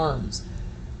his arms.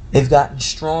 They've gotten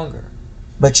stronger.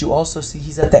 But you also see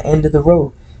he's at the end of the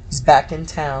road. He's back in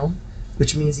town,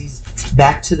 which means he's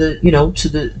back to the, you know,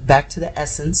 back to the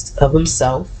essence of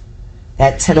himself.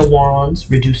 That Ten of Wands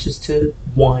reduces to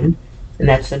 1, and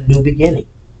that's a new beginning.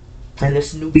 And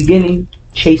this new beginning,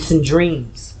 chasing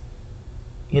dreams.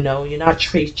 You know, you're not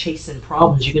chasing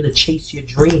problems. You're going to chase your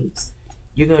dreams.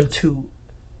 You're going to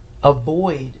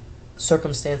avoid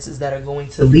circumstances that are going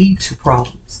to lead to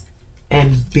problems.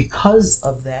 And because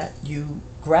of that, you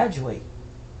graduate.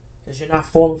 Because you're not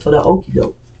falling for the okie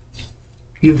doke.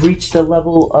 You've reached a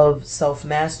level of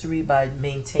self-mastery by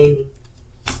maintaining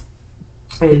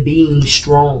and being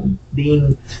strong,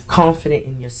 being confident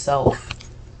in yourself,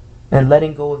 and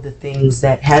letting go of the things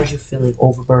that had you feeling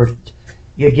overburdened.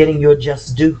 You're getting your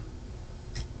just due.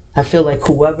 I feel like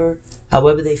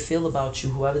however they feel about you,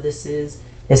 whoever this is,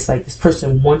 it's like this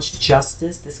person wants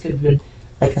justice. This could have been,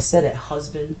 like I said, a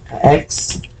husband, an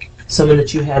ex, someone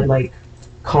that you had like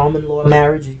common law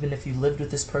marriage, even if you lived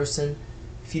with this person.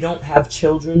 If you don't have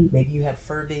children, maybe you had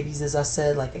fur babies, as I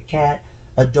said, like a cat,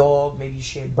 a dog, maybe you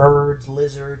shared birds,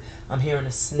 lizard. I'm hearing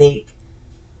a snake,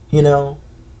 you know.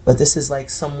 But this is like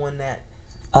someone that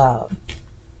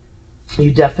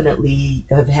you definitely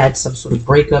have had some sort of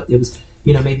breakup. There was,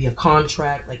 you know, maybe a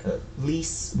contract, like a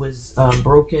lease was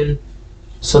broken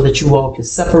so that you all can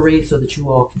separate, so that you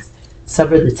all can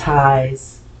sever the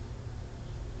ties.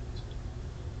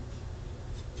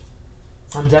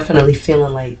 I'm definitely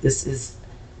feeling like this is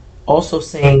also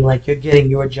saying like you're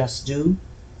getting your just due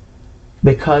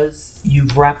because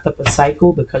you've wrapped up a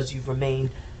cycle, because you remained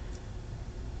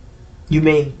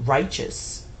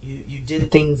righteous. You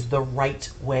did things the right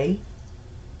way.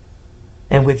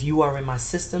 And with you are in my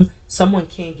system, someone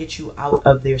can't get you out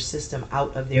of their system,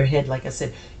 out of their head. Like I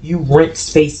said, you rent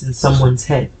space in someone's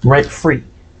head, rent free.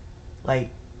 Like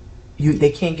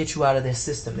they can't get you out of their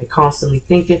system. They're constantly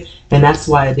thinking, and that's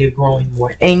why they're growing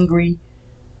more angry.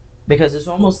 Because it's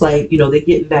almost like, you know, they're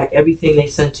getting back everything they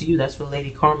sent to you. That's what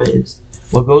Lady Karma is.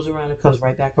 What goes around, it comes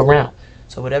right back around.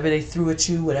 So whatever they threw at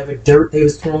you, whatever dirt they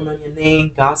was throwing on your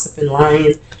name, gossiping,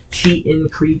 lying, cheating,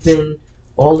 creeping,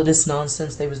 all of this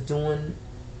nonsense they was doing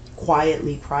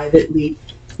quietly, privately,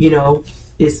 you know,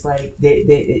 it's like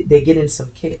they're getting some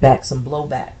kickback, some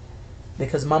blowback.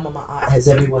 Because Mama Ma'at has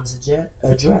everyone's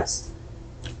address.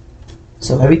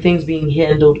 So everything's being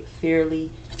handled fairly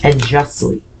and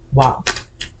justly. Wow.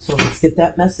 So let's get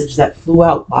that message that flew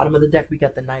out. Bottom of the deck, we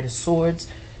got the Knight of Swords.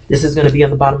 This is going to be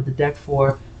on the bottom of the deck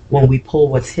for when we pull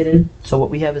what's hidden. So what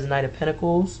we have is Knight of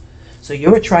Pentacles. So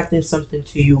you're attracting something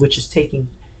to you which is taking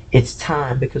its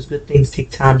time, because good things take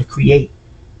time to create.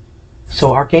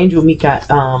 So Archangel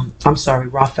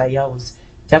Raphael is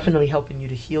definitely helping you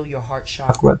to heal your heart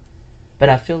chakra. But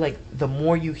I feel like the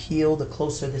more you heal, the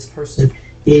closer this person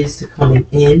is to coming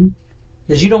in.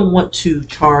 Because you don't want to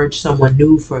charge someone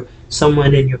new for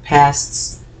someone in your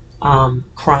past's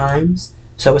crimes.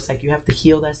 So it's like you have to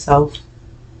heal that self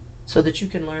so that you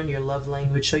can learn your love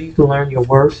language, so you can learn your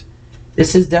worth.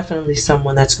 This is definitely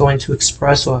someone that's going to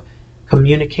express or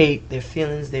communicate their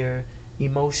feelings, their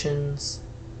emotions.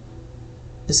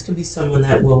 This could be someone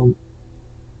that will,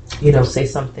 you know, say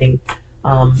something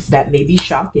that may be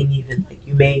shocking even. Like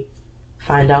you may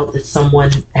find out that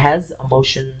someone has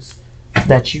emotions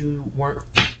that you weren't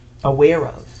aware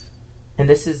of. And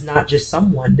this is not just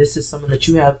someone, this is someone that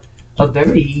you have a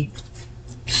very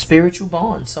spiritual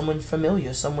bond, someone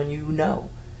familiar, someone you know.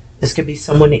 This could be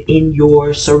someone in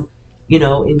your, you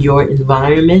know, in your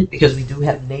environment, because we do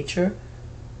have nature.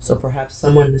 So perhaps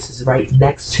someone, this is right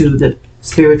next to the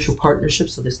spiritual partnership.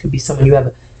 So this could be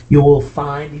someone you will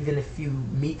find, even if you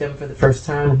meet them for the first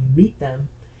time. When you meet them,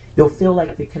 you'll feel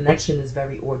like the connection is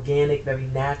very organic, very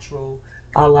natural,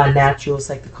 a la natural. It's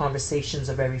like the conversations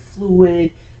are very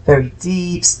fluid, very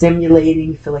deep, stimulating.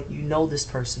 You feel like you know this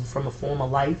person from a former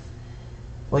life,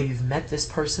 or you've met this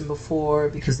person before,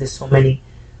 because there's so many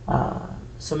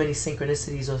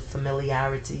synchronicities or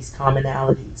familiarities,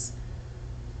 commonalities.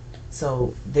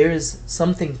 So there is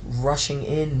something rushing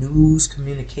in, news,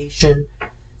 communication,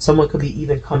 Someone could be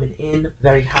even coming in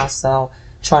very hostile,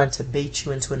 trying to bait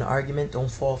you into an argument.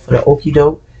 Don't fall for the okie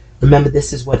doke. Remember,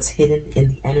 this is what's hidden in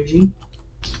the energy.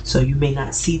 So you may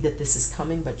not see that this is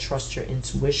coming, but trust your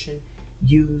intuition.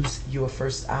 Use your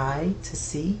first eye to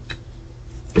see.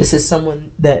 This is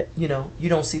someone that, you know, you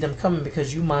don't see them coming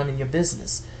because you minding your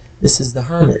business. This is the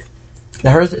Hermit. The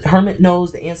Hermit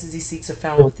knows the answers he seeks are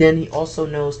found within. He also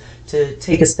knows to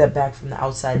take a step back from the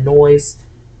outside noise,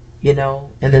 you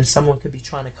know, and then someone could be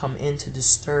trying to come in to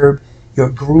disturb your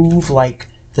groove like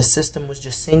the system was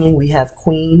just singing. We have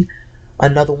Queen.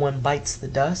 Another one bites the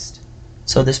dust.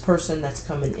 So this person that's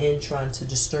coming in trying to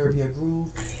disturb your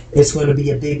groove, it's going to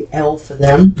be a big L for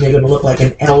them. They're going to look like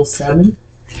an L7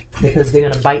 because they're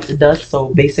going to bite the dust.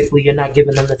 So basically you're not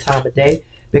giving them the time of day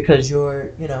because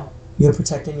you're, you know, you're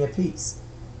protecting your peace.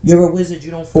 You're a wizard.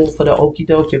 You don't fall for the okie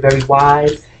doke. You're very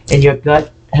wise and your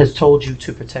gut has told you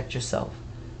to protect yourself.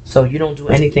 So you don't do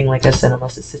anything, like I said,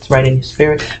 unless it sits right in your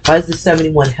spirit. Why is the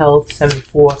 71 health,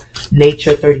 74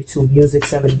 nature, 32 music,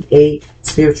 78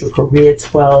 spiritual career,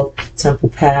 12 temple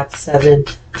path, 7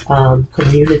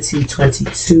 community,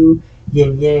 22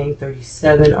 yin yang,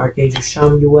 37 archangel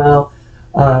Shamuel,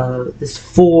 this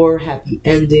 4 happy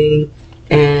ending,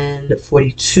 and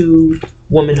 42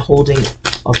 woman holding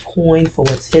a coin for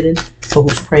what's hidden, for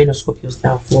who's praying or Scorpio's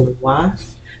downfall and why.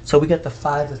 So we got the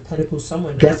 5 of Pentacles.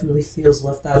 Someone definitely feels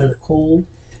left out in the cold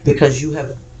because you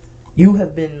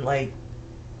have been like,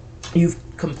 you've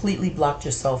completely blocked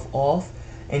yourself off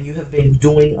and you have been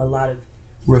doing a lot of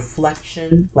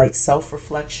reflection, like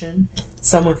self-reflection.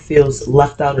 Someone feels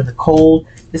left out in the cold.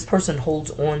 This person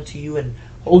holds on to you and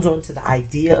holds on to the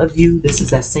idea of you. This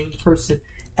is that same person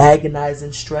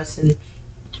agonizing, stressing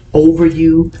over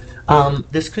you.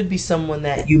 This could be someone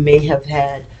that you may have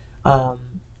had,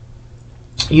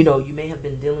 you know, you may have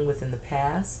been dealing with in the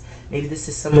past. Maybe this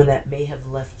is someone that may have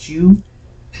left you,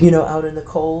 you know, out in the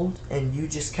cold and you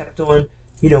just kept on,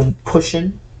 you know,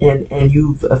 pushing and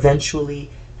you've eventually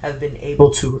have been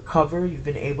able to recover. You've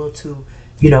been able to,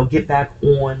 you know, get back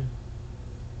on,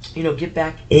 you know, get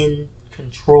back in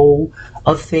control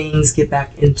of things, get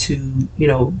back into, you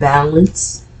know,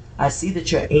 balance. I see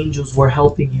that your angels were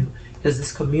helping you because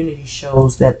this community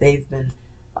shows that they've been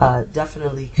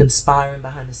definitely conspiring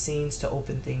behind the scenes to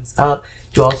open things up.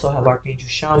 You also have Archangel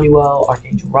Shamuel,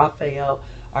 Archangel Raphael,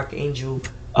 Archangel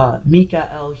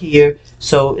Michael here.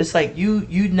 So it's like you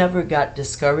never got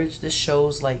discouraged. This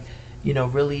shows like, you know,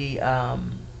 really,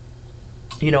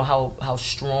 you know, how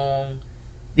strong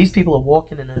these people are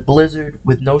walking in a blizzard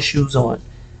with no shoes on.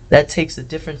 That takes a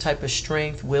different type of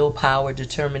strength, willpower,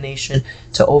 determination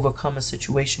to overcome a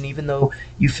situation, even though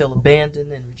you feel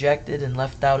abandoned and rejected and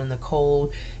left out in the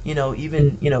cold. You know,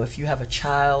 even, you know, if you have a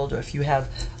child or if you have,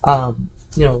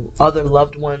 you know, other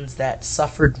loved ones that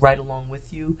suffered right along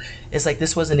with you, it's like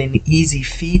this wasn't an easy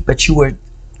feat, but you were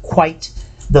quite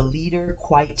the leader,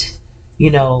 quite, you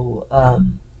know,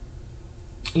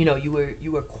 you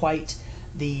were quite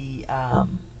the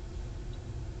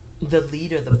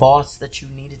leader, the boss that you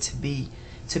needed to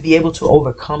be able to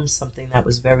overcome something that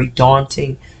was very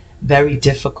daunting, very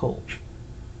difficult.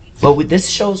 But with this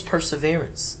shows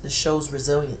perseverance. This shows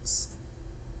resilience.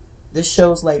 This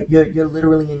shows like you're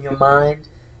literally in your mind,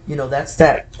 you know, that's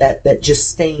that just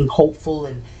staying hopeful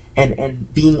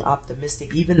and being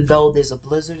optimistic. Even though there's a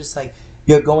blizzard, it's like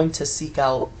you're going to seek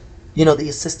out, you know, the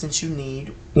assistance you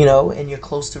need, you know, and you're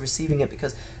close to receiving it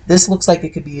because this looks like it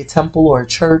could be a temple or a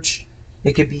church.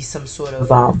 It could be some sort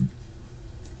of,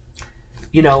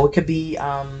 you know, it could be,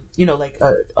 you know, like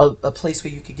a place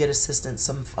where you could get assistance,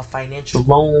 a financial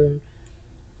loan,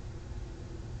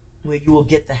 where you will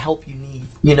get the help you need.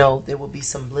 You know, there will be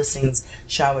some blessings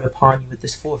showered upon you. With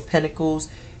this 4 of Pentacles,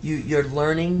 you're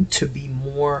learning to be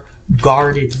more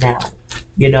guarded now,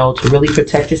 you know, to really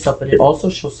protect yourself. But it also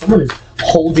shows someone is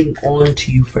holding on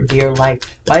to you for dear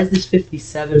life. Why is this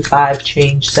 57, 5,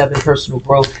 change, 7, personal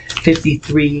growth,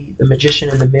 53, the magician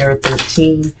in the mirror,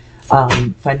 13,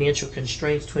 financial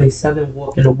constraints, 27,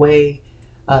 walking away,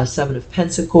 7 of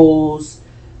Pentacles,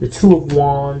 the 2 of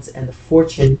Wands, and the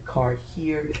Fortune card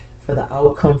here for the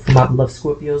outcome for my beloved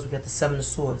Scorpios. We got the 7 of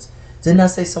Swords. Didn't I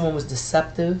say someone was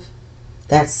deceptive?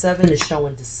 That 7 is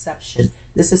showing deception.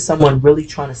 This is someone really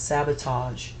trying to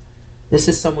sabotage. This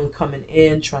is someone coming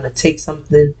in, trying to take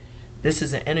something. This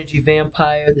is an energy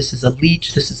vampire. This is a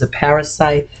leech. This is a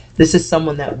parasite. This is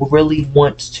someone that really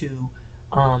wants to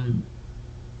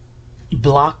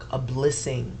block a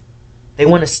blissing. They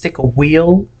want to stick a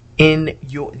wheel in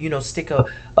your, you know,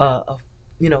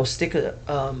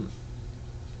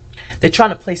 they're trying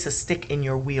to place a stick in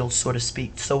your wheel, so to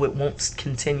speak, so it won't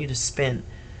continue to spin.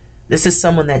 This is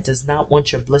someone that does not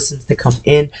want your blessings to come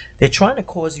in. They're trying to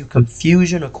cause you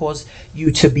confusion or cause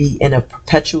you to be in a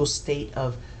perpetual state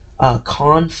of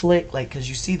conflict. Like, because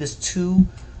you see this Two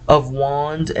of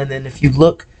Wands, and then if you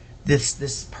look,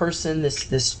 this person,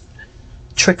 this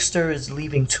trickster is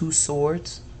leaving two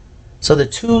swords. So the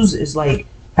twos is like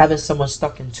having someone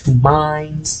stuck in two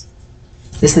minds.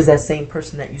 This is that same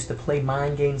person that used to play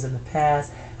mind games in the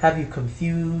past, have you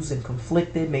confused and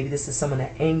conflicted. Maybe this is someone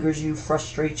that angers you,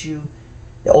 frustrates you.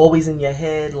 They're always in your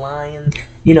head, lying.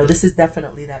 You know, this is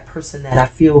definitely that person that I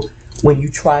feel when you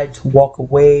tried to walk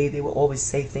away, they will always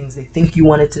say things they think you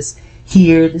wanted to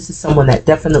hear. This is someone that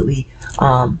definitely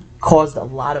caused a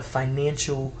lot of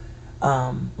financial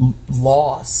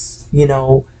loss, you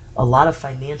know, a lot of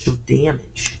financial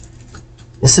damage.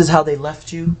 This is how they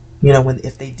left you. You know,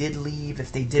 if they did leave,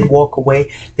 if they did walk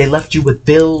away, they left you with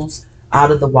bills out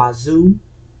of the wazoo.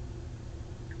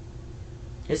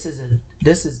 This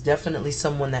is definitely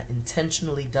someone that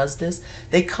intentionally does this.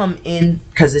 They come in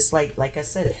because it's like I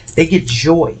said, they get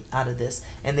joy out of this,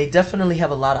 and they definitely have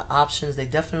a lot of options. They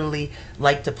definitely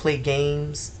like to play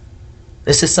games.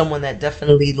 This is someone that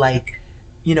definitely, like,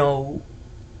 you know,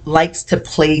 likes to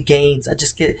play games. I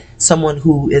just get someone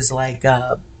who is like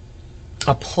a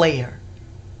player,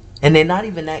 and they're not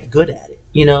even that good at it.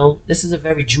 You know, this is a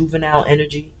very juvenile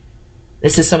energy.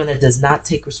 This is someone that does not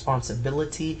take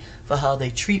responsibility for how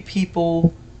they treat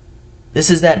people.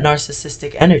 This is that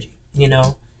narcissistic energy, you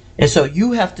know. And so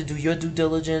you have to do your due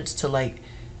diligence to, like,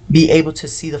 be able to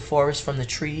see the forest from the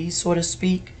trees, so to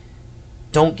speak.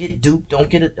 Don't get duped. Don't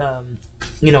get it,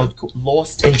 you know,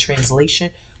 lost in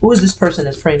translation. Who is this person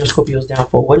that's praying on Scorpio's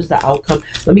downfall? What is the outcome?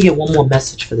 Let me get one more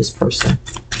message for this person.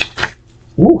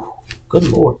 Ooh, good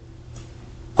Lord.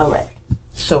 All right.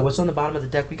 So what's on the bottom of the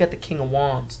deck? We got the King of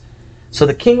Wands. So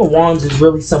the King of Wands is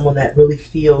really someone that really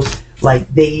feels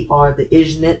like they are the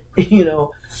Isn't, you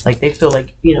know, like they feel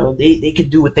like, you know, they can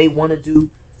do what they want to do.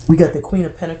 We got the Queen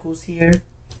of Pentacles here.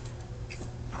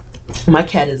 My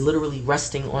cat is literally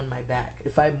resting on my back.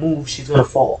 If I move, she's going to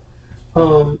fall.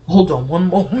 Hold on one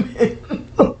moment.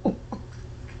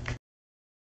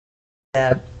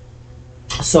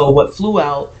 So what flew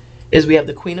out is we have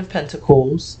the Queen of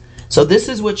Pentacles. So this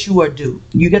is what you are due.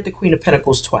 You get the Queen of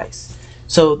Pentacles twice.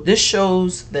 So this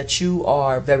shows that you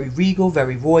are very regal,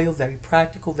 very royal, very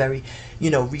practical, very, you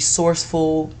know,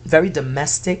 resourceful, very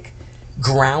domestic,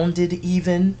 grounded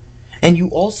even. And you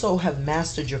also have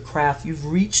mastered your craft. You've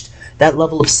reached that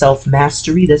level of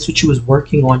self-mastery. That's what you was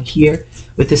working on here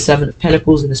with the Seven of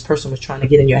Pentacles, and this person was trying to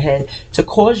get in your head to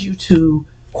cause you to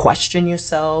question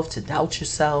yourself, to doubt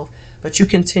yourself, but you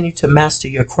continue to master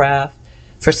your craft.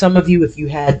 For some of you, if you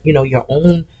had, you know, your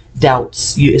own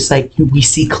doubts, it's like we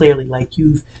see clearly, like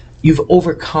you've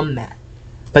overcome that.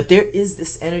 But there is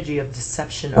this energy of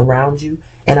deception around you,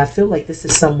 and I feel like this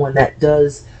is someone that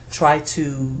does try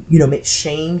to, you know,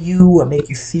 shame you or make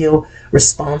you feel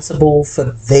responsible for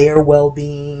their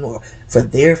well-being or for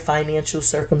their financial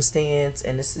circumstance.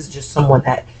 And this is just someone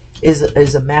that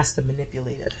is a master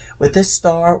manipulator. With this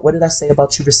star, what did I say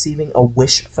about you receiving a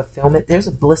wish fulfillment? There's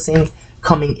a blessing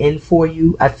coming in for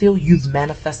you. I feel you've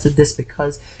manifested this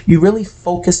because you really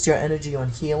focused your energy on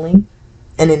healing.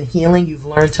 And in healing, you've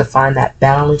learned to find that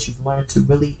balance. You've learned to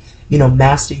really, you know,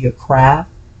 master your craft.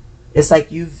 It's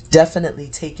like you've definitely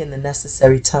taken the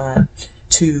necessary time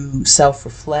to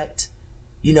self-reflect,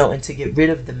 you know, and to get rid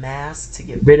of the mask, to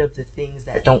get rid of the things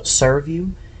that don't serve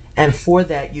you. And for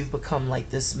that, you've become like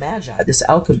this magi, this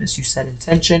alchemist. You set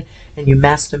intention and you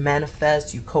master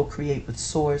manifest, you co-create with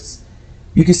source.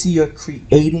 You can see you're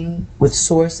creating with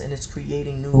source, and it's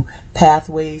creating new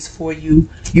pathways for you.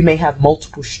 You may have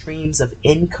multiple streams of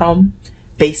income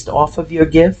based off of your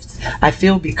gift. I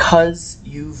feel because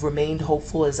you've remained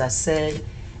hopeful, as I said,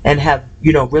 and have,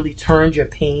 you know, really turned your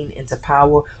pain into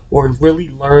power, or really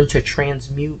learned to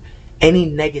transmute any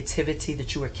negativity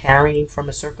that you were carrying from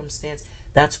a circumstance.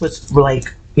 That's what's, like,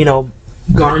 you know,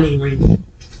 garnering.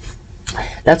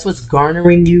 That's what's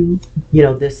garnering you, you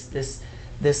know,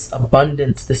 this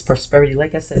abundance, this prosperity.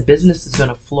 Like I said, business is going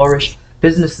to flourish.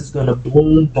 Business is going to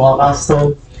bloom,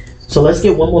 blossom. So let's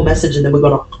get one more message, and then we're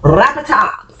going to wrap it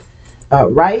up.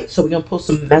 Right? So we're going to pull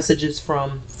some messages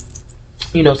from,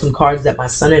 you know, some cards that my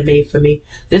son had made for me.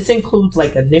 This includes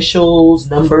like initials,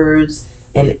 numbers,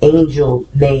 and angel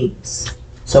names.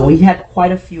 So we had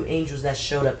quite a few angels that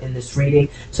showed up in this reading.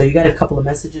 So you got a couple of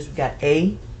messages. We got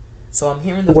A. So I'm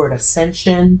hearing the word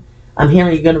ascension. I'm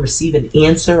hearing you're going to receive an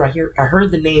answer. I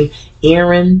heard the name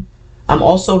Aaron. I'm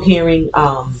also hearing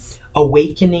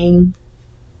awakening.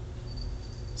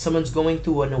 Someone's going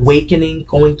through an awakening,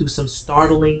 going through some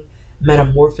startling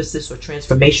metamorphosis or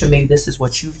transformation. Maybe this is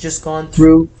what you've just gone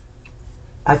through.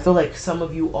 I feel like some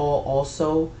of you all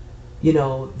also, you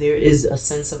know, there is a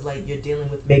sense of like you're dealing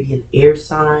with maybe an air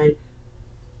sign.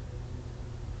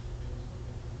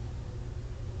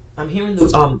 I'm hearing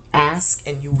the ask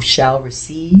and you shall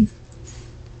receive.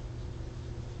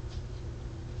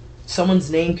 Someone's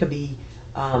name could be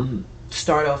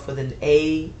start off with an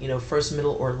A, you know, first,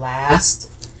 middle, or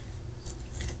last.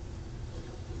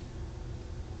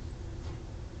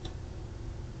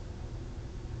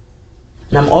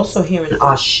 And I'm also hearing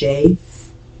Ashe.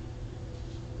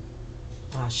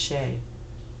 Ashe.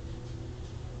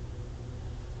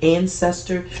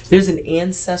 Ancestor. There's an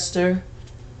ancestor.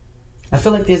 I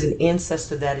feel like there's an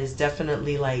ancestor that is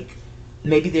definitely like,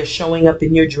 maybe they're showing up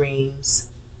in your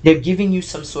dreams. They're giving you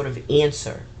some sort of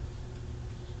answer.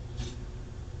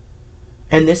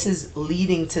 And this is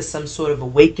leading to some sort of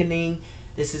awakening.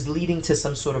 This is leading to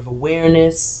some sort of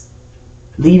awareness,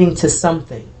 leading to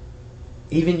something.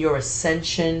 Even your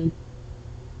ascension.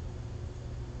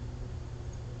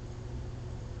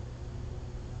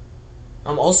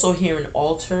 I'm also hearing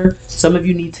altar. Some of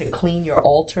you need to clean your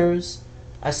altars.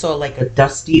 I saw like a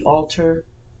dusty altar.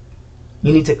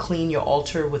 You need to clean your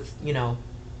altar with, you know,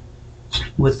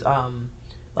 with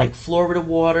like Florida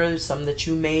water, some that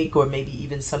you make, or maybe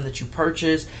even some that you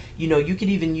purchase. You know, you could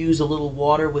even use a little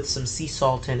water with some sea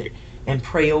salt in it and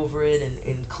pray over it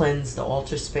and cleanse the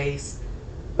altar space.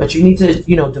 But you need to,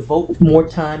 you know, devote more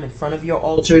time in front of your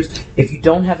altars. If you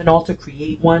don't have an altar,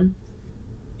 create one.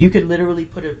 You could literally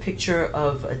put a picture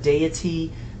of a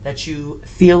deity that you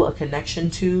feel a connection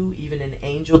to, even an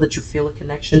angel that you feel a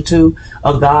connection to,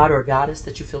 a god or goddess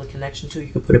that you feel a connection to.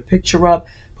 You could put a picture up,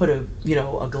 put a, you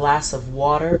know, a glass of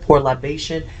water, pour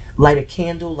libation, light a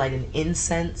candle, light an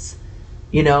incense.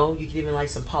 You know, you could even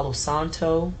light some Palo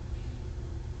Santo.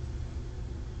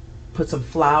 Put some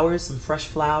flowers, some fresh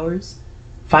flowers.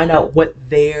 Find out what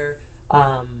their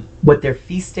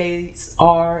feast days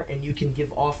are, and you can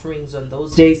give offerings on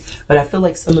those days. But I feel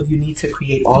like some of you need to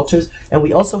create altars. And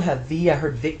we also have V. I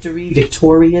heard victory,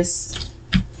 victorious.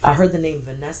 I heard the name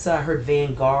Vanessa. I heard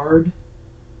Vanguard.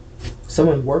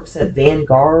 Someone works at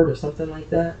Vanguard or something like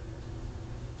that.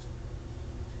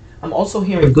 I'm also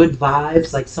hearing good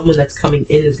vibes, like someone that's coming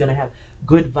in is going to have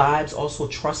good vibes. Also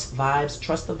trust vibes.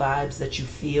 Trust the vibes that you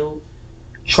feel.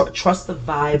 Trust the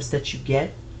vibes that you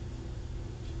get.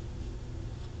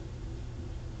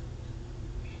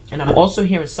 And I'm also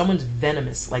hearing someone's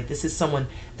venomous. Like this is someone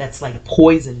that's like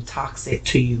poison, toxic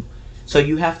to you. So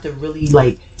you have to really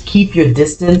like keep your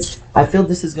distance. I feel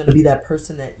this is going to be that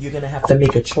person that you're going to have to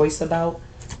make a choice about.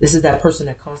 This is that person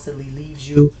that constantly leaves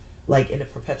you like in a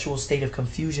perpetual state of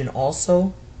confusion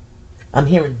also. I'm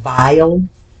hearing vile.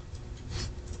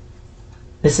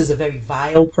 This is a very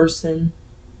vile person.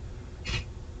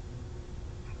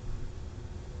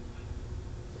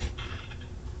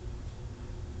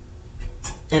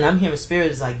 And I'm hearing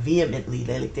spirits like vehemently.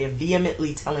 They're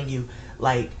vehemently telling you,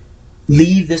 like,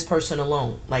 leave this person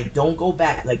alone. Like, don't go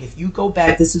back. Like, if you go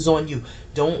back, this is on you.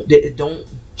 Don't,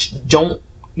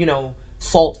 you know,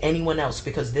 fault anyone else,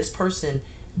 because this person,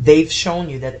 they've shown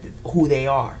you that who they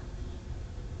are.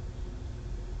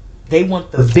 They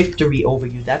want the victory over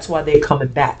you. That's why they're coming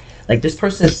back. Like, this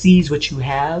person sees what you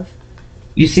have.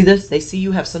 You see this? They see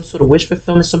you have some sort of wish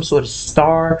fulfillment, some sort of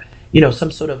star, you know,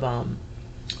 some sort of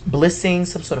blissing,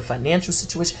 some sort of financial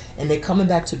situation, and they're coming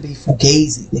back to be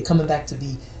fugazi. They're coming back to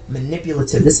be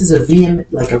manipulative. This is a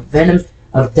vehement, like a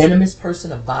venomous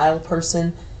person, a vile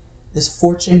person. This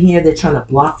fortune here, they're trying to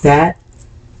block that.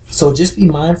 So just be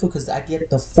mindful, because I get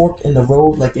the fork in the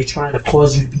road, like they're trying to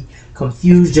cause you to be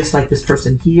confused, just like this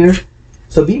person here.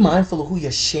 So be mindful of who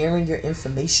you're sharing your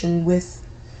information with,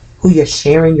 who you're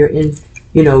sharing your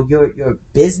your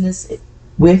business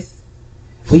with.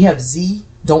 We have Z.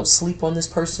 Don't sleep on this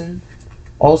person.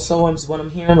 Also, is what I'm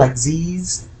hearing, like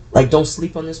Z's. Like, don't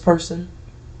sleep on this person.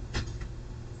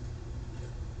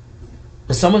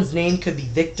 And someone's name could be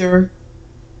Victor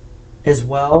as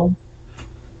well.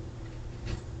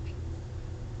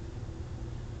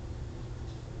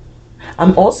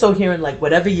 I'm also hearing, like,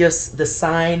 whatever the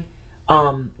sign,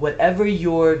 whatever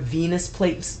your Venus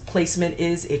placement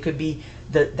is, it could be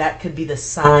that could be the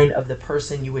sign of the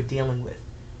person you were dealing with.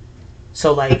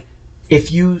 So, like, if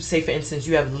you say, for instance,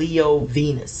 you have Leo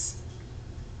Venus,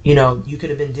 you know, you could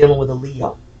have been dealing with a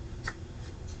Leo.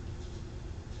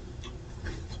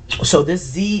 So this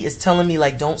Z is telling me,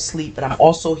 like, don't sleep. But I'm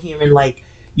also hearing, like,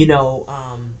 you know,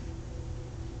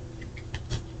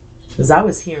 because I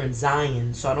was hearing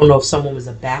Zion. So I don't know if someone was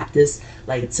a Baptist,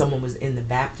 like someone was in the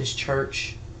Baptist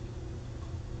church.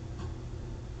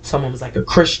 Someone was like a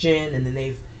Christian, and then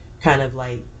they've kind of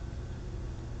like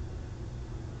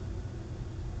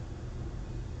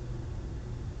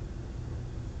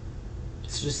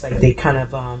it's just like they kind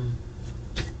of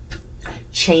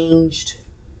changed,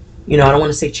 you know, I don't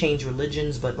want to say change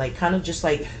religions, but like kind of just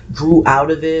like grew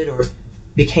out of it or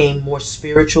became more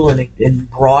spiritual and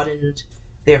broadened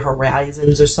their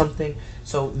horizons or something.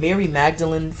 So Mary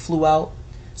Magdalene flew out.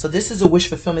 So this is a wish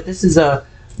fulfillment. This is a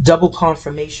double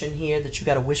confirmation here that you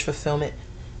got a wish fulfillment.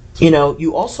 You know,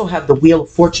 you also have the Wheel of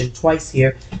Fortune twice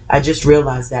here. I just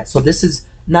realized that. So this is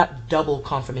not double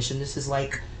confirmation. This is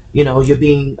like, you know, you're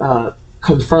being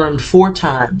confirmed 4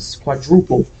 times,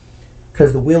 quadruple.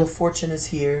 Because the Wheel of Fortune is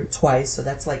here twice, so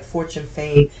that's like fortune,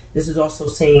 fame. This is also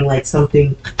saying like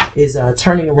something is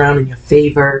turning around in your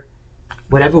favor.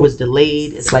 Whatever was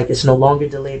delayed, it's like it's no longer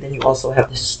delayed. Then you also have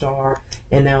the Star,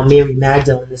 and now Mary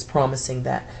Magdalene is promising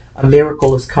that a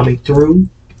miracle is coming through.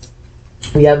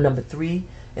 We have number 3,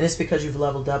 and it's because you've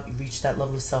leveled up, you've reached that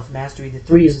level of self-mastery. The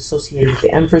 3 is associated with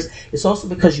the Empress. It's also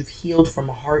because you've healed from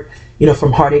a heart, you know,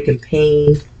 from heartache and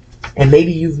pain, and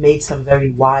maybe you've made some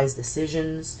very wise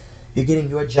decisions. You're getting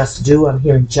your just due. I'm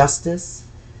hearing justice.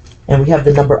 And we have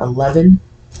the number 11.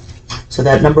 So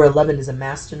that number 11 is a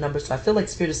master number. So I feel like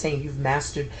Spirit is saying you've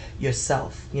mastered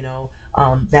yourself. You know,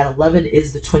 that 11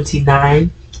 is the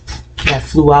 29 that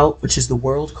flew out, which is the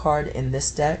World card in this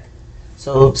deck.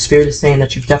 So Spirit is saying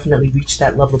that you've definitely reached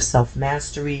that level of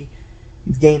self-mastery.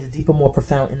 You've gained a deeper, more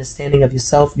profound understanding of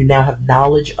yourself. You now have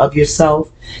knowledge of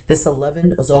yourself. This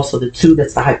 11 is also the 2.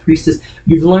 That's the High Priestess.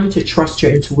 You've learned to trust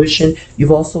your intuition.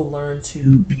 You've also learned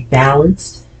to be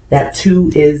balanced. That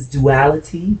 2 is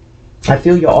duality. I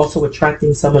feel you're also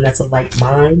attracting someone that's a like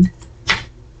mind.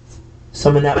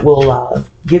 Someone that will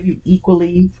give you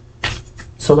equally.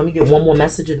 So let me get one more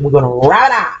message and we're going to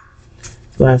wrap it up.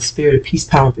 We have Spirit of peace,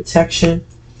 power, and protection.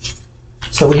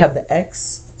 So we have the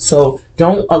X. So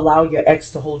don't allow your ex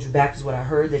to hold you back is what I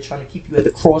heard. They're trying to keep you at the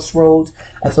crossroads.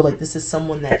 I feel like this is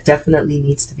someone that definitely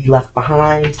needs to be left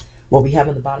behind. What we have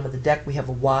on the bottom of the deck, we have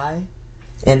a Y.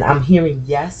 And I'm hearing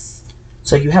yes.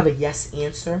 So you have a yes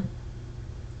answer.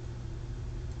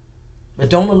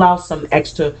 But don't allow some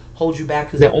ex to hold you back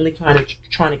because they're only kind of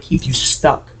trying to keep you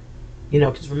stuck. You know,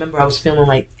 because remember I was feeling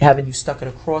like having you stuck at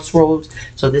a crossroads.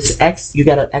 So this ex, you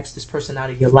got to X this person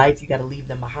out of your life. You got to leave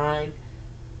them behind.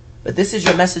 But this is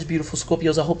your message, beautiful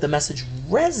Scorpios. I hope the message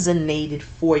resonated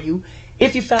for you.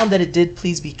 If you found that it did,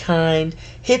 please be kind.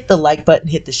 Hit the like button,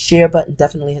 hit the share button,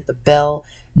 definitely hit the bell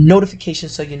notification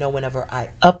so you know whenever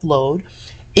I upload.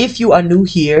 If you are new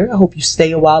here, I hope you stay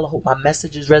a while. I hope my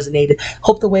messages resonated.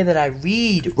 Hope the way that I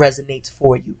read resonates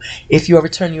for you. If you're a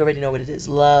return, you already know what it is.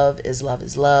 Love is love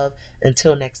is love.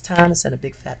 Until next time, I send a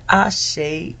big fat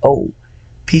ashe.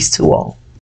 Peace to all.